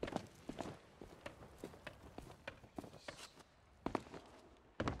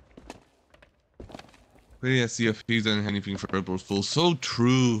 But yeah, Sea of Thieves and anything for April Fool. So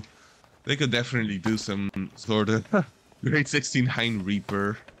true. They could definitely do some sort of grade 16 Hind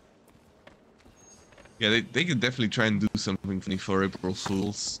Reaper. Yeah, they could definitely try and do something funny for April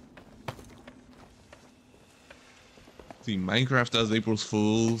Fools. See, Minecraft does April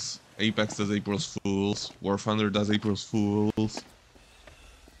Fools, Apex does April Fools, War Thunder does April Fools.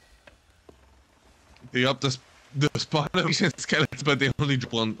 They up the spawn location skeletons, but they only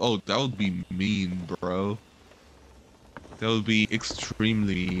drop one. Oh, that would be mean, bro. That would be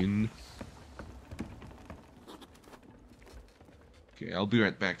extremely mean. Okay, I'll be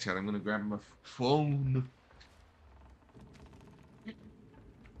right back, chat. I'm gonna grab my phone.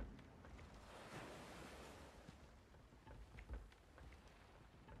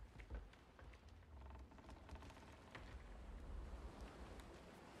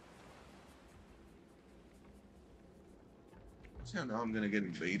 So now I'm gonna get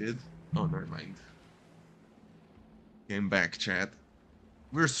invaded. Oh, never mind. Game back, chat.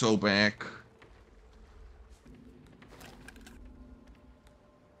 We're so back.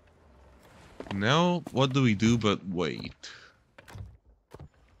 Now, what do we do but wait?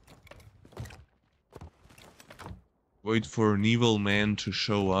 Wait for an evil man to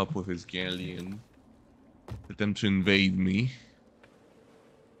show up with his galleon. Get them to invade me.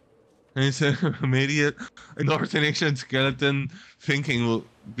 And it's an idiot, an Orthodoxian skeleton thinking will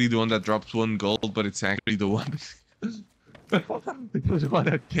be the one that drops 1 gold, but it's actually the one.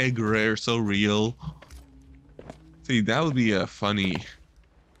 What a keg rare, so real. See, that would be a funny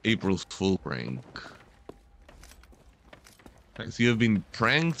April Fool prank. So you have been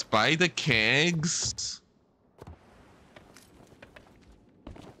pranked by the kegs?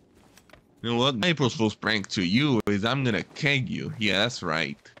 You know what? My April Fool's prank to you is I'm gonna keg you. Yeah, that's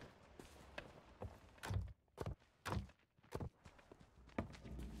right.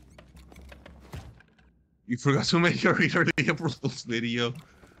 You forgot to make a reader the April Fool's video.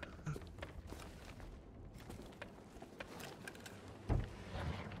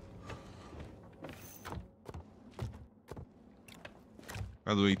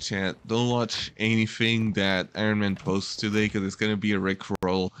 By the way, chat, don't watch anything that Iron Man posts today because it's gonna be a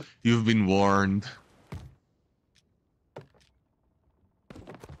rickroll. You've been warned.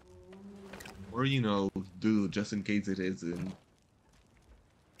 Or, you know, do just in case it isn't.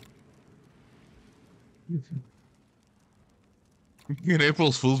 An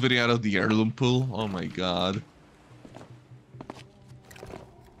April Fool's video out of the heirloom pool? Oh my god.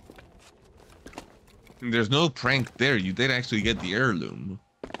 There's no prank there, you did actually get the heirloom.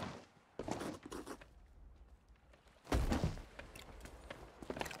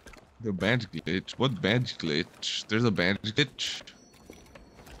 The badge glitch? What badge glitch? There's a badge glitch?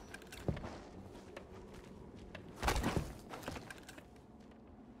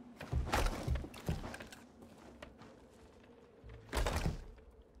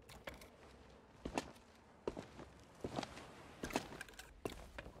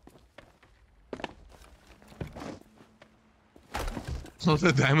 So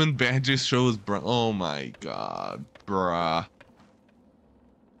the diamond badges shows, bruh. Oh my god, bruh.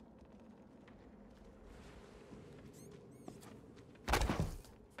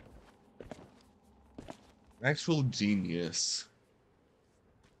 Actual genius.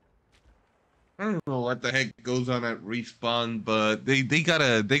 I don't know what the heck goes on at Respawn, but they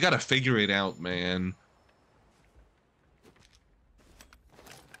gotta figure it out, man.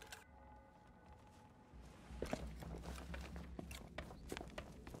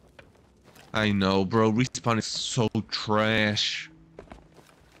 I know, bro. Respawn is so trash.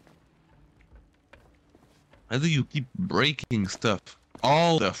 How do you keep breaking stuff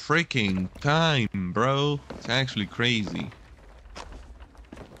all the freaking time, bro? It's actually crazy.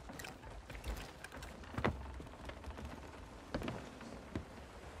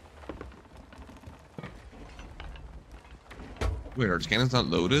 Wait, our cannon's not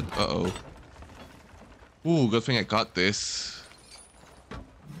loaded? Uh-oh. Ooh, good thing I got this.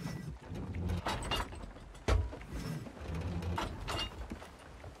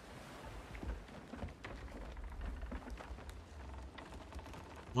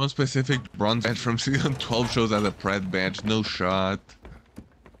 One specific bronze badge from season 12 shows as a pred badge. No shot.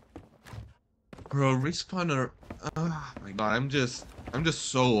 Bro, Respawn are... Oh my god, I'm just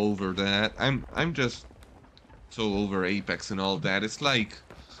so over that. I'm just so over Apex and all that. It's like...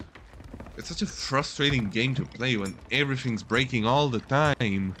 It's such a frustrating game to play when everything's breaking all the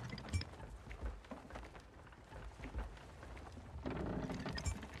time.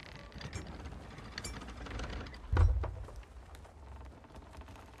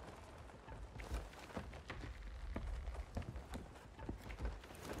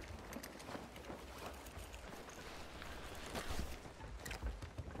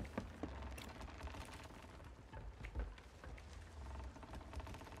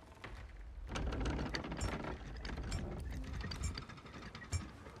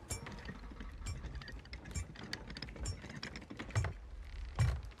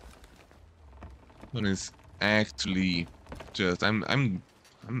 One is actually just I'm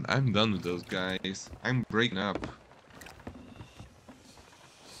done with those guys. I'm breaking up.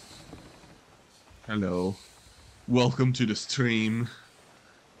 Hello. Welcome to the stream.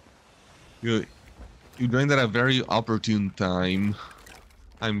 You joined at a very opportune time.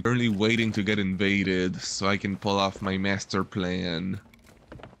 I'm currently waiting to get invaded so I can pull off my master plan.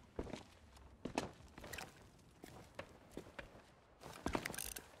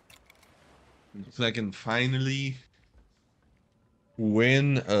 So I can finally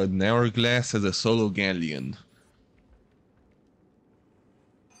win an Hourglass as a solo Galleon.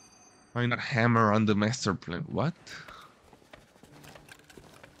 Why not hammer on the master plan? What?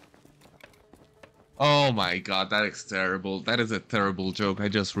 Oh my god, that is terrible. That is a terrible joke, I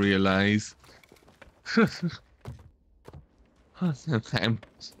just realized. Hammer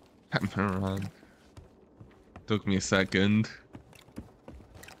on. Took me a second.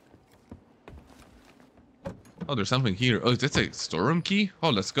 Oh, there's something here. Oh, is this a storeroom key?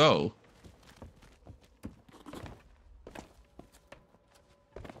 Oh, let's go.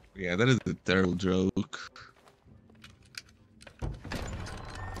 Yeah, that is a terrible joke.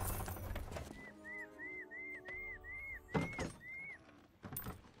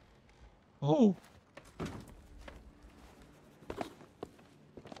 Oh.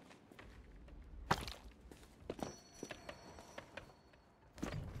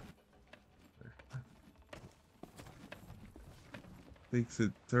 takes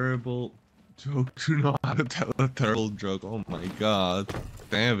a terrible joke to know how to tell a terrible joke. Oh my god.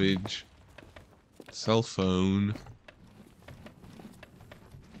 Savage. Cell phone.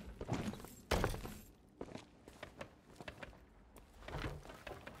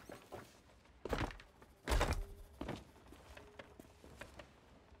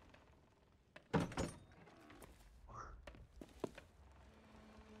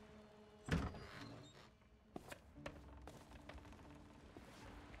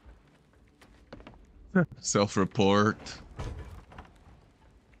 Self-report.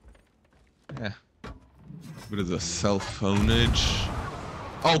 Yeah. What is a cell phoneage?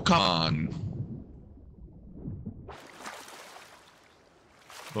 Oh, come on.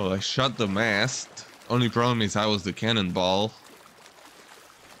 Well, I shot the mast. Only problem is I was the cannonball.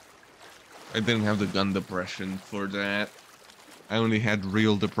 I didn't have the gun depression for that. I only had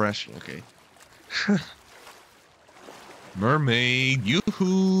real depression. Okay. Mermaid,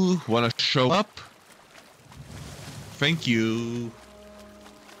 yoo-hoo! Wanna show up? Thank you.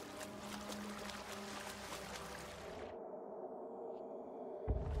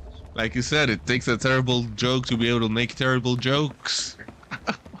 Like you said, it takes a terrible joke to be able to make terrible jokes.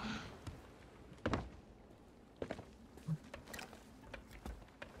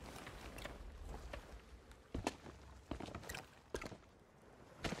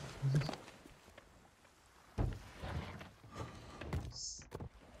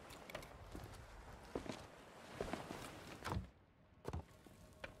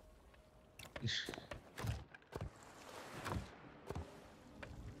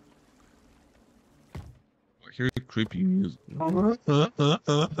 Hear creepy music.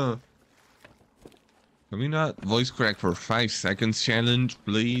 Can we not voice crack for 5 seconds challenge,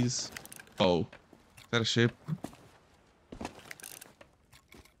 please? Oh, is that a ship?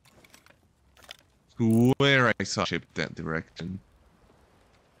 Swear I saw a ship that direction.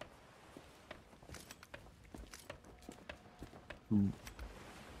 Ooh.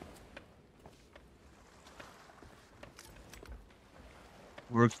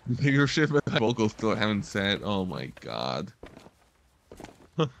 We're bigger ship and vocals still haven't said. Oh my god.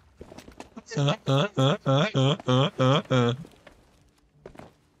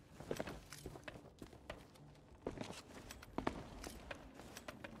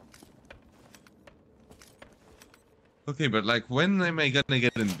 Okay, but like, when am I gonna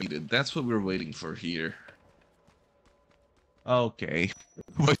get invaded? That's what we're waiting for here. Okay.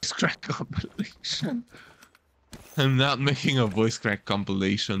 Voice crack compilation. I'm not making a voice crack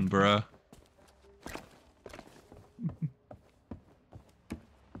compilation, bruh.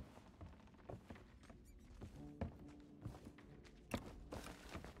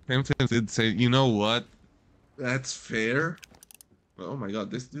 Hampton did say, you know what? That's fair. But oh my god,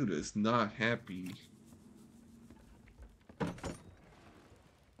 this dude is not happy.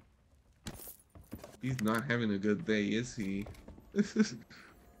 He's not having a good day, is he?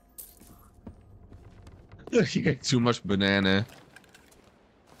 He ate too much banana.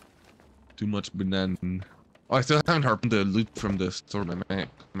 Too much banana. Oh, I still haven't harpooned the loot from the store.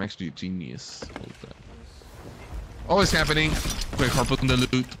 I'm actually a genius. Hold on. Oh, it's happening. Quick, harpoon the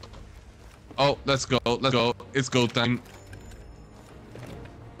loot. Oh, let's go. Let's go. It's go time.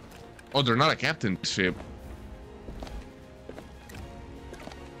 Oh, they're not a captain ship.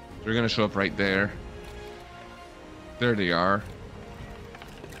 They're gonna show up right there. There they are.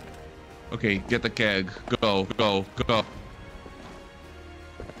 Okay, get the keg. Go, go, go.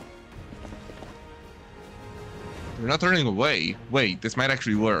 They're not turning away. Wait, this might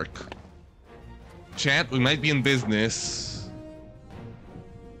actually work. Chat, we might be in business.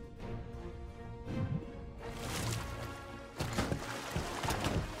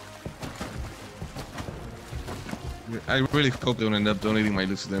 I really hope they don't end up donating my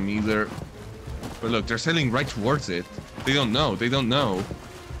loot to them either. But look, they're sailing right towards it. They don't know. They don't know.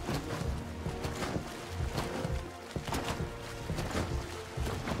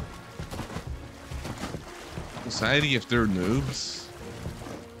 Society, if they're noobs.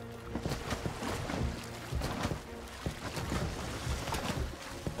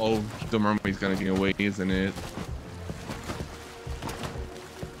 Oh, the mermaid's gonna get away, isn't it?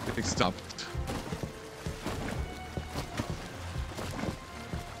 They stopped.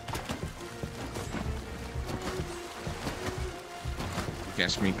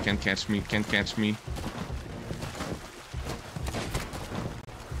 Catch me, can't catch me, can't catch me.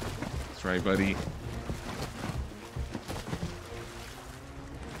 That's right, buddy.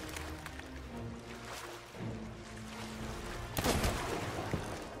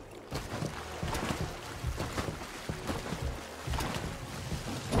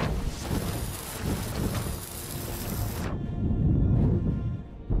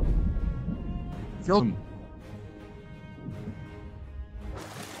 Kill him.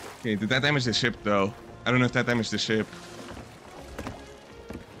 Okay, did that damage the ship though? I don't know if that damaged the ship.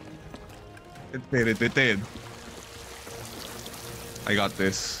 It did, it did. I got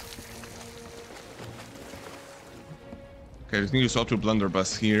this. Okay, I just need to swap to a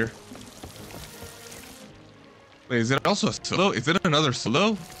blunderbuss here. Wait, is it also a solo? Is it another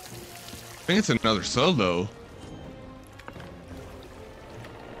solo? I think it's another solo.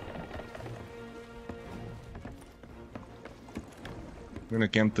 I'm gonna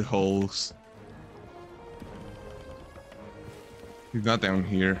camp the holes. He's not down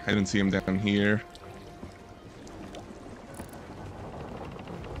here. I didn't see him down here.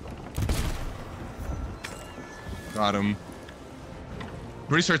 Got him.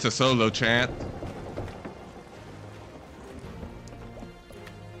 Pretty sure it's a solo, chat.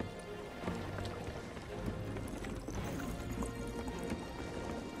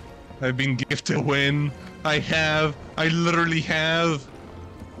 I've been gifted a win. I have. I literally have.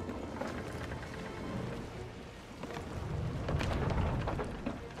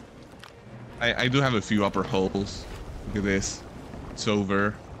 I do have a few upper holes. Look at this. It's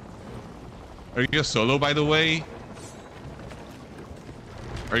over. Are you a solo, by the way?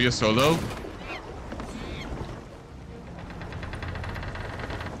 Are you a solo?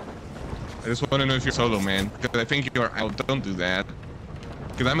 I just want to know if you're solo, man. Because I think you're out. Don't do that.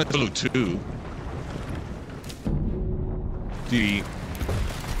 Because I'm a solo too. Gee.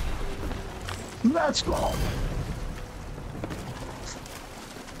 Let's go.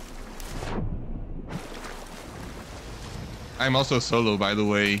 I'm also solo, by the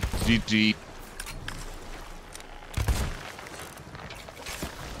way. GG.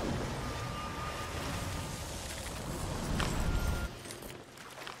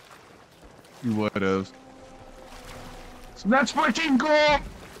 You would've. Let's freaking go!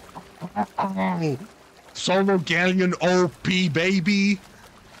 Solo Galleon OP, baby!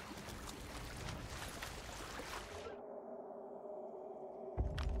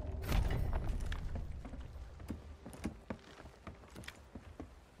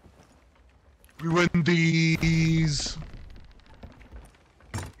 We win these!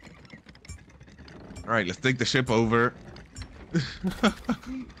 Alright, let's take the ship over.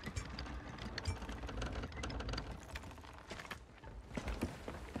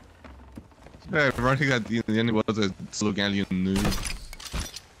 Yeah, running at the end was a slow Galleon noob.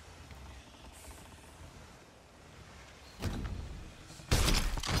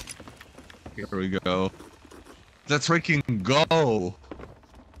 Here we go. Let's freaking go!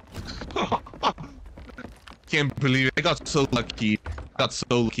 Can't believe it. I got so lucky.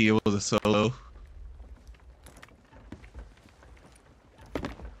 It was a solo.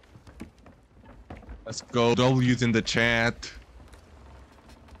 Let's go. W's in the chat.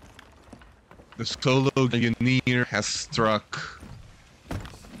 The solo Galleoneer has struck.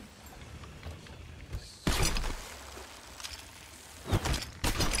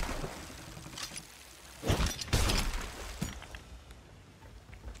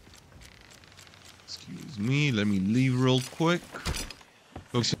 Excuse me, let me leave real quick.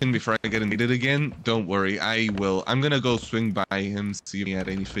 Focus in before I get invaded again. Don't worry, I will. I'm gonna go swing by him, see if he had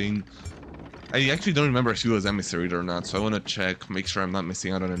anything. I actually don't remember if he was emissary or not, so I want to check, make sure I'm not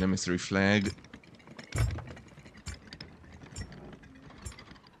missing out on an emissary flag.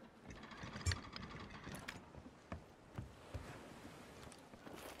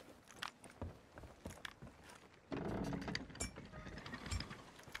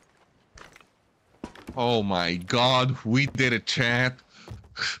 Oh my god, we did it, chat.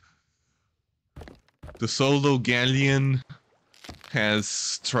 The solo Galleon has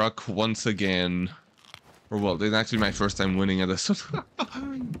struck once again. Or well, it's actually my first time winning at a solo.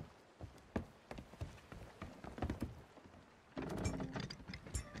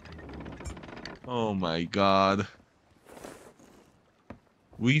 Oh my god.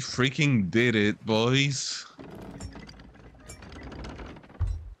 We freaking did it, boys.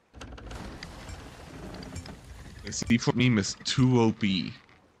 The C4 meme is too OP.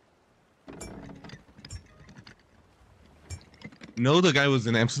 No, the guy was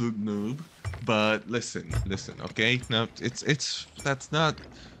an absolute noob, but listen, okay? No, that's not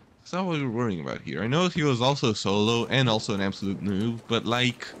what we're worrying about here. I know he was also solo and also an absolute noob, but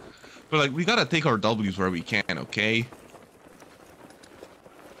like we gotta take our W's where we can, okay?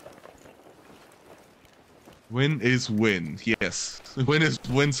 Win is win, yes. Win is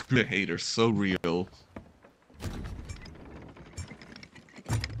win, screw the haters, so real.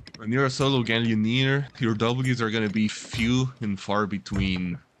 When you're a solo Galleoneer, your W's are gonna be few and far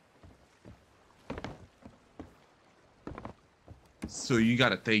between. So you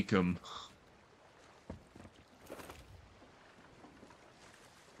gotta take them.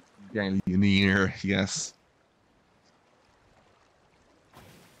 Galleoneer, yes.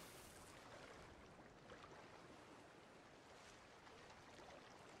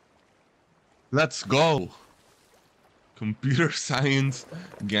 Let's go! Computer science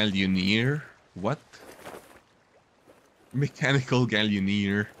Galleoneer? What? Mechanical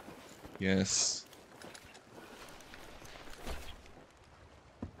Galleoneer. Yes.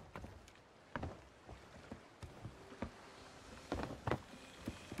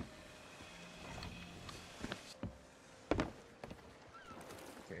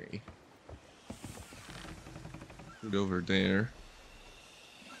 Okay. Put it over there.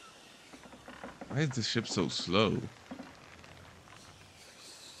 Why is the ship so slow?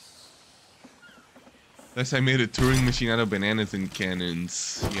 Unless I made a Turing machine out of bananas and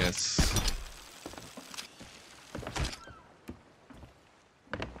cannons. Yes.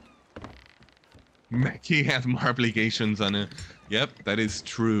 Mackie has more applications on it. Yep, that is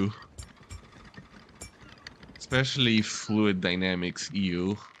true. Especially fluid dynamics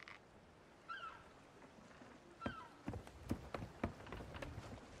EU.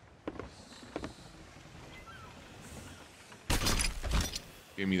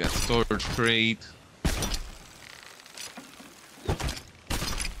 Give me that storage crate.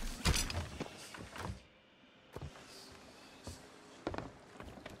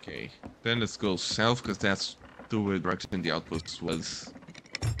 Okay, then let's go south because that's the direction the outpost was.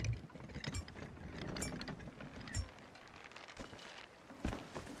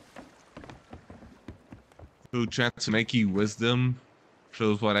 So Chatsameki wisdom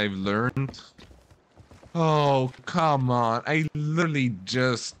shows what I've learned. Oh, come on. I literally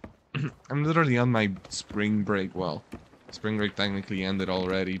just... I'm literally on my spring break. Well, spring break technically ended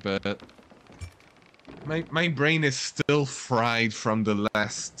already, but... My brain is still fried from the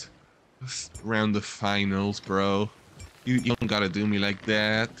last round of finals, bro. You don't gotta do me like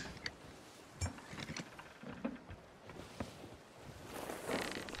that.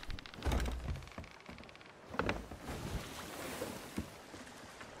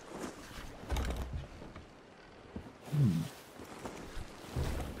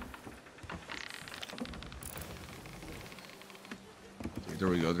 Okay, there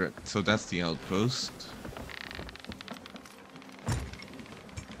we go. So that's the outpost.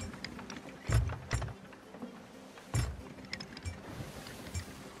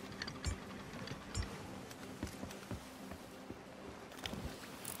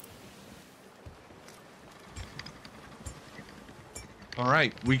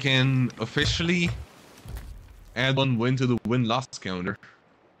 Alright, we can officially add 1 win to the win-loss counter.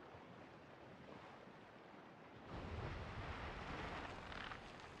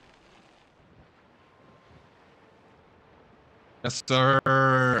 Yes,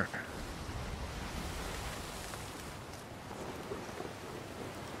 sir.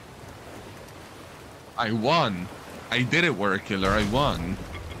 I won. I did it, Warrior Killer. I won.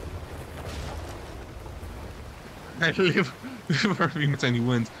 I live for any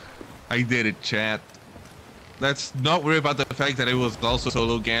wins. I did it, chat. Let's not worry about the fact that it was also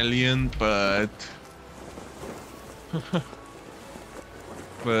solo Galleon, but...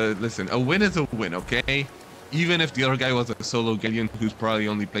 but listen, a win is a win, okay? Even if the other guy was a solo Galleon who's probably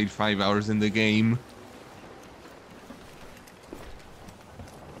only played 5 hours in the game.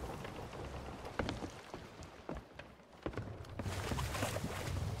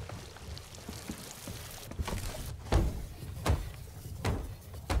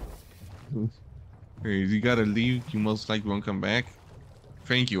 Hey, you gotta leave, you most likely won't come back.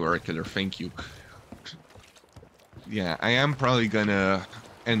 Thank you, Oracular, thank you. Yeah, I am probably gonna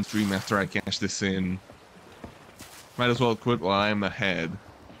end stream after I cash this in. Might as well quit while I'm ahead.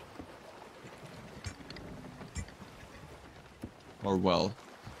 Or well,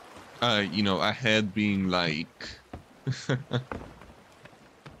 you know, ahead being like...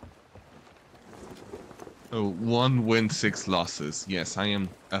 oh, 1 win, 6 losses. Yes, I am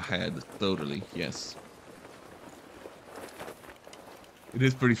ahead, totally, yes. It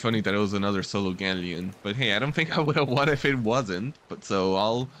is pretty funny that it was another solo Galleon, but hey, I don't think I would have won if it wasn't. But so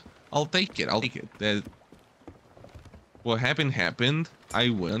I'll take it. I'll take it. That what happened happened. I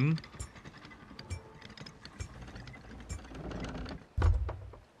win.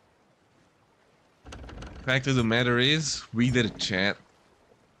 Fact of the matter is, we did a chat.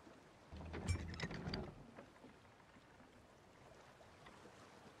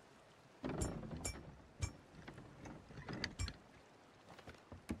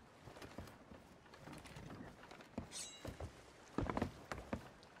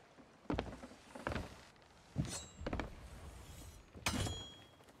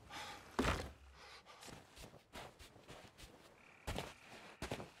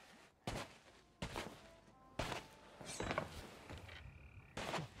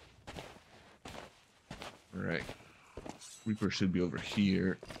 Alright. Reaper should be over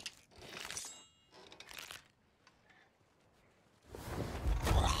here.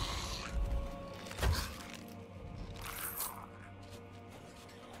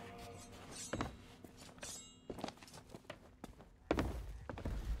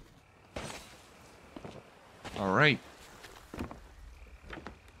 Alright.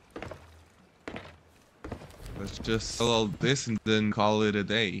 Let's just sell all this and then call it a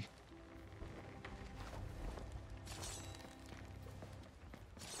day.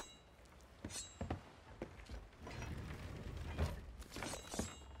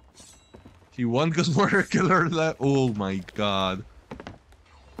 He won because murder killer left. Oh my god.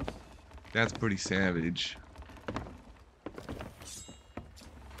 That's pretty savage.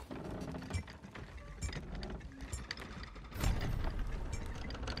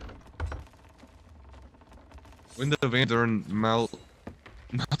 Win the event, earn melt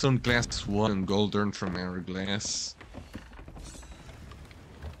on glass 1 and gold earned from Hourglass.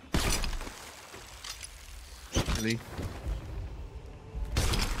 Really?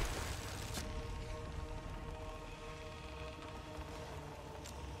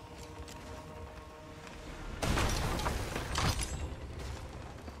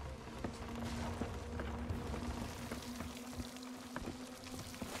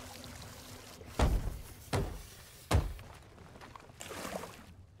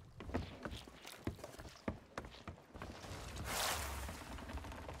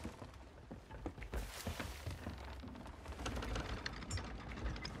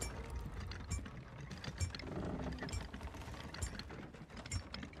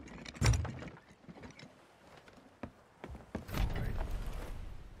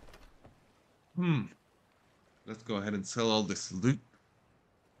 Let's go ahead and sell all this loot.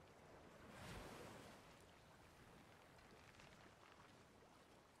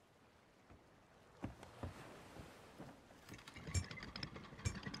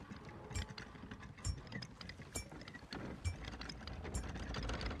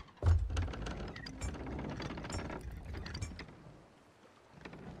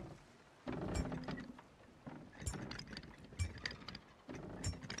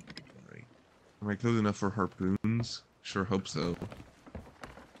 Am I close enough for harpoons? Sure hope so.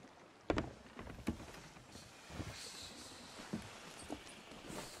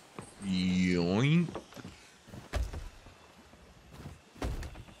 Yoink.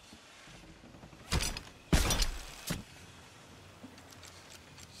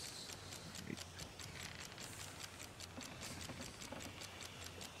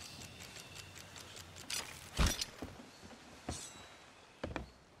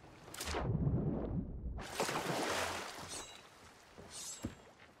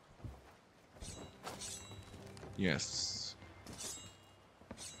 Yes.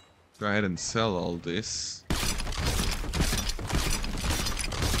 Go ahead and sell all this.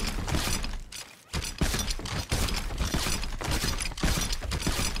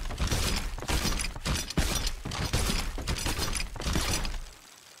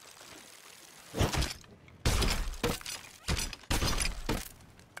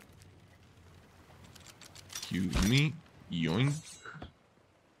 Excuse me. Yoink.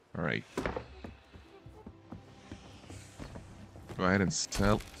 Alright. Go ahead and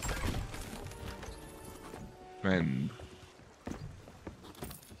sell. Vend.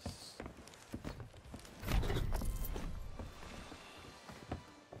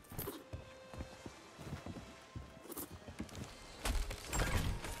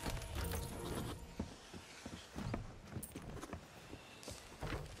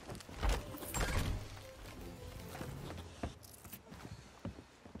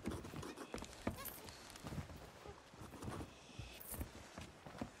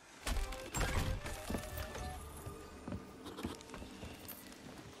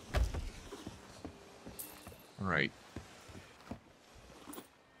 Alright.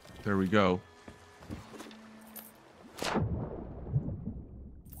 There we go.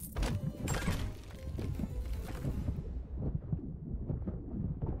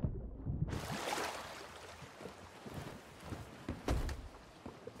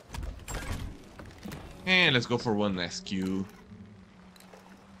 And let's go for one SQ.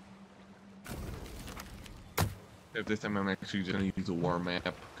 If this time I'm actually gonna use a war map,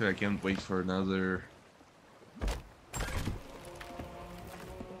 because I can't wait for another.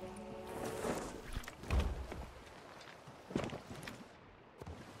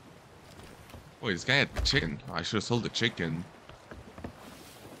 Wait, this guy had chicken. Oh, I should have sold the chicken.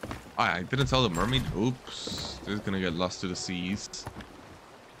 Oh, I didn't sell the mermaid. Oops. This is gonna get lost to the seas.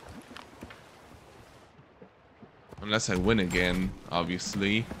 Unless I win again,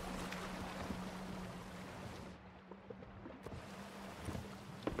 obviously.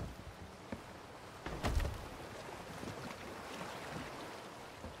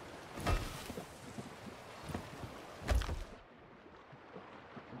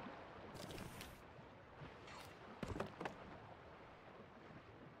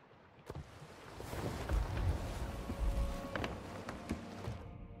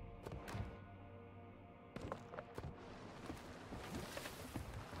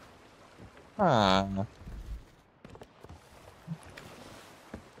 Ah.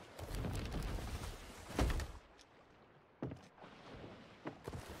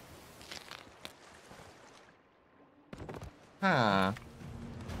 Ah.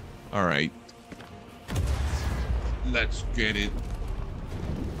 All right. Let's get it.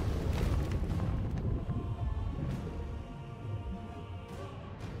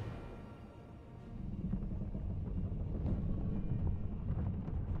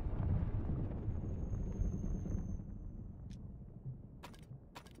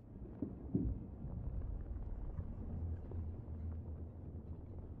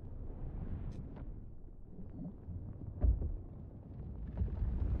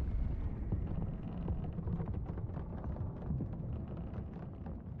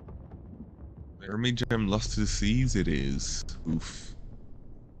 Mermaid gem lost to the seas. It is. Oof.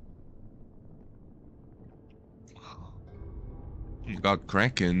 Oh God,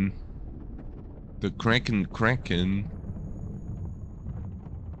 Kraken. The Kraken.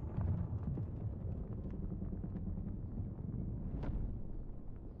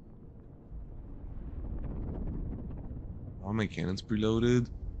 All my cannons preloaded.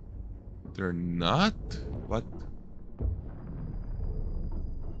 They're not? What?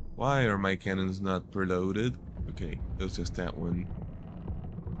 Why are my cannons not preloaded? Okay, it was just that one.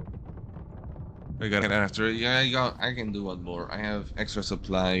 I got it after it. Yeah, I can do one more. I have extra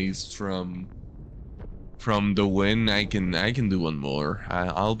supplies from the win. I can do one more.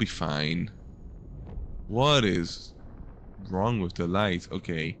 I'll be fine. What is wrong with the lights?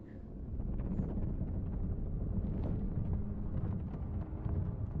 Okay.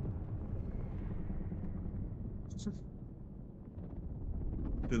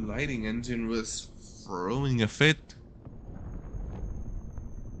 The lighting engine was throwing a fit.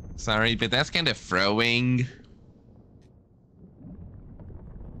 Sorry, but that's kind of throwing.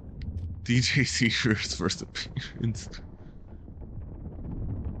 DJ Seizur's first appearance.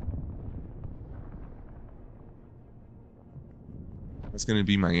 That's gonna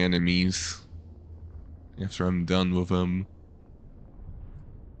be my enemies after I'm done with them.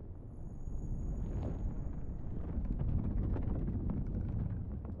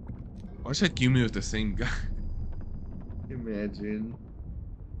 Why should I kill me with the same guy? Imagine.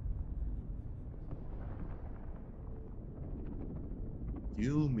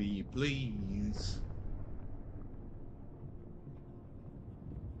 Kill me, please.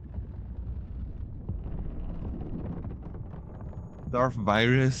 Darth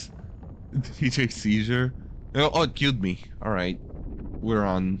Virus, DJ Seizure. Oh, it killed me. All right, we're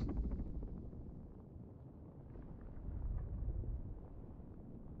on.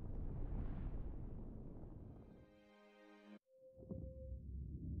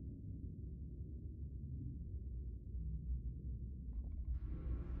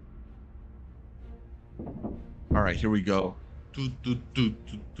 All right, here we go.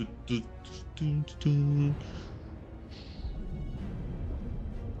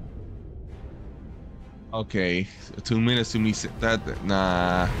 Okay, 2 minutes to me. That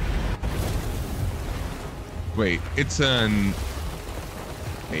nah. Wait, it's an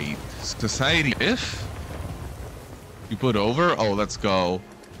a society. If you put over, oh, let's go.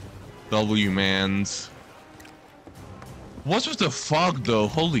 W mans. What's with the fog though?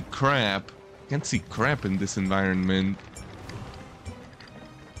 Holy crap! Can't see crap in this environment.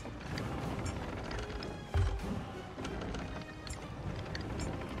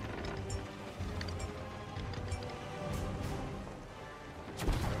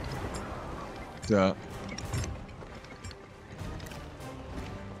 Duh.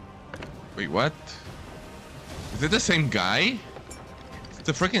 Wait, what? Is it the same guy?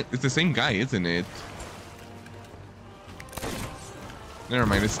 It's the same guy, isn't it? Never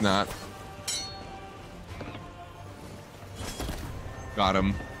mind, it's not. Got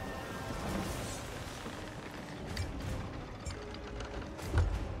him.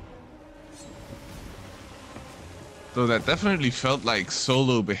 So that definitely felt like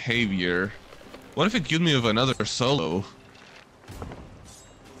solo behavior. What if it killed me with another solo?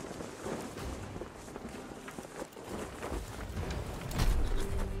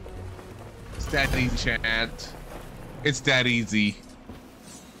 It's that easy, chat. It's that easy.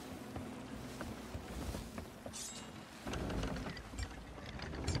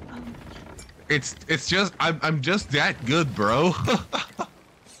 It's just I'm just that good, bro.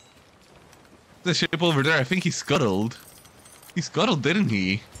 The ship over there, I think he scuttled. He scuttled, didn't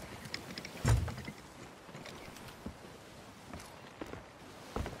he?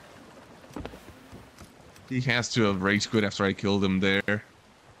 He has to have rage quit after I killed him there.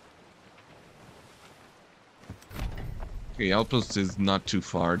 Okay, outpost is not too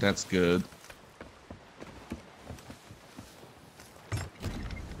far. That's good.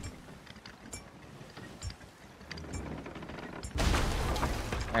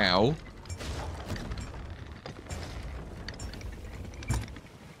 Ow.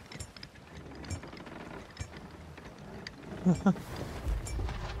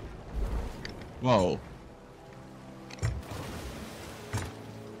 Whoa.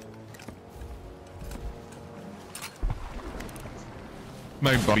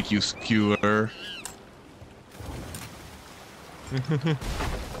 My barbecue skewer.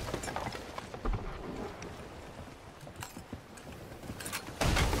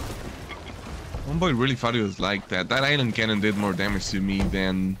 One boy really thought it was like that. That island cannon did more damage to me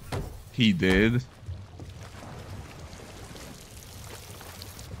than he did.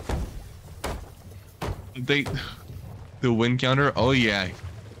 The win counter? Oh yeah.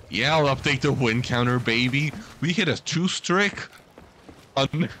 Yeah, I'll update the win counter, baby. We hit a 2 streak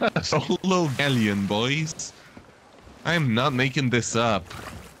on solo Galleon, boys. I am not making this up.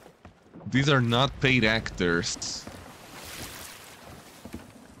 These are not paid actors.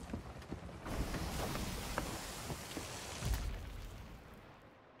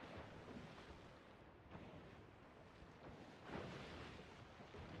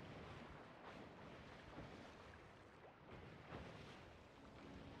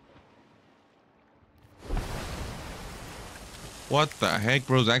 What the heck?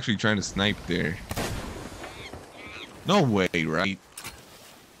 Bro's actually trying to snipe there. No way, right?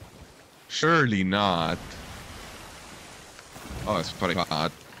 Surely not. Oh, it's pretty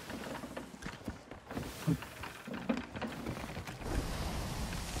hot.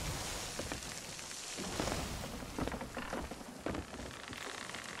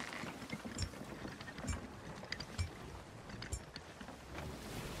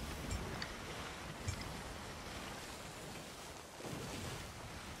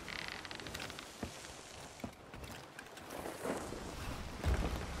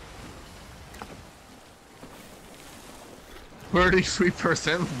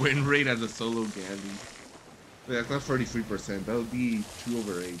 %win rate as a solo Gandhi. That's not 33%. That would be 2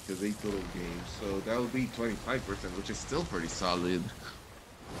 over 8 because 8 total games. So that would be 25%, which is still pretty solid.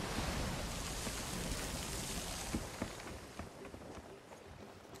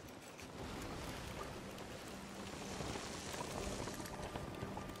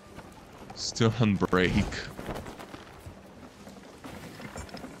 Still on break.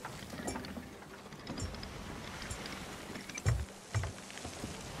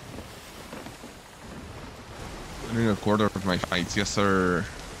 Winning a quarter of my fights, yes sir.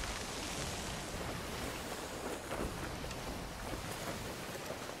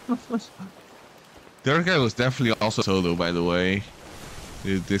 The other guy was definitely also solo, by the way.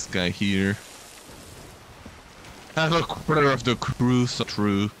 This guy here. I have a quarter of the crew, so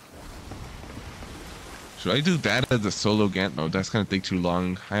true. Should I do that as a solo Gant? No, that's gonna take too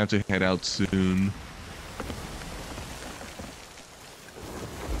long. I have to head out soon.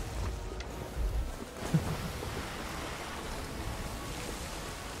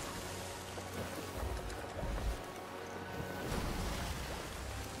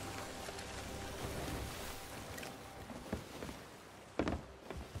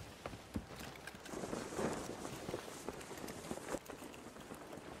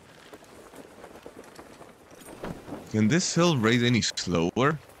 Can this hill raise any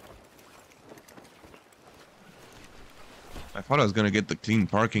slower? I thought I was gonna get the clean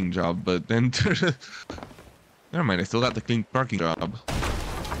parking job, but then... Never mind, I still got the clean parking job.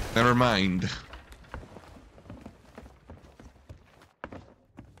 Never mind.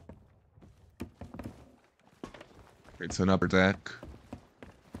 It's an upper deck.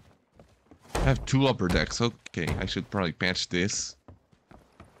 I have 2 upper decks. Okay, I should probably patch this.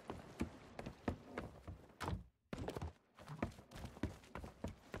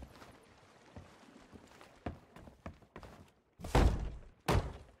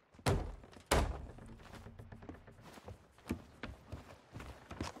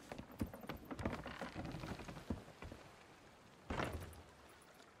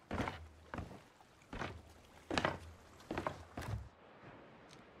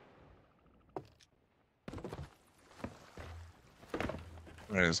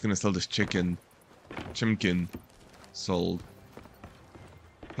 Alright, I was gonna sell this chimkin. Sold.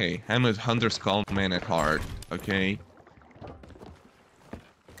 Hey, I'm a Hunter Skull man at heart, okay?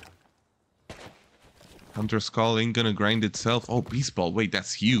 Hunter Skull ain't gonna grind itself. Oh, Beast Ball, wait,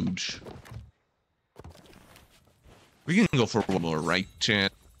 that's huge. We can go for one more, right,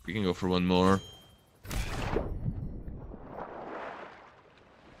 chat? We can go for one more.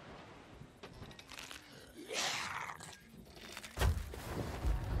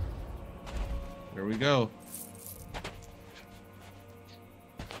 There we go.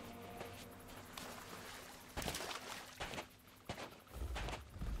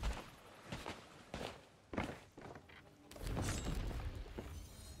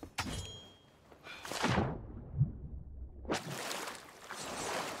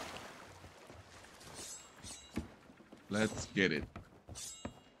 Let's get it.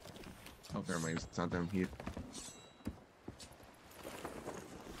 Oh, never mind. It's not down here.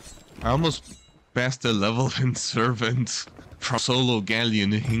 I almost passed the level in Servant from solo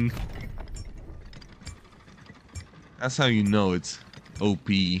Galleoning. That's how you know it's OP.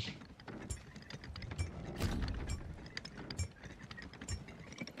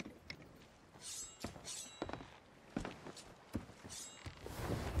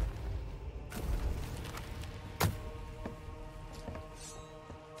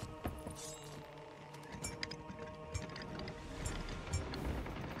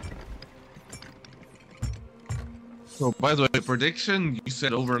 So, by the way, the prediction you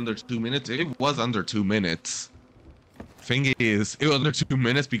said over under 2 minutes. It was under 2 minutes. Thing is, it was under 2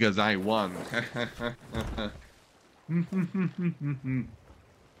 minutes because I won.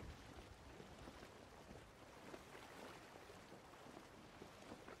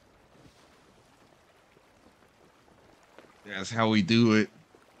 That's how we do it.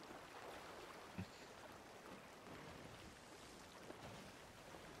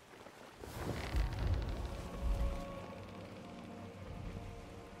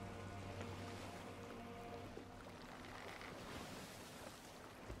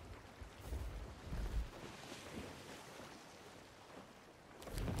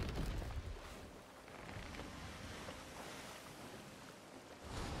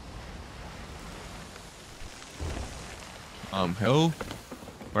 Hello?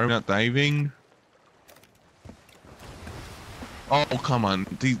 Why are we not diving? Oh, come on.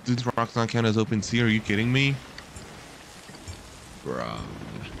 These rocks not count as open sea? Are you kidding me? Bruh.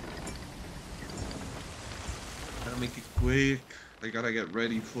 Gotta make it quick. I gotta get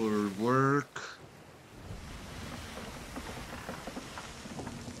ready for work.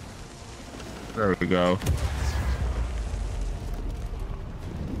 There we go.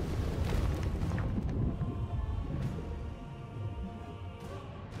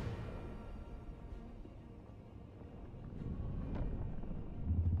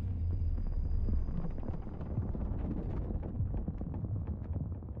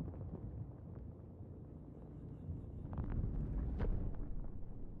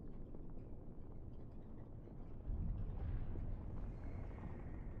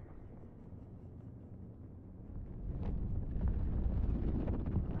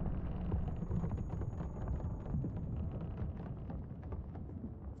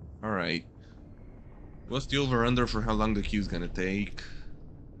 Alright. What's the over-under for how long the queue's gonna take?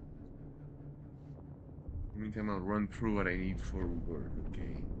 Meantime, I'll run through what I need for work.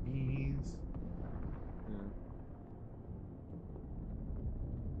 Okay. Ease.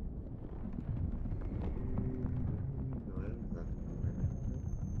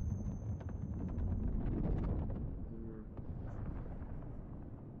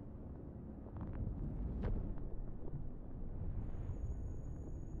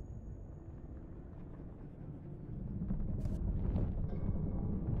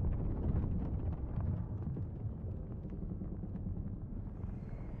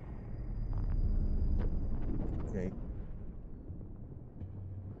 Okay.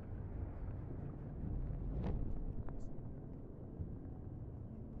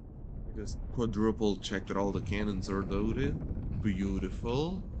 I just quadruple check that all the cannons are loaded.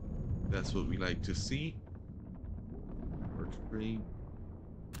 Beautiful. That's what we like to see. Archery.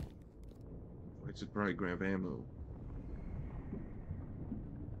 I should probably grab ammo.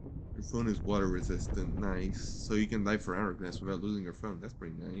 Your phone is water resistant. Nice. So you can dive for Hourglass without losing your phone. That's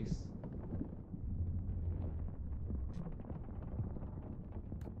pretty nice.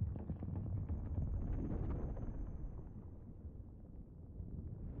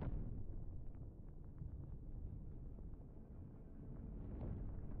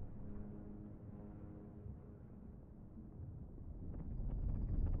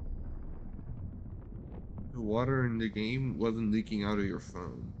 The water in the game wasn't leaking out of your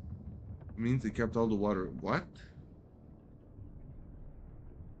phone. It means it kept all the water. What?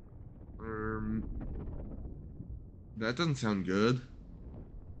 Um, that doesn't sound good.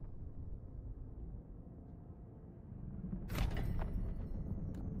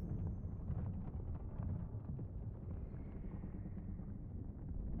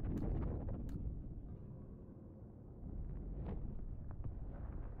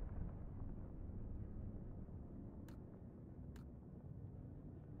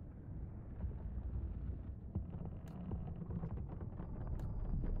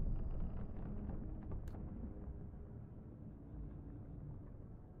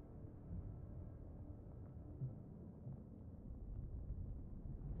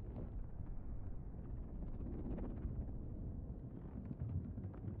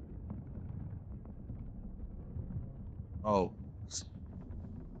 Oh.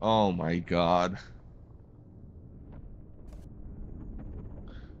 Oh my god.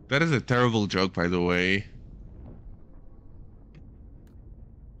 That is a terrible joke, by the way.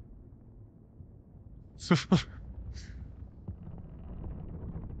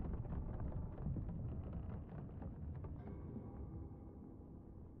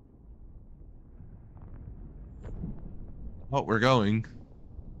 Oh, we're going.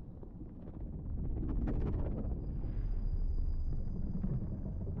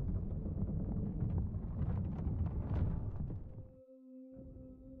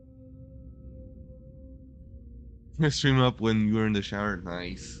 Stream up when you were in the shower.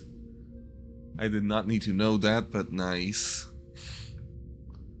 Nice. I did not need to know that, but nice.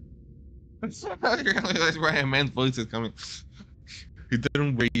 That's why I meant voice is coming. You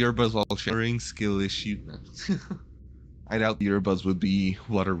didn't wear earbuds while showering. Skill issue. No. I doubt the earbuds would be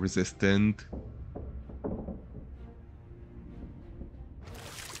water resistant.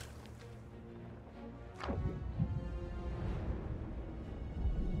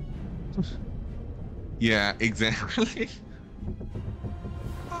 Yeah, exactly.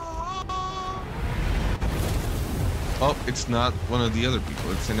 Oh, it's not one of the other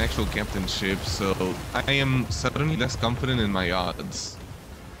people. It's an actual captain ship, so I am suddenly less confident in my odds.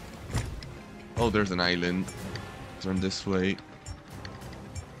 Oh, there's an island. Turn this way.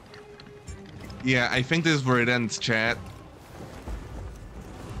 Yeah, I think this is where it ends, chat.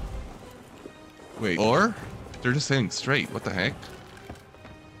 Wait, or? They're just saying straight. What the heck?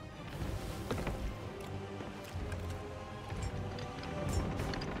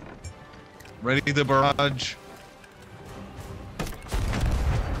 Ready the barrage.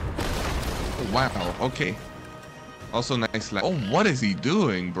 Oh, wow, okay. Also nice Oh, what is he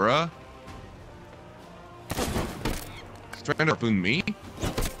doing, bruh? He's trying to harpoon me?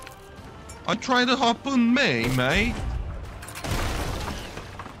 I tried to harpoon me, mate.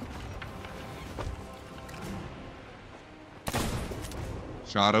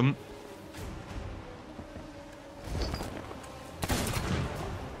 Shot him.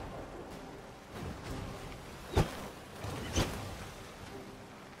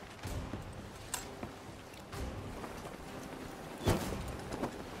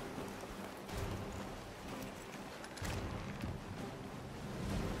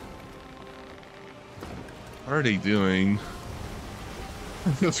 What are they doing?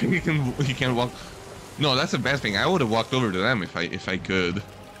 He can't walk. No, that's a bad thing. I would have walked over to them if I could.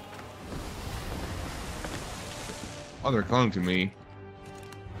 Oh, they're calling to me.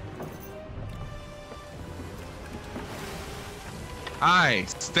 Hi,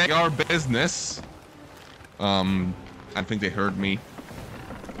 stay our business. I think they heard me.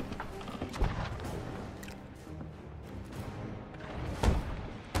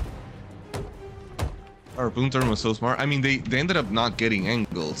 Our boom turn was so smart. I mean, they ended up not getting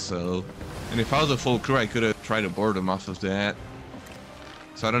angles, so... And if I was a full crew, I could have tried to board them off of that.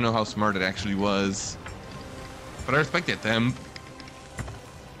 So I don't know how smart it actually was. But I respected them.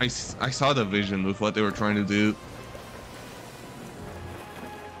 I saw the vision with what they were trying to do.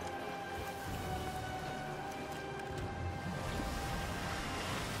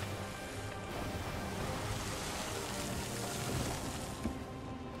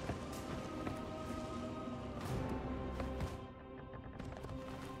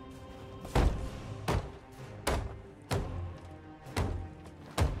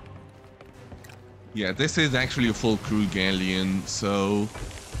 Yeah, this is actually a full crew Galleon, so...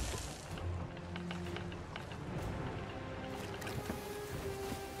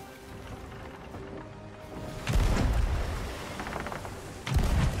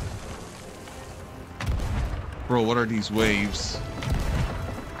 Bro, what are these waves?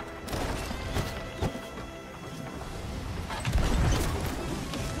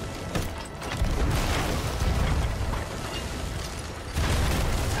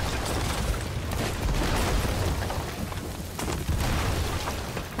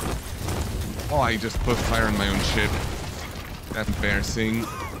 Oh, I just put fire on my own ship. That's embarrassing.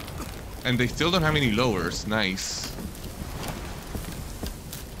 And they still don't have any lowers. Nice.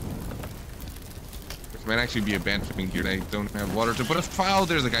 Which might actually be a bad thing here. I don't have water to put a foul.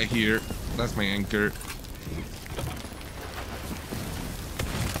 There's a guy here. That's my anchor.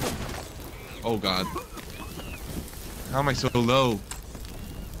 Oh god. How am I so low?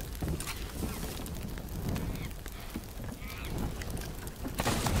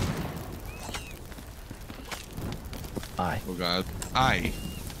 Oh god. Aye.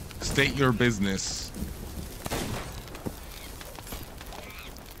 State your business.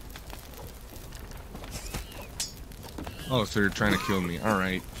 Oh, so you're trying to kill me.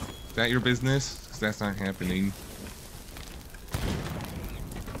 Alright. Is that your business? Because that's not happening.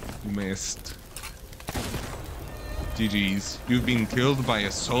 You missed. GG's. You've been killed by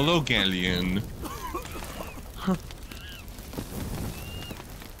a solo Galleon. Oh,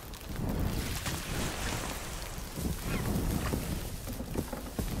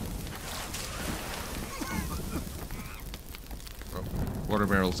 water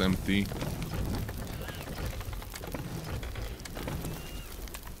barrel's empty.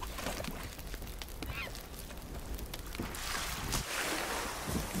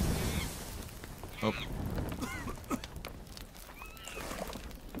 Oh.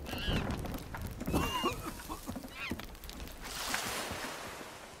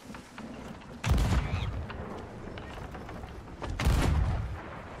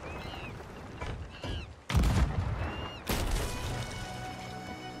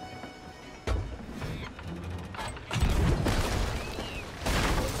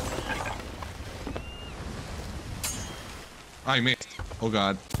 I missed. Oh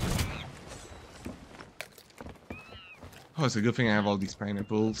god. Oh, it's a good thing I have all these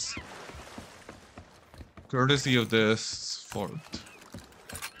pineapples. Courtesy of this fort.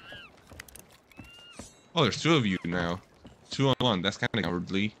 Oh, there's two of you now. 2 on 1. That's kind of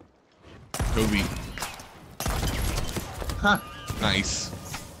cowardly. Toby. Ha! Nice.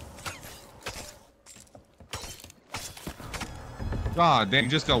 God damn, you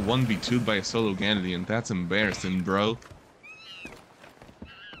just got 1v2'd by a solo Galleon. That's embarrassing, bro.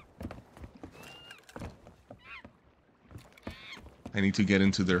 I need to get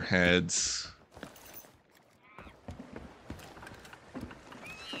into their heads.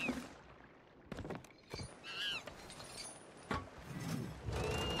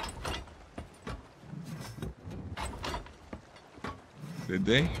 Did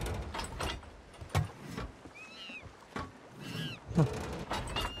they?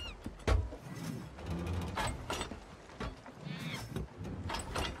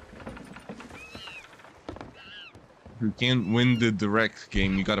 You can't win the direct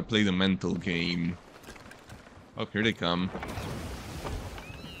game, you gotta play the mental game. Oh, here they come.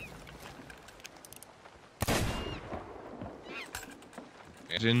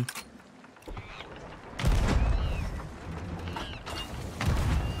 Imagine.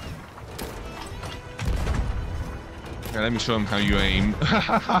 Yeah, let me show them how you aim.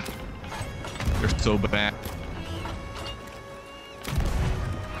 You're so bad.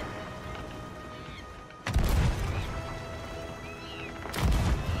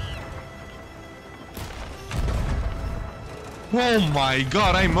 Oh my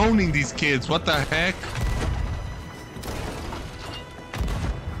god, I'm owning these kids, what the heck?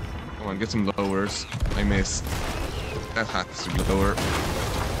 Come on, get some lowers. I missed. That has to be lower.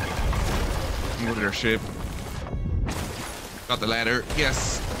 Go to their ship. Got the ladder,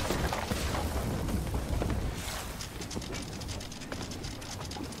 yes!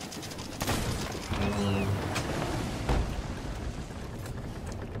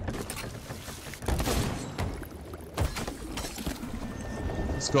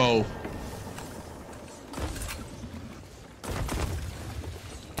 Let's go.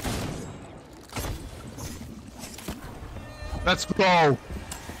 Let's go.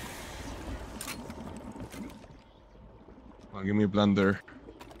 Oh, give me a blunder.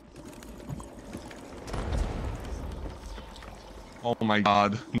 Oh my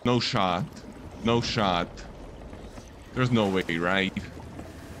god. No shot. No shot. There's no way, right?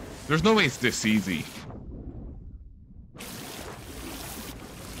 There's no way it's this easy.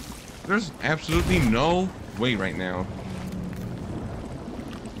 There's absolutely no way right now.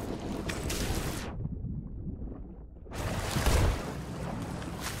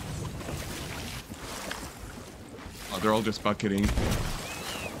 Oh, they're all just bucketing.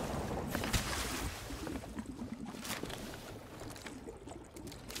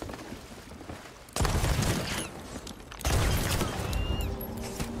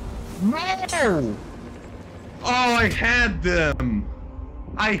 No! Oh, I had them!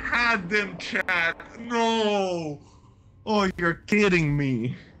 I had them, chat! No! Oh, you're kidding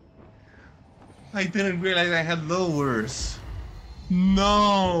me. I didn't realize I had lowers.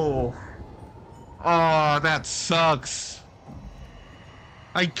 No! Oh, that sucks.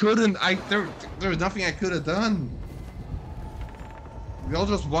 I couldn't, there was nothing I could have done. They all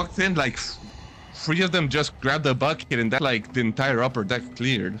just walked in, like, 3 of them just grabbed the bucket and that, like, the entire upper deck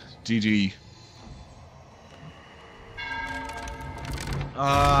cleared. GG.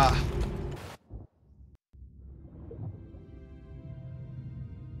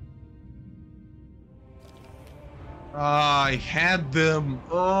 I had them.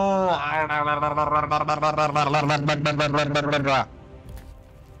 Oh.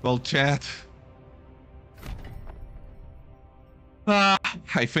 Well, chat. Ah,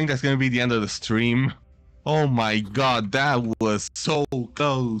 I think that's gonna be the end of the stream. Oh my god, that was so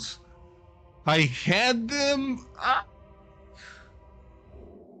close. I had them.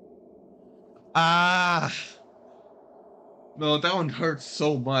 Ah. No, that one hurt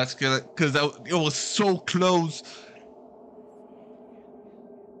so much because it was so close.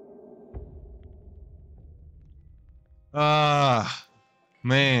 Ah,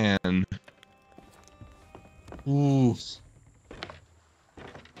 man. Ooh.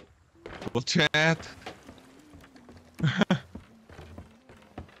 Well, chat.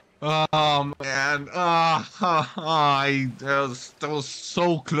 Oh man. That was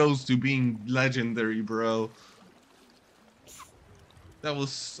so close to being legendary, bro. That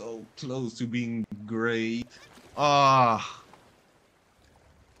was so close to being great. Ah.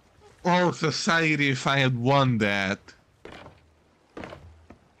 Oh, society, if I had won that.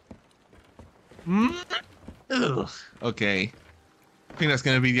 Ugh. Okay. I think that's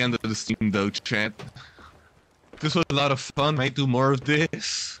gonna be the end of the stream though, chat. This was a lot of fun. Might do more of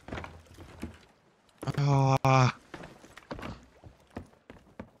this. Ah.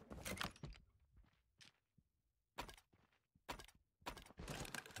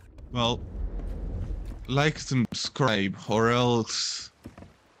 Well, like, subscribe, or else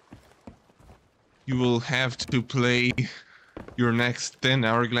you will have to play your next 10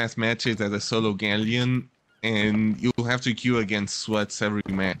 Hourglass matches as a solo Galleon, and you'll have to queue against sweats every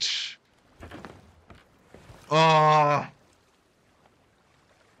match. Ah.